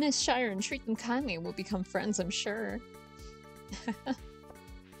animals. Miss Shiren, treat them kindly. We'll become friends, I'm sure.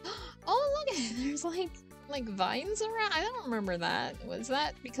 Oh, look! There's like vines around. I don't remember that. Was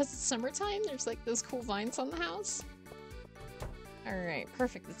that because it's summertime? There's like those cool vines on the house. All right,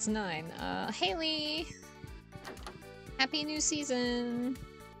 perfect. It's 9. Haley, happy new season.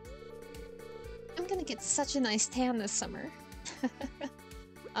 I'm gonna get such a nice tan this summer.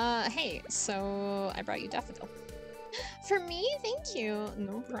 Hey, so I brought you daffodil. For me? Thank you.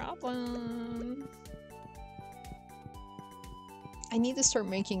 No problem. I need to start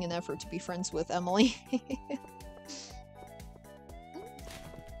making an effort to be friends with Emily.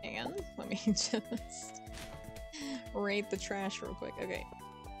 Hang on, let me just raid the trash real quick. Okay.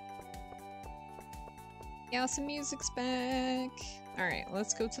 Yeah, some music's back. Alright,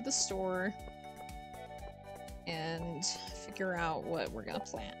 let's go to the store and figure out what we're gonna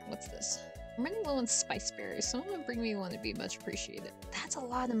plant. What's this? I'm running low on spice berries. Someone would bring me one to be much appreciated. That's a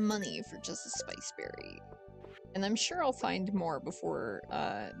lot of money for just a spice berry. And I'm sure I'll find more before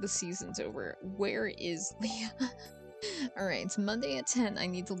the season's over. Where is Leah? Alright, it's Monday at 10. I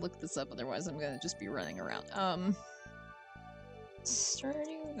need to look this up, otherwise I'm gonna just be running around.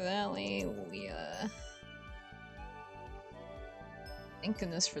 Stardew Valley, Leah. Thank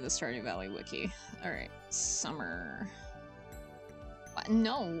goodness for the Stardew Valley wiki. Alright, summer. What?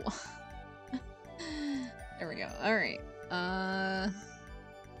 No! There we go. Alright.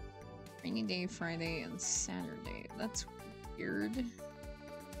 Rainy day, Friday, and Saturday. That's weird.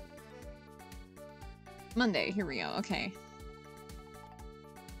 Monday, here we go. Okay.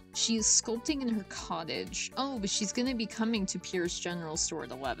 She's sculpting in her cottage. Oh, but she's gonna be coming to Pierce General Store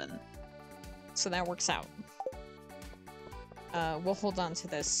at 11. So that works out. We'll hold on to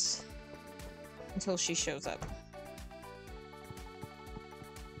this until she shows up.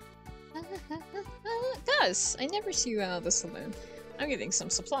 Gus, I never see you out of the saloon. I'm getting some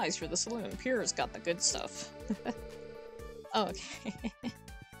supplies for the saloon. Pierre's got the good stuff. Oh, okay.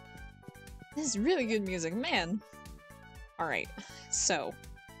 This is really good music, man. Alright, so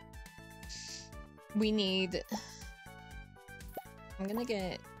we need... I'm gonna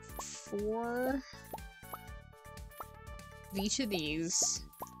get 4 of each of these.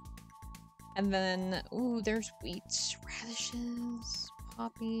 And then, ooh, there's wheat, radishes,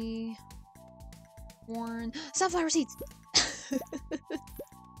 poppy, corn, sunflower seeds!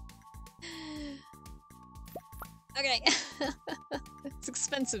 Okay. It's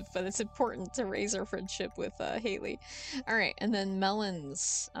expensive, but it's important to raise our friendship with Haley. Alright, and then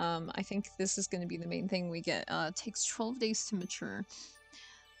melons. I think this is going to be the main thing we get. Takes 12 days to mature.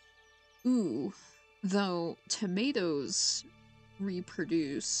 Ooh. Though, tomatoes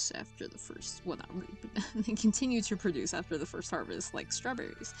reproduce after the first... Well, not they continue to produce after the first harvest, like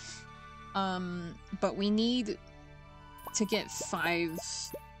strawberries. But we need to get 5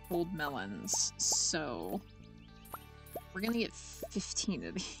 gold melons, so... We're gonna get 15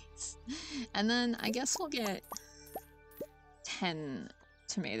 of these. And then I guess we'll get 10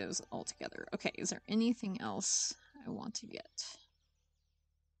 tomatoes altogether. Okay, is there anything else I want to get?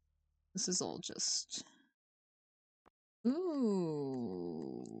 This is all just...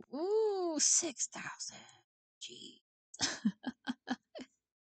 Ooh. Ooh, 6,000. Gee.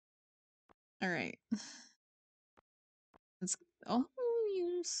 Alright. Oh,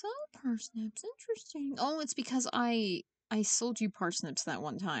 you sell parsnips. Interesting. Oh, it's because I sold you parsnips that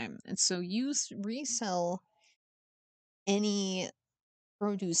one time. And so you resell any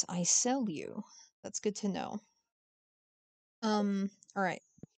produce I sell you. That's good to know. Alright.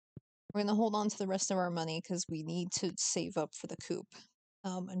 We're gonna hold on to the rest of our money because we need to save up for the coop.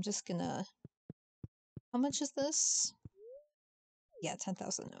 I'm just gonna... How much is this? Yeah,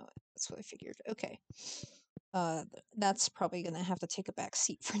 10,000. No, that's what I figured. Okay. That's probably gonna have to take a back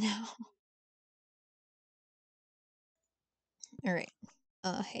seat for now. Alright.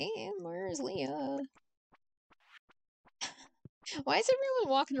 Hey, where's Leah? Why is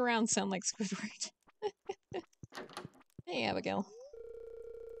everyone walking around sound like Squidward? Hey, Abigail.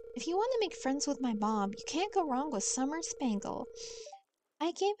 If you want to make friends with my mom, you can't go wrong with Summer Spangle.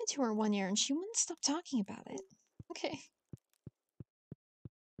 I gave it to her one year and she wouldn't stop talking about it. Okay.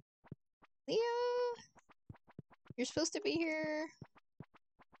 Leah! You're supposed to be here.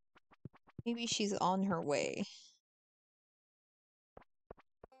 Maybe she's on her way.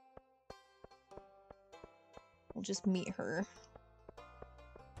 We'll just meet her.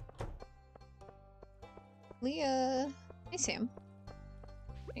 Leah! Hey, Sam.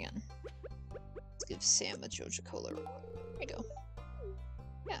 Hang on. Let's give Sam a Joja Cola. There you go.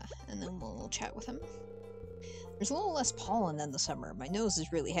 Yeah, and then we'll chat with him. There's a little less pollen than the summer. My nose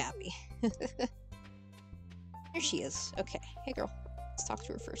is really happy. Here she is. Okay. Hey, girl. Let's talk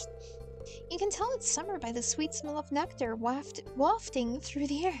to her first. You can tell it's summer by the sweet smell of nectar wafting through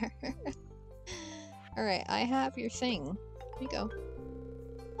the air. Alright, I have your thing. Here you go.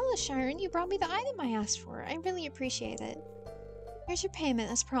 Hello, Sharon. You brought me the item I asked for. I really appreciate it. Here's your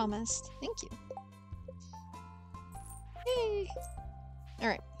payment as promised. Thank you. Yay!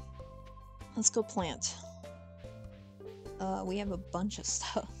 Alright. Let's go plant. We have a bunch of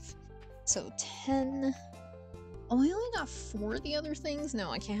stuff. So 10... Oh, I only got 4 of the other things?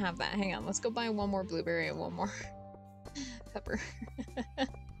 No, I can't have that. Hang on, let's go buy one more blueberry and one more pepper.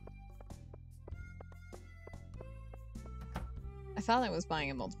 I thought I was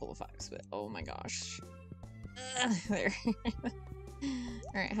buying a multiple of 5s, but oh my gosh. There.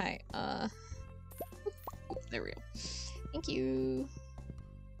 Alright, hi. There we go. Thank you.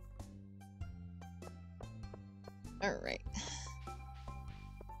 Alright.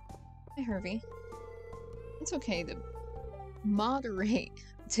 Hi, Harvey. It's okay to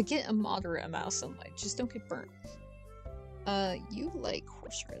get a moderate amount of sunlight. Just don't get burnt. You like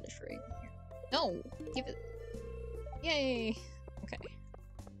horseradish, right? Here. No! Give it... Yay! Okay.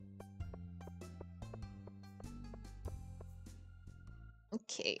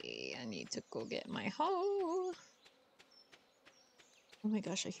 Okay, I need to go get my hoe. Oh my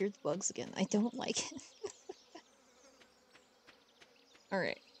gosh, I hear the bugs again. I don't like it.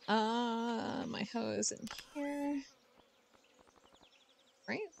 Alright. My hoe is in here.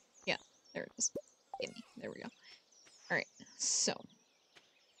 Right? Yeah, there it is. Gimme. There we go. Alright, so.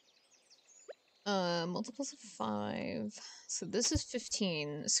 Multiples of 5. So this is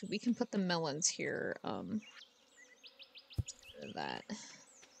 15, so we can put the melons here. That.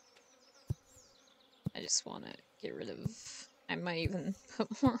 I just want to get rid of... I might even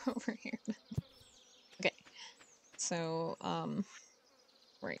put more over here. Okay. So,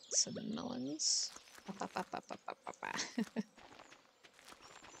 right, so the melons.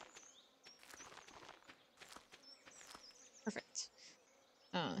 Perfect.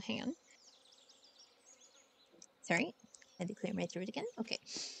 Hang on. Sorry, had to clear my throat again. Okay.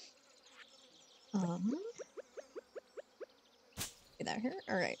 Get out here.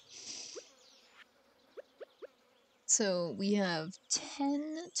 All right. So we have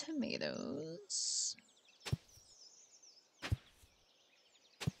 10 tomatoes.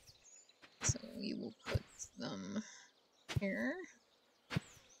 So we will put them here.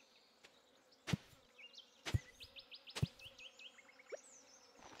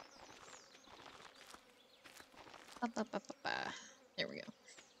 There we go.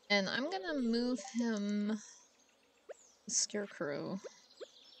 And I'm gonna move him, the scarecrow,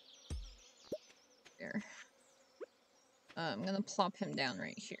 there. I'm gonna plop him down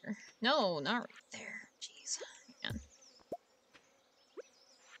right here. No, not right there. Jeez. Hang on.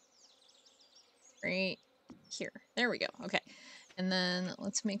 Right here. There we go. Okay. And then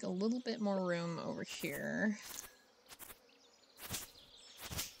let's make a little bit more room over here.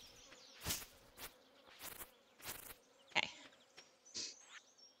 Okay.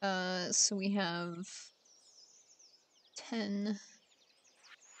 So we have 10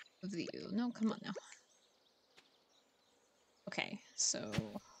 of you. No, come on now. Okay, so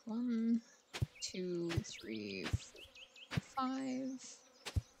 1, 2, 3, 4, 5.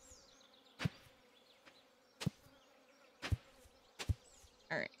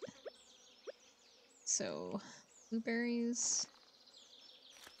 so blueberries.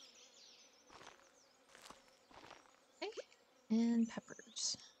 Okay, and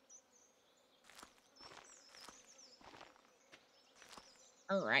peppers.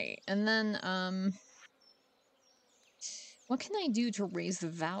 Alright, and then, what can I do to raise the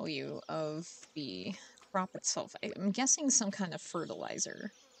value of the crop itself? I'm guessing some kind of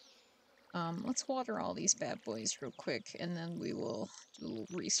fertilizer. Let's water all these bad boys real quick, and then we will do a little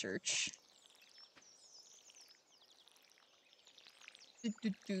research.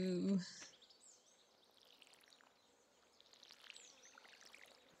 Doo.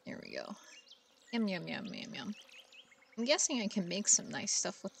 There we go. Yum, yum, yum, yum, yum. I'm guessing I can make some nice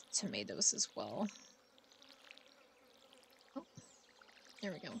stuff with tomatoes as well. Oh,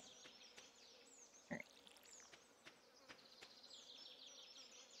 there we go. Alright.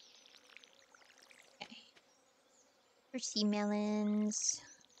 Okay. Thirsty melons.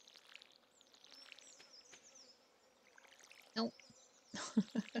 Nope.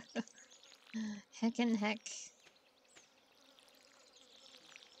 Heck and heck.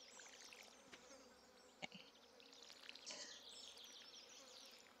 Okay.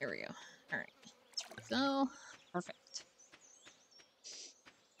 There we go. Alright. So, perfect.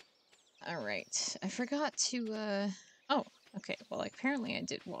 Alright. I forgot to, oh, okay. Well, apparently I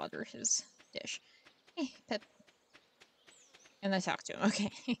did water his dish. Hey, Pip. And I talked to him. Okay.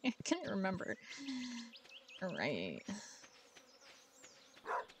 I couldn't remember. Alright.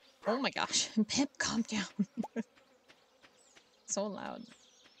 Oh my gosh. Pip, calm down. So loud.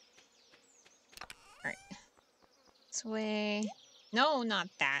 Alright. This way. No, not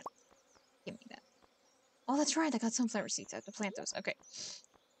that. Give me that. Oh, that's right. I got sunflower seeds. I have to plant those. Okay.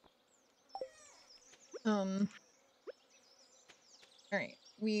 Alright.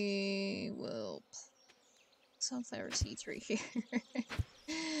 We will sunflower seeds right here.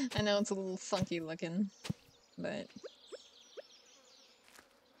 I know it's a little funky looking, but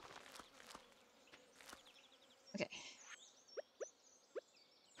okay.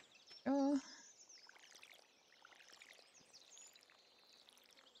 Oh.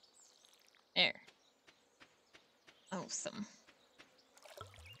 There. Awesome.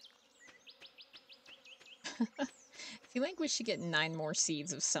 I feel like we should get 9 more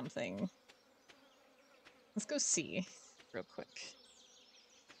seeds of something. Let's go see real quick.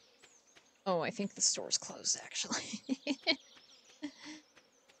 Oh, I think the store's closed, actually.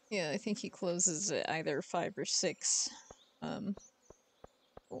 Yeah, I think he closes at either 5 or 6.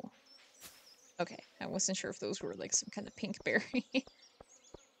 Cool. Okay, I wasn't sure if those were like some kind of pink berry.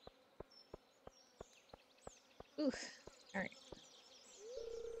 Ooh, alright.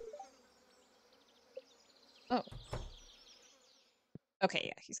 Oh. Okay,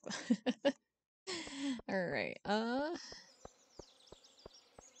 yeah, he's close. Alright,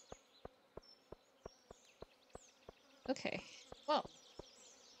 okay, well.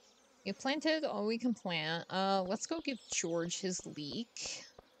 You planted all we can plant. Let's go give George his leek.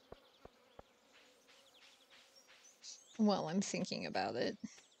 Well, I'm thinking about it.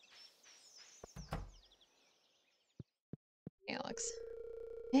 Alex.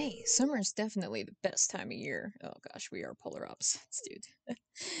 Hey, summer's definitely the best time of year. Oh gosh, we are polar opposites, dude.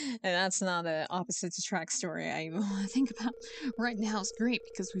 And that's not an opposites attract story I even want to think about. Right now is great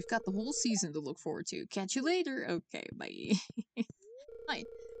because we've got the whole season to look forward to. Catch you later. Okay, bye. Hi.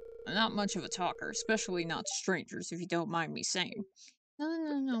 I'm not much of a talker, especially not to strangers, if you don't mind me saying. No,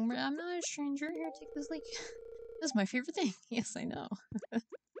 I'm not a stranger. Here, take this leek. That's my favorite thing. Yes, I know.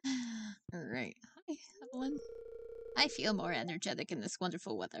 Alright. Hi, Evelyn. I feel more energetic in this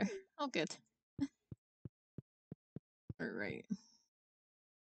wonderful weather. Oh, good. Alright.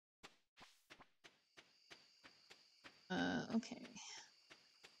 Okay.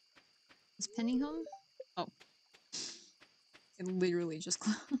 Is Penny home? Oh. It literally just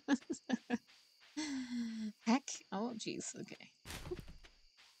closed. Heck. Oh, jeez. Okay.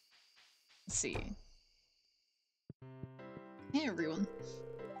 Let's see. Hey, everyone.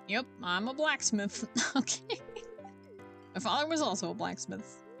 Yep, I'm a blacksmith. Okay. My father was also a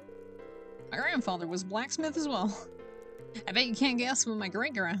blacksmith. My grandfather was a blacksmith as well. I bet you can't guess what my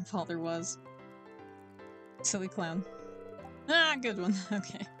great-grandfather was. Silly clown. Ah, good one.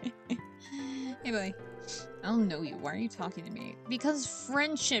 Okay. Hey, buddy. I don't know you. Why are you talking to me? Because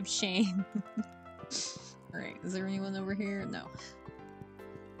friendship, Shane. Alright, is there anyone over here? No.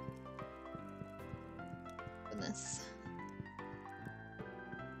 Goodness.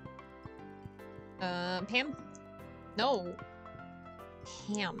 Pam? No.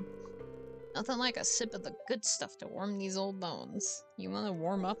 Pam. Nothing like a sip of the good stuff to warm these old bones. You want to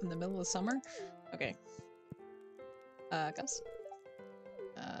warm up in the middle of summer? Okay. Gus?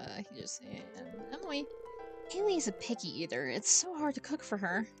 He just and Emily. Haley's a picky eater. It's so hard to cook for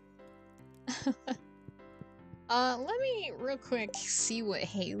her. Let me real quick see what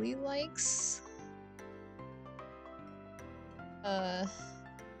Haley likes.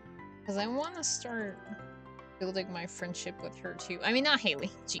 Because I want to start building my friendship with her too. I mean, not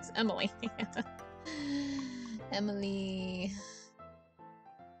Haley. Jeez, Emily. Emily.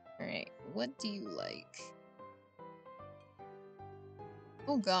 Alright, what do you like?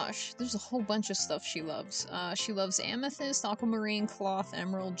 Oh gosh, there's a whole bunch of stuff she loves. She loves amethyst, aquamarine, cloth,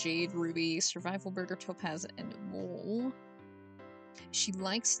 emerald, jade, ruby, survival burger, topaz, and wool. She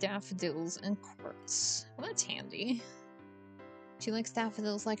likes daffodils and quartz. Well, that's handy. She likes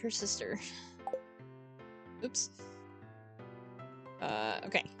daffodils like her sister. Oops.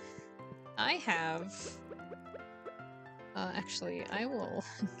 Okay. I have... actually, I will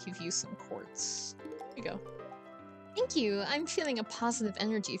give you some quartz. Here you go. Thank you! I'm feeling a positive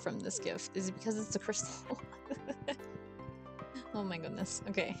energy from this gift. Is it because it's a crystal? Oh my goodness.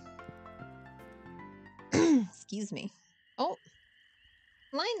 Okay. Excuse me. Oh!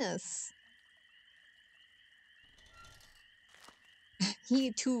 Linus!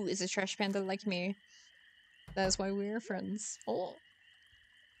 He too is a trash panda like me. That's why we're friends. Oh!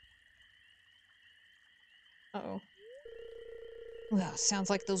 Uh-oh. Well, sounds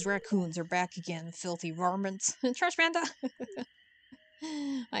like those raccoons are back again, filthy varmints. Trash panda!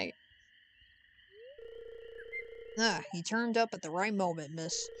 I... you turned up at the right moment,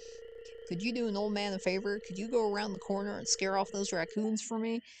 miss. Could you do an old man a favor? Could you go around the corner and scare off those raccoons for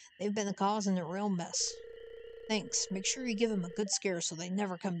me? They've been causing a real mess. Thanks. Make sure you give them a good scare so they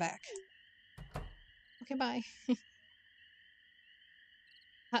never come back. Okay, bye.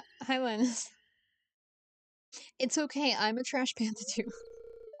 Hi, Linus. It's okay, I'm a trash panda too.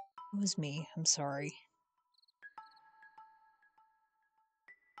 It was me, I'm sorry.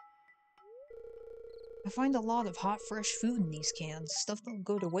 I find a lot of hot, fresh food in these cans. Stuff don't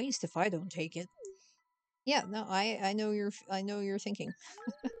go to waste if I don't take it. Yeah, no, I know you're thinking.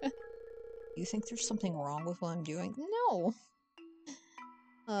 You think there's something wrong with what I'm doing? No!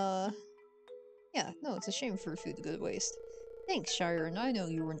 Yeah, no, it's a shame for food to go to waste. Thanks, Shire, and I know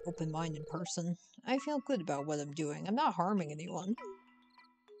you're an open-minded person. I feel good about what I'm doing. I'm not harming anyone.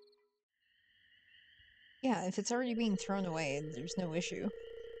 Yeah, if it's already being thrown away, there's no issue.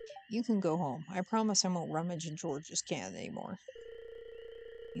 You can go home. I promise I won't rummage in George's can anymore.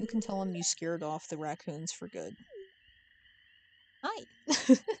 You can tell him you scared off the raccoons for good. Hi!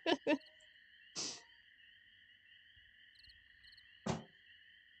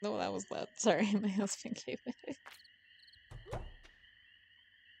 No, that was loud. Sorry, my husband came in.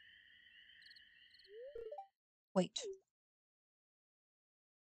 Wait.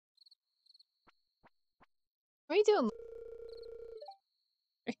 What are you doing?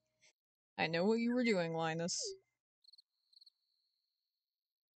 I know what you were doing, Linus.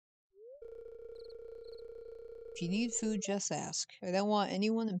 If you need food, just ask. I don't want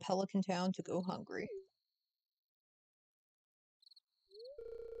anyone in Pelican Town to go hungry.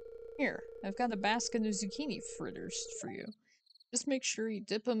 Here, I've got a basket of zucchini fritters for you. Just make sure you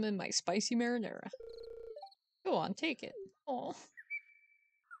dip them in my spicy marinara. Go on, take it. Oh,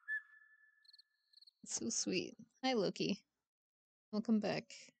 it's so sweet. Hi, Loki. Welcome back.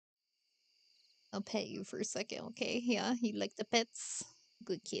 I'll pet you for a second, okay? Yeah, you like the pets?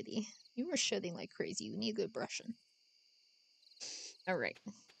 Good kitty. You were shedding like crazy. You need good brushing. Alright.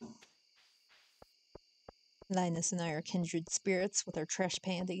 Linus and I are kindred spirits with our trash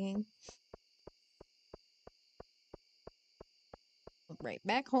pandying. Right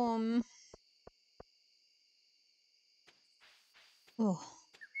back home. Oh,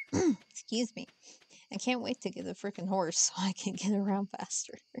 excuse me. I can't wait to get a frickin' horse so I can get around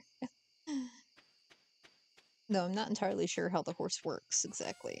faster. Though I'm not entirely sure how the horse works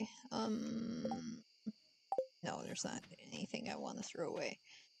exactly. No, there's not anything I want to throw away.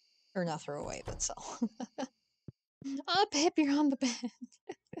 Or not throw away, but sell. Oh, Pip, you're on the bed.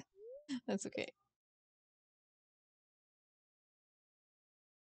 That's okay.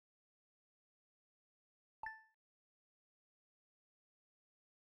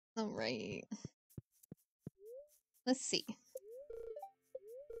 Alright. Let's see.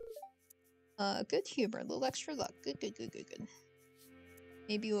 Good humor, a little extra luck. Good, good, good, good, good.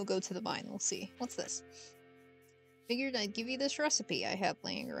 Maybe we'll go to the mine, we'll see. What's this? Figured I'd give you this recipe I have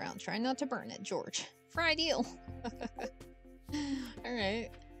laying around. Try not to burn it, George. Fried eel!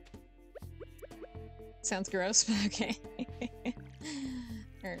 Alright. Sounds gross, but okay.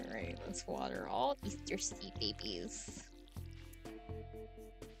 Alright, let's water all these thirsty babies.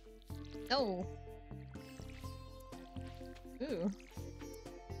 Oh! Ooh.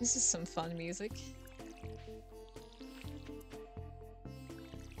 This is some fun music.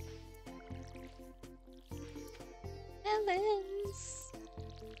 Melons!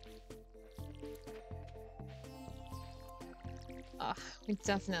 We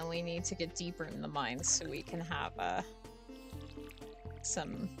definitely need to get deeper in the mines so we can have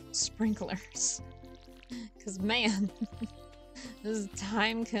some sprinklers. Cause man, this is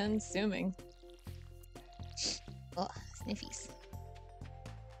time consuming. Oh, sniffies.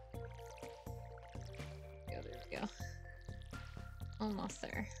 There we go. Almost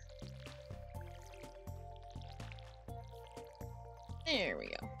there. There we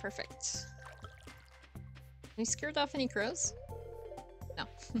go. Perfect. We scared off any crows? No.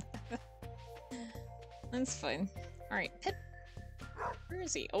 That's fine. Alright, Pip. Where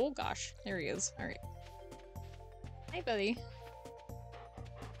is he? Oh gosh. There he is. Alright. Hi, buddy.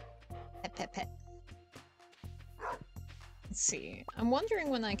 Pet, pet, pet. Let's see. I'm wondering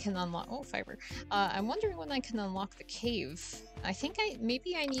when I can unlock— oh, fiber. I'm wondering when I can unlock the cave. I think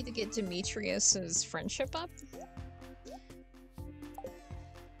maybe I need to get Demetrius's friendship up?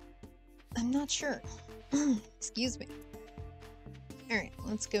 I'm not sure. Excuse me. Alright,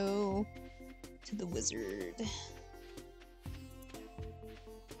 let's go to the wizard.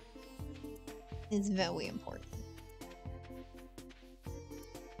 It's very important.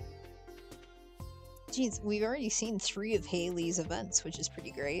 Jeez, we've already seen 3 of Haley's events, which is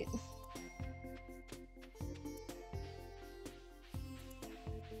pretty great.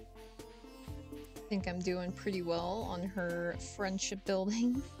 I think I'm doing pretty well on her friendship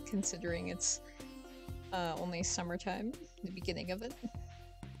building, considering it's only summertime, the beginning of it.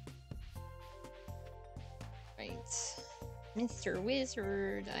 Right. Mr.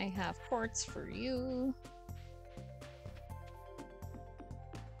 Wizard, I have quartz for you.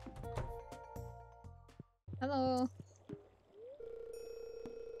 Hello.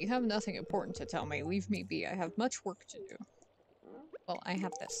 You have nothing important to tell me. Leave me be. I have much work to do. Well, I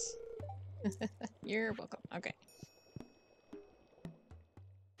have this. You're welcome. Okay.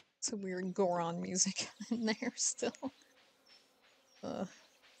 Some weird Goron music in there still.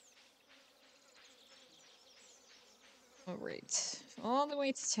 Alright. All the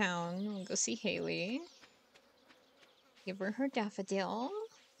way to town. We'll go see Haley. Give her her daffodil.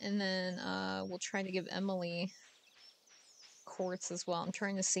 And then we'll try to give Emily quartz as well. I'm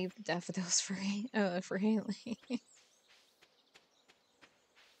trying to save the daffodils for Haley.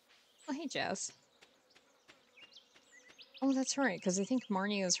 Oh, hey, Jazz. Oh, that's right, because I think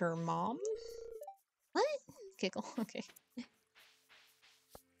Marnie is her mom? What? Giggle, okay.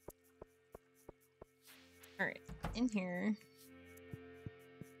 Alright, in here.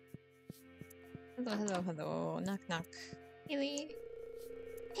 Hello, hello, hello. Knock, knock. Haley.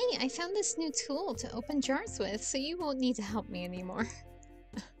 Hey, I found this new tool to open jars with, so you won't need to help me anymore.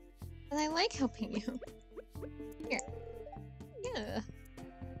 But I like helping you. Here. Yeah.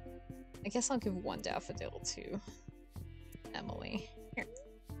 I guess I'll give one daffodil to Emily. Here.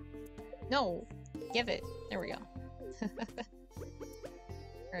 No! Give it! There we go.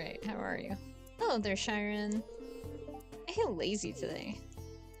 Alright, how are you? Hello there, Shiren. I feel lazy today.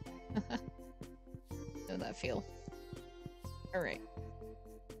 Know that feel. Alright.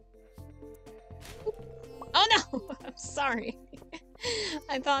 Oh no! I'm sorry.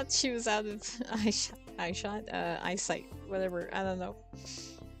 I thought she was out of eyesight. Whatever, I don't know.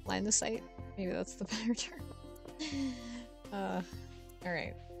 Line of sight? Maybe that's the better term.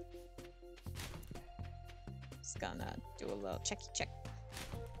 Alright. Just gonna do a little checky check.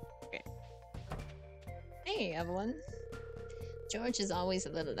 Okay. Hey, Evelyn. George is always a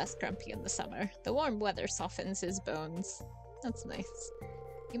little less grumpy in the summer. The warm weather softens his bones. That's nice.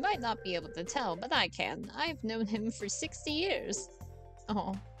 You might not be able to tell, but I can. I've known him for 60 years.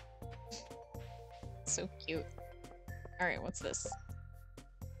 Oh. So cute. Alright, what's this?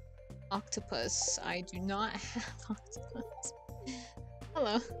 Octopus. I do not have octopus.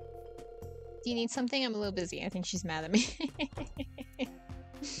 Hello. Do you need something? I'm a little busy. I think she's mad at me.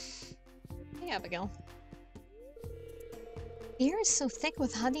 Hey, Abigail. The air is so thick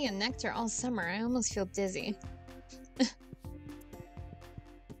with honey and nectar all summer, I almost feel dizzy.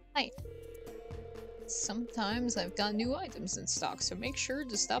 Hi. Sometimes I've got new items in stock, so make sure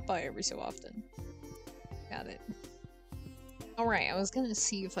to stop by every so often. Got it. Alright, I was gonna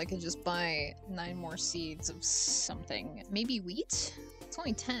see if I could just buy 9 more seeds of something. Maybe wheat? It's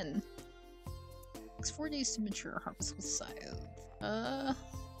only 10. Takes 4 days to mature, harvest with scythe.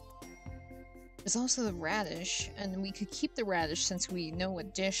 There's also the radish, and we could keep the radish since we know a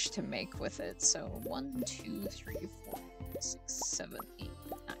dish to make with it. So 1, 2, 3, 4, 5, 6, 7, 8,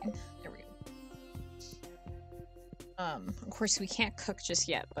 9. There we Of course we can't cook just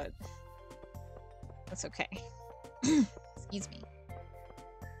yet, but that's okay. Excuse me.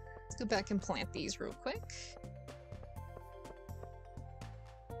 Let's go back and plant these real quick.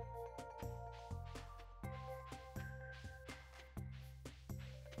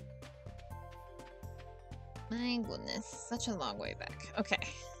 My goodness, such a long way back. Okay.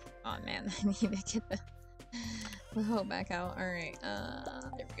 Oh man, I need to get the hoe back out. Alright,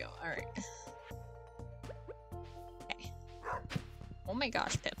 there we go. Alright. Okay. Oh my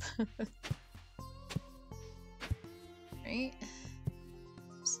gosh, Pip. Right?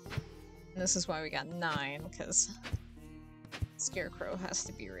 Oops. And this is why we got 9, because Scarecrow has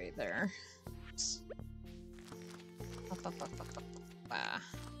to be right there. Oops. Ah.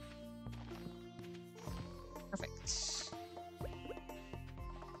 Perfect.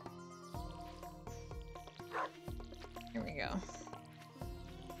 Here we go.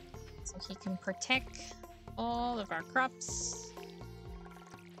 So he can protect all of our crops.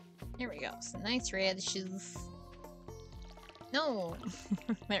 Here we go. Some nice radishes. No!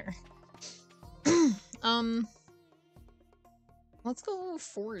 There. Let's go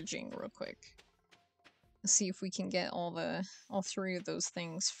foraging real quick. Let's see if we can get all 3 of those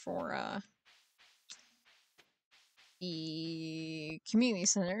things for, the community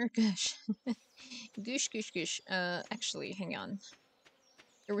center. Gosh. Goosh, goosh, goosh. Actually, hang on.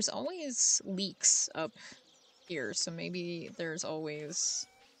 There was always leeks up here, so maybe there's always,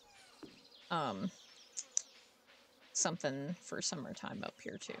 something for summertime up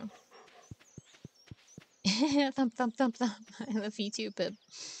here, too. Thump, thump, thump, thump. I love you too, Pip.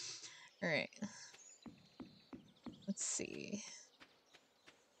 Alright. Let's see.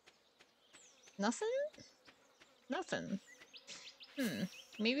 Nothing? Nothing.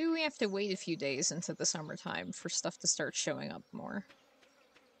 Maybe we have to wait a few days into the summertime for stuff to start showing up more.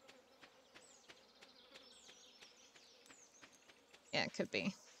 Yeah, it could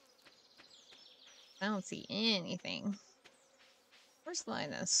be. I don't see anything. Where's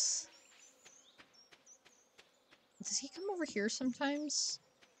Linus? Does he come over here sometimes?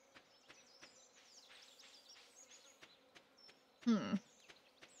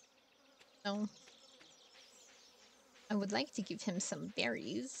 No. I would like to give him some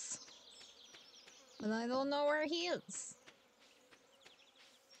berries, but I don't know where he is.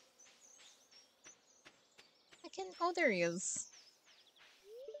 Oh, there he is.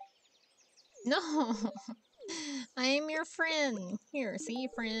 No! I am your friend. Here, see,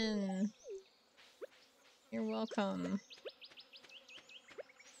 friend. You're welcome.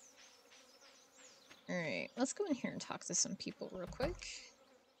 Alright, let's go in here and talk to some people real quick.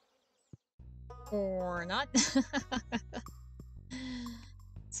 Or not.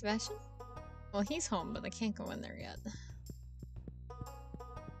 Sebastian? Well, he's home, but I can't go in there yet.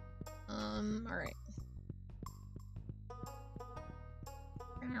 Alright.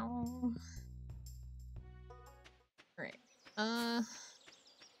 Alright.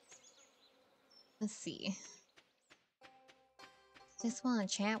 Let's see. Just want to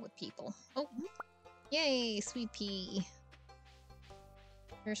chat with people. Oh! Yay, sweet pea!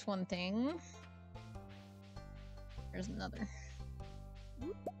 There's one thing. There's another.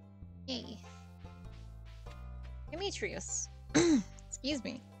 Yay. Demetrius! Excuse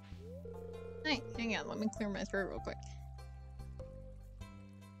me. Hey, hang on, let me clear my throat real quick.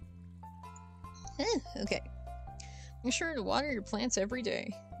 Okay. Make sure to water your plants every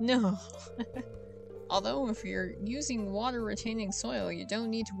day. No. Although, if you're using water-retaining soil, you don't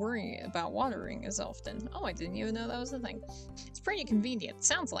need to worry about watering as often. Oh, I didn't even know that was a thing. It's pretty convenient.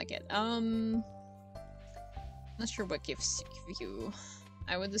 Sounds like it. Not sure what gifts give you.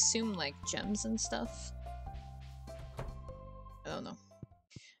 I would assume, like, gems and stuff. I don't know.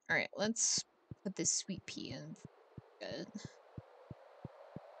 Alright, let's put this sweet pea in. Good.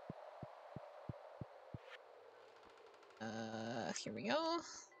 Here we go.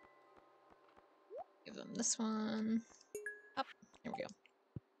 Give them this one. Up. Here we go.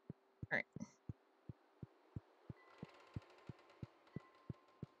 Alright.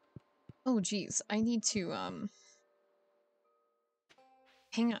 Oh, geez. I need to,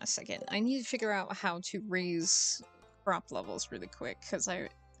 hang on a second. I need to figure out how to raise crop levels really quick, because I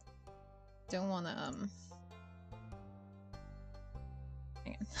don't want to,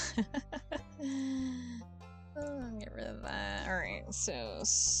 hang on. Oh, get rid of that. Alright, so,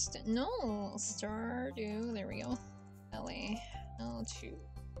 no! Stardew. There we go. LA. L2.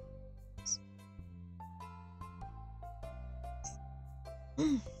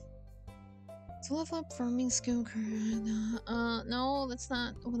 To level up farming skill. No, that's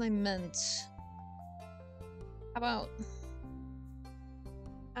not what I meant. How about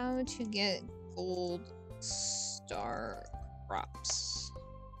how to get gold star crops.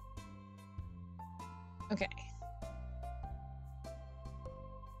 Okay.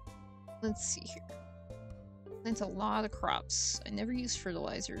 Let's see here. That's a lot of crops. I never used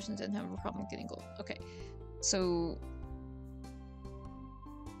fertilizers and didn't have a problem getting gold. Okay, so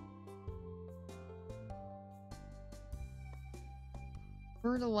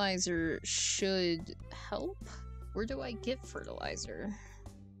fertilizer should help. Where do I get fertilizer?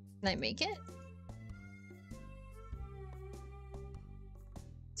 Can I make it?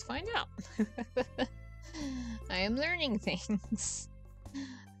 Let's find out. I am learning things.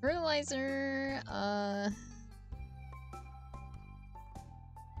 Fertilizer, blah,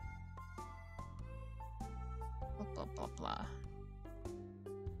 blah, blah, blah.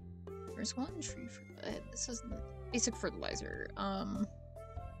 There's one tree for this is basic fertilizer.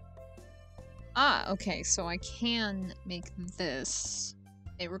 Okay, so I can make this.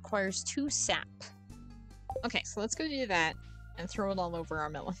 It requires 2 sap. Okay, so let's go do that and throw it all over our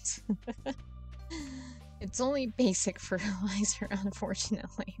melons. It's only basic fertilizer,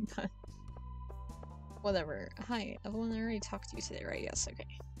 unfortunately, but whatever. Hi, Evelyn, I already talked to you today, right? Yes, okay.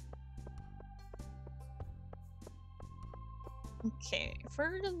 Okay,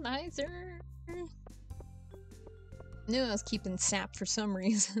 fertilizer. Knew I was keeping sap for some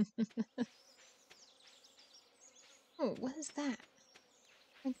reason. Oh, what is that?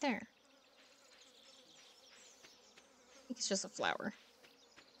 Right there. I think it's just a flower.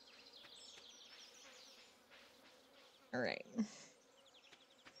 Alright.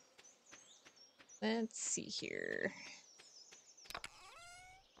 Let's see here.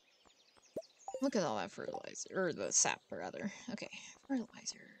 Look at all that fertilizer. Or the sap, rather. Okay,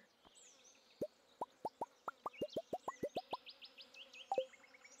 fertilizer.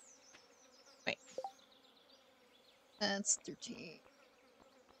 Wait. That's 13.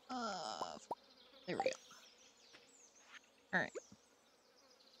 There we go. Alright.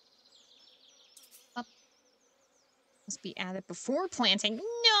 Up. Must be added before planting.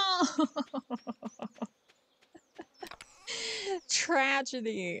 No!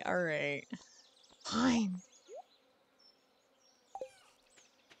 Tragedy. Alright. Fine.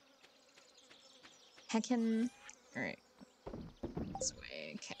 Heckin'. Alright. This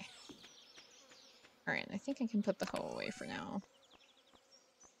way. Okay. Alright, I think I can put the hoe away for now.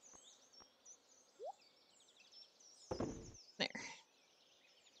 There.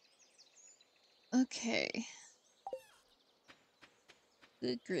 Okay.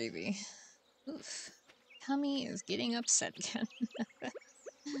 Good gravy. Oof. Tummy is getting upset again.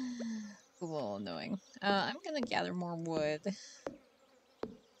 A little annoying. I'm gonna gather more wood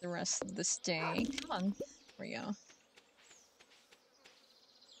the rest of this day. Come on. There we go.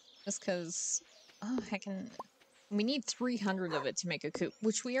 Just because... Oh, heckin'... We need 300 of it to make a coop,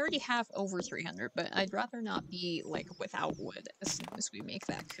 which we already have over 300, but I'd rather not be, like, without wood as soon as we make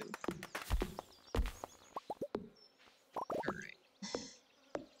that coop. Alright.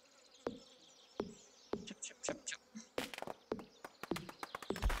 Chop, chop, chop, chop.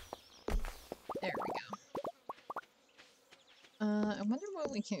 There we go. I wonder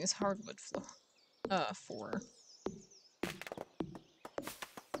what we can use hardwood for.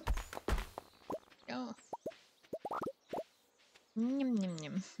 Go. Yum, yum,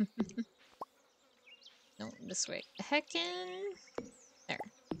 yum. No, this way. Heckin'. There.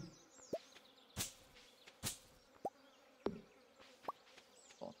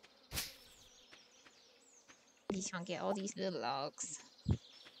 Cool. Just want to get all these little logs.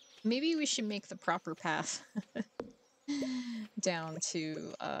 Maybe we should make the proper path down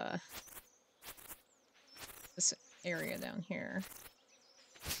to this area down here.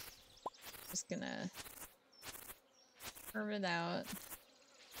 Just gonna curve it out.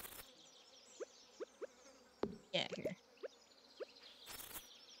 Yeah, here.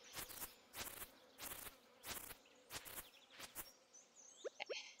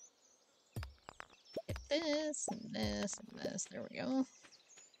 Get this and this and this. There we go.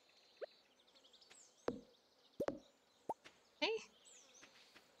 Okay.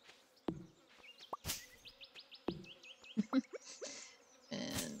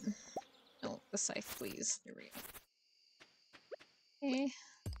 And no, the scythe, please. There we go. Okay.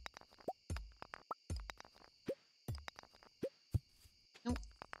 Nope.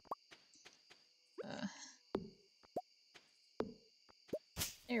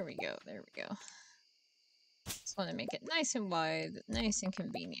 There we go. There we go. Just want to make it nice and wide, nice and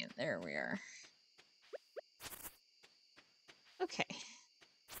convenient. There we are. Okay.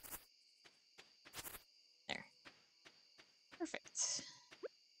 There. Perfect.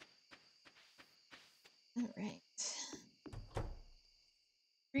 Alright.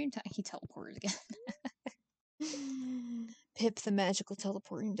 Dream time. He teleported again. Pip the magical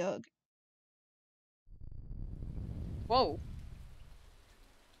teleporting dog. Whoa.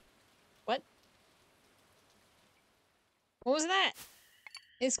 What? What was that?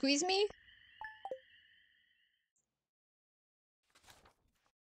 It squeezed me?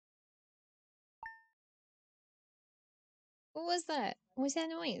 What was that? What was that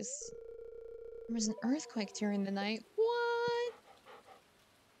noise? There was an earthquake during the night. What?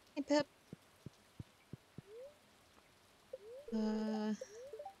 Hey, Pip. A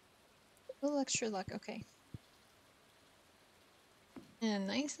little extra luck. Okay. And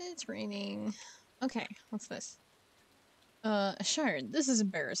nice that it's raining. Okay, what's this? Shard, this is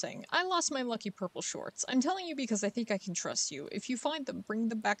embarrassing. I lost my lucky purple shorts. I'm telling you because I think I can trust you. If you find them, bring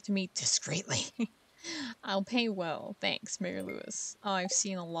them back to me discreetly. I'll pay well. Thanks, Mary Lewis. Oh, I've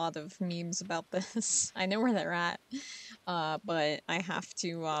seen a lot of memes about this. I know where they're at. But I have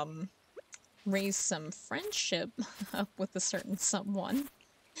to, raise some friendship up with a certain someone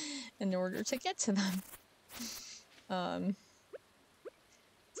in order to get to them. So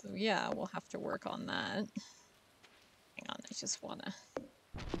yeah, we'll have to work on that. Hang on, I just wanna...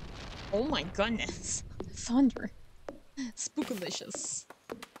 Oh my goodness! Thunder! Spookalicious.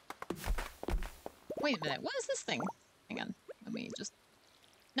 Wait a minute, what is this thing? Hang on, let me just...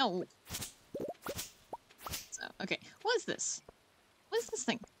 No! So, okay, what is this? What is this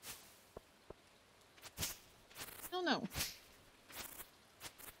thing? No, no.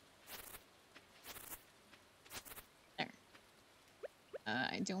 There.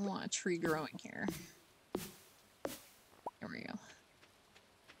 I don't want a tree growing here. There we go.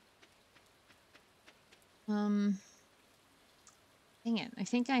 Dang it, I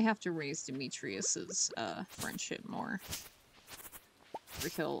think I have to raise Demetrius's, friendship more. Or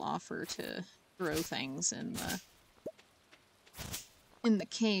he'll offer to grow things in the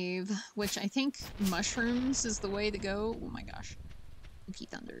cave, which I think mushrooms is the way to go. Oh my gosh. Spooky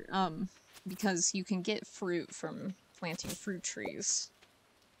thunder. Because you can get fruit from planting fruit trees.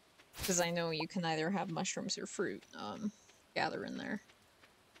 Because I know you can either have mushrooms or fruit, gather in there.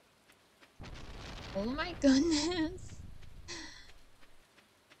 Oh my goodness!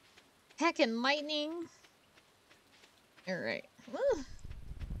 Heckin' lightning! Alright.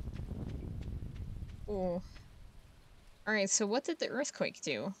 Oh. Alright, so what did the earthquake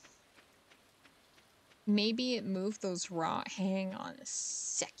do? Maybe it moved those raw... Hang on a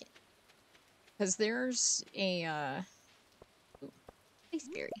second. Because there's a,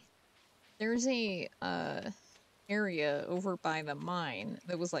 Blazeberry. There's a, area over by the mine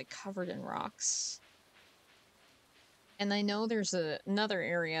that was, like, covered in rocks. And I know there's another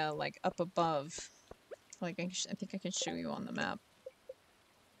area, like, up above. Like, I think I can show you on the map.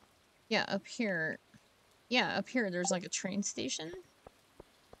 Yeah, up here. Yeah, up here there's, like, a train station.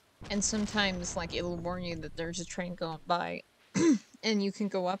 And sometimes, like, it'll warn you that there's a train going by. And you can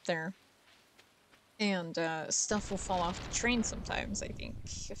go up there. And, stuff will fall off the train sometimes, I think,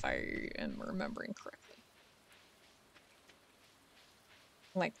 if I am remembering correctly.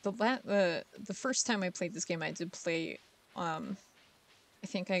 Like, the first time I played this game, I did play, I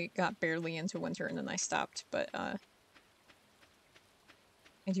think I got barely into winter and then I stopped, but, I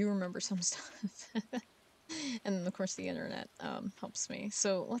do remember some stuff. And then, of course, the internet, helps me.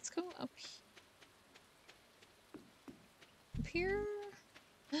 So, let's go up here.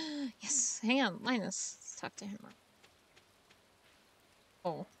 Yes, hang on, Linus. Let's talk to him.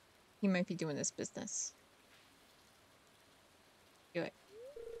 Oh, he might be doing his business. Do it.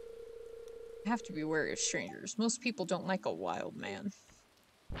 I have to be wary of strangers. Most people don't like a wild man.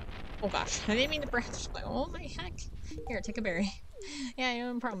 Oh gosh, I didn't mean to branch. Like, oh my heck. Here, take a berry.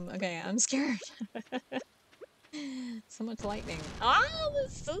 Yeah, no problem. Okay, I'm scared. So much lightning. Oh,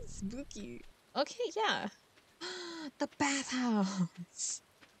 that's so spooky. Okay, yeah. The bathhouse.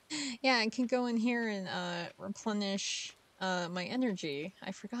 Yeah, I can go in here and replenish my energy.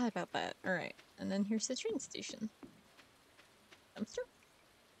 I forgot about that. Alright, and then here's the train station. Dumpster?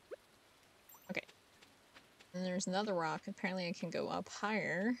 Okay. And there's another rock. Apparently I can go up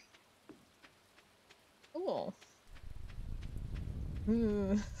higher. Cool.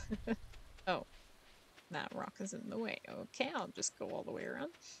 Ooh. Oh. That rock is in the way. Okay, I'll just go all the way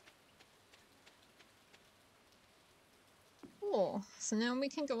around. Cool. So now we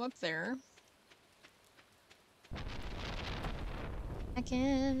can go up there.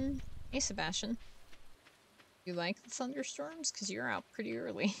 Heckin'. Hey, Sebastian. You like the thunderstorms? Because you're out pretty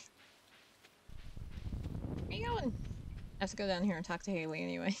early. Where you going? I have to go down here and talk to Haley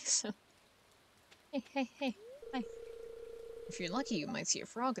anyway, so... Hey, hey, hey. Hi. If you're lucky, you might see a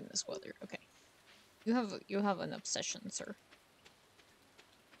frog in this weather. Okay. You have an obsession, sir.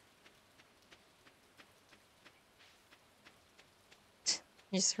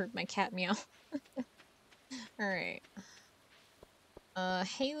 You just heard my cat meow. Alright.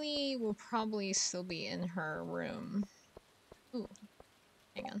 Haley will probably still be in her room. Ooh,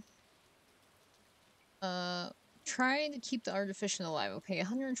 hang on. Try to keep the artificial alive. Okay,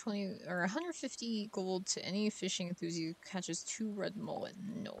 120 or 150 gold to any fishing enthusiast who catches 2 red mullet.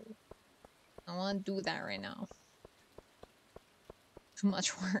 No. I want to do that right now. Too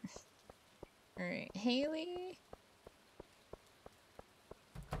much work. Alright, Haley?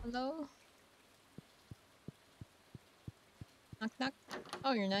 Hello? Knock knock.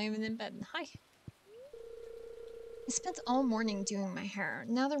 Oh, you're not even in bed. Hi. I spent all morning doing my hair.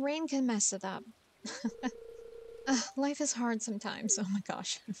 Now the rain can mess it up. Life is hard sometimes. Oh my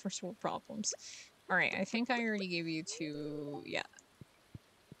gosh, first world problems. Alright, I think I already gave you 2, yeah.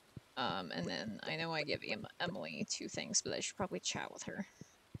 And then I know I give Emily 2 things, but I should probably chat with her.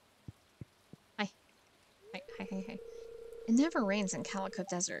 Hi. Hi, hi, hi, hi. It never rains in Calico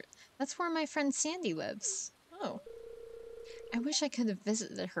Desert. That's where my friend Sandy lives. Oh. I wish I could have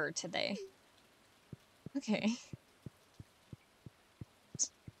visited her today. Okay.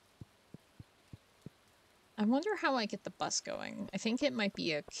 I wonder how I get the bus going. I think it might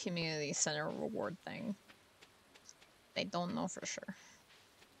be a community center reward thing. I don't know for sure.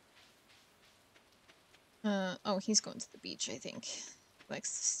 Oh, he's going to the beach, I think.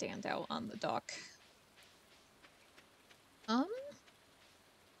 Likes to stand out on the dock. Hang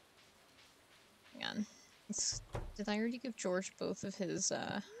on. Did I already give George both of his,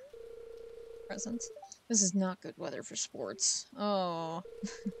 presents? This is not good weather for sports. Oh.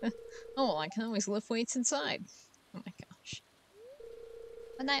 Oh, well, I can always lift weights inside. Oh my gosh.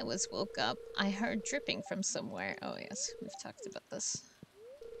 When I woke up, I heard dripping from somewhere. Oh yes, we've talked about this.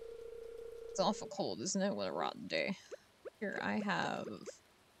 It's awful cold, isn't it? What a rotten day. Here, I have...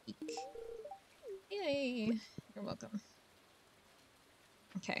 Eek. Yay! You're welcome.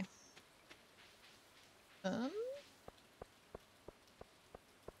 Okay.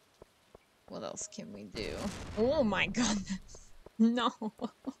 What else can we do? Oh my goodness! No!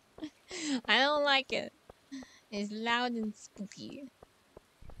 I don't like it. It's loud and spooky.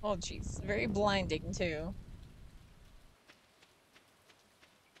 Oh jeez, very blinding too.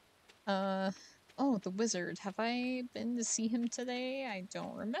 Oh, the wizard. Have I been to see him today? I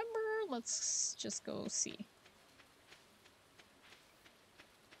don't remember. Let's just go see.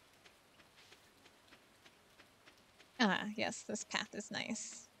 Ah, yes, this path is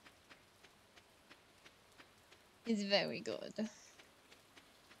nice. It's very good.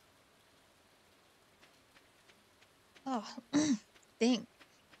 Oh, dang.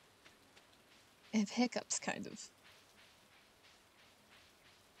 I have hiccups, kind of.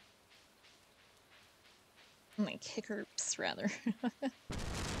 Like hiccups, rather.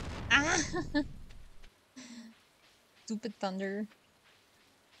 Ah! Stupid thunder.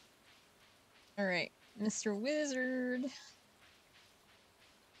 Alright, Mr. Wizard.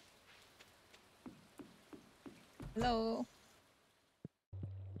 Hello.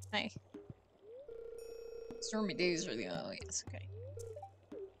 Hi. Stormy days are the... Oh, yes, okay.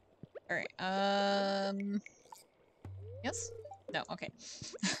 Alright, yes? No, okay.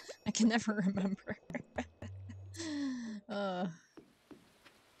 I can never remember.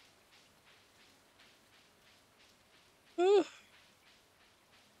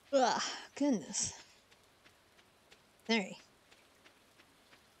 Ugh, goodness. There.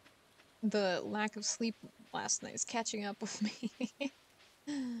 The lack of sleep last night is catching up with me.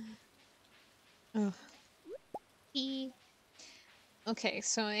 Ugh. Okay,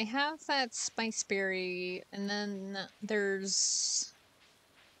 so I have that spice berry, and then there's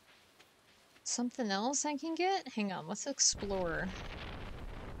something else I can get? Hang on, let's explore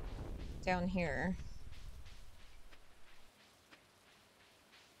down here.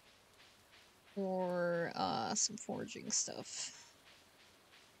 For, some foraging stuff.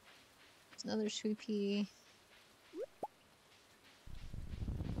 There's another sweet pea.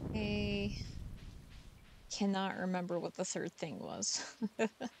 Okay. Cannot remember what the third thing was.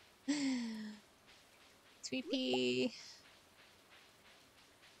 Sweet pea.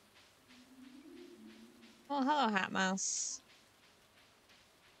 Oh, hello, Hat Mouse.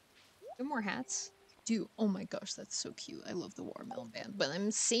 No more hats? Dude, oh my gosh, that's so cute. I love the watermelon band, but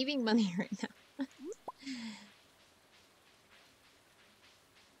I'm saving money right now.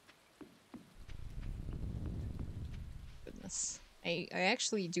 Goodness. I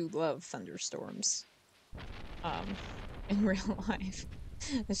actually do love thunderstorms. In real life.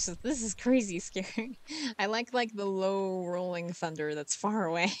 It's just, this is crazy scary. I like the low rolling thunder that's far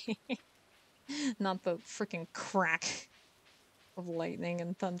away. Not the freaking crack of lightning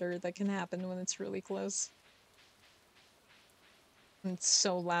and thunder that can happen when it's really close. It's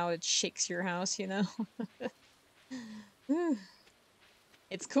so loud it shakes your house, you know?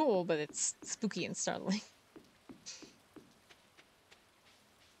 It's cool, but it's spooky and startling.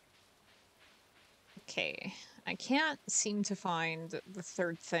 Okay, I can't seem to find the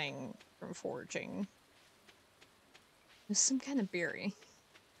third thing from foraging. There's some kind of berry.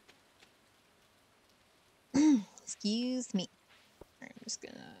 Excuse me. Alright, I'm just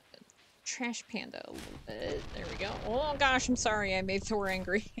gonna trash panda a little bit. There we go. Oh gosh, I'm sorry, I made Thor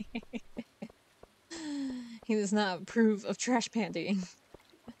angry. He does not approve of trash pandying.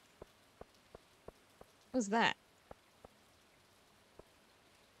 What was that?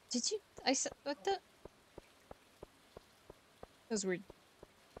 Did you? I said what the? That was weird.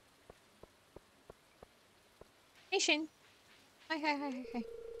 Hey Shane. Hi, hi, hi, hi, hi.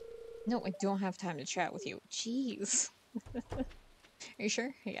 No, I don't have time to chat with you. Jeez. Are you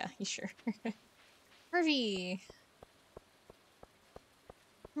sure? Yeah, you sure. Harvey!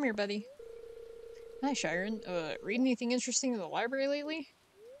 Come here, buddy. Hi, Sharon. Read anything interesting in the library lately?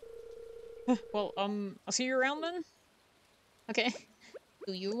 Well, I'll see you around then? Okay.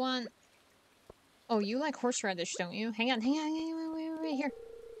 Do you want... Oh, you like horseradish, don't you? Hang on, hang on, hang on, wait, here.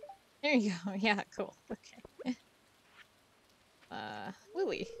 There you go. Yeah, cool. Okay.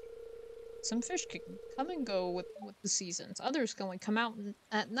 Lily. Some fish can come and go with the seasons. Others can only come out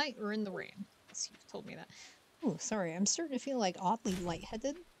at night or in the rain. Yes, you've told me that. Oh, sorry. I'm starting to feel like oddly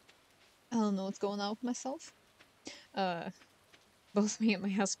lightheaded. I don't know what's going on with myself. Both me and my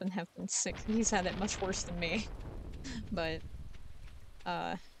husband have been sick. He's had it much worse than me. But,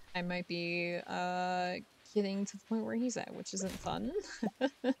 I might be, getting to the point where he's at, which isn't fun.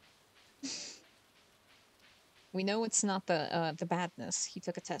 We know it's not the badness. He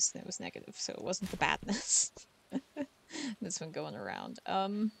took a test and it was negative, so it wasn't the badness. That's been going around.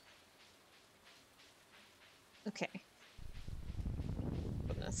 Okay.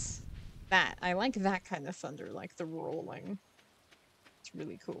 Goodness. That. I like that kind of thunder, like the rolling. It's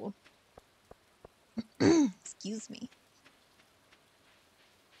really cool. Excuse me.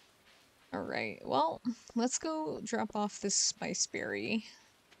 Alright, well, let's go drop off this spice berry.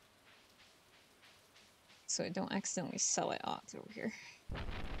 So I don't accidentally sell it off over here.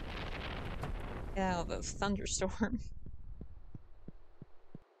 Get out of the thunderstorm.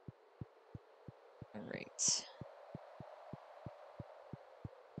 Alright.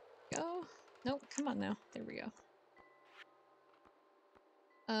 Go. Nope, come on now. There we go.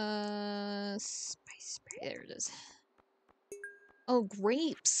 Spice berry. There it is. Oh,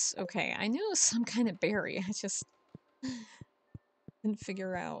 grapes! Okay, I knew it was some kind of berry. I just didn't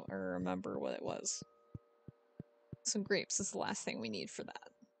figure out or remember what it was. Some grapes is the last thing we need for that.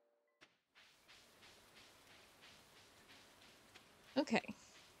 Okay.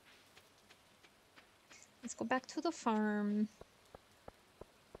 Let's go back to the farm.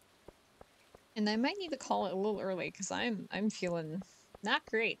 And I might need to call it a little early because I'm feeling not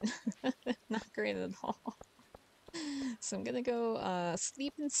great. Not great at all. So I'm gonna go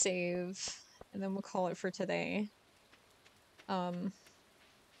sleep and save, and then we'll call it for today.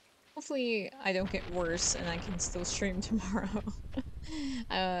 Hopefully I don't get worse and I can still stream tomorrow.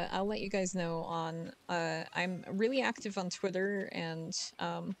 I'll let you guys know on I'm really active on Twitter and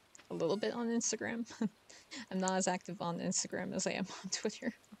a little bit on Instagram. I'm not as active on Instagram as I am on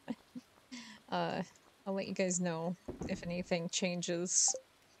Twitter. I'll let you guys know if anything changes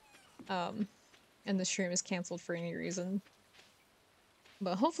and the stream is cancelled for any reason.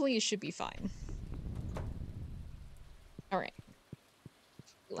 But hopefully it should be fine. Alright.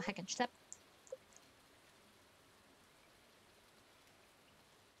 Little hack and step.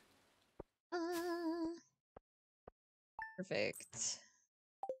 Perfect.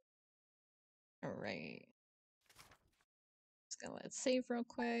 Alright. Just gonna let it save real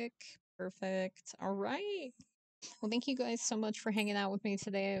quick. Perfect. Alright. Well, thank you guys so much for hanging out with me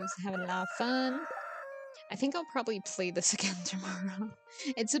today. I was having a lot of fun. I think I'll probably play this again tomorrow.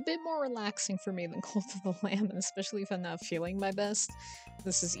 It's a bit more relaxing for me than Cult of the Lamb, and especially if I'm not feeling my best,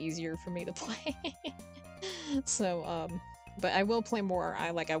 this is easier for me to play. So, but I will play more.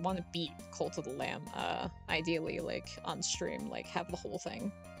 I want to beat Cult of the Lamb, ideally, like, on stream, like, have the whole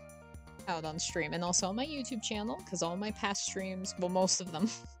thing out on stream, and also on my YouTube channel, because all my past streams, well, most of them,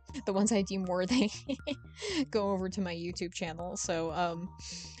 the ones I deem worthy, go over to my YouTube channel. So,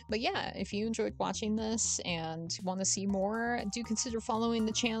 but yeah, if you enjoyed watching this and want to see more, do consider following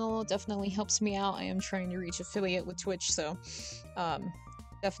the channel. It definitely helps me out. I am trying to reach affiliate with Twitch, so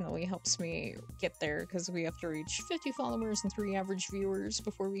definitely helps me get there because we have to reach 50 followers and 3 average viewers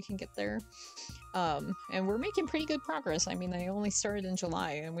before we can get there. And we're making pretty good progress. I mean, I only started in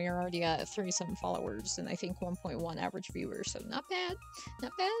July and we are already at 37 followers and I think 1.1 average viewers, so not bad.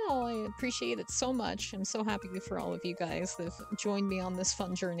 Not bad at all. I appreciate it so much. I'm so happy for all of you guys that have joined me on this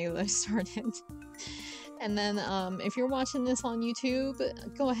fun journey that I started. And then, if you're watching this on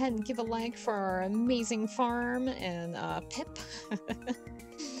YouTube, go ahead and give a like for our amazing farm and Pip,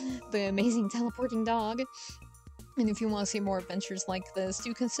 the amazing teleporting dog. And if you want to see more adventures like this,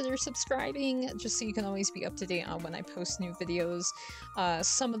 do consider subscribing, just so you can always be up to date on when I post new videos.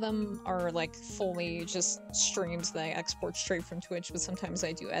 Some of them are like fully just streams that I export straight from Twitch, but sometimes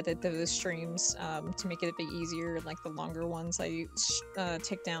I do edit those streams to make it a bit easier. Like the longer ones I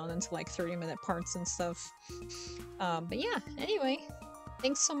take down into like 30-minute parts and stuff. But yeah, anyway,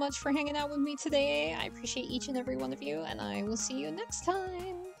 thanks so much for hanging out with me today. I appreciate each and every one of you, and I will see you next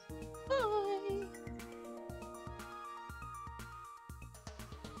time.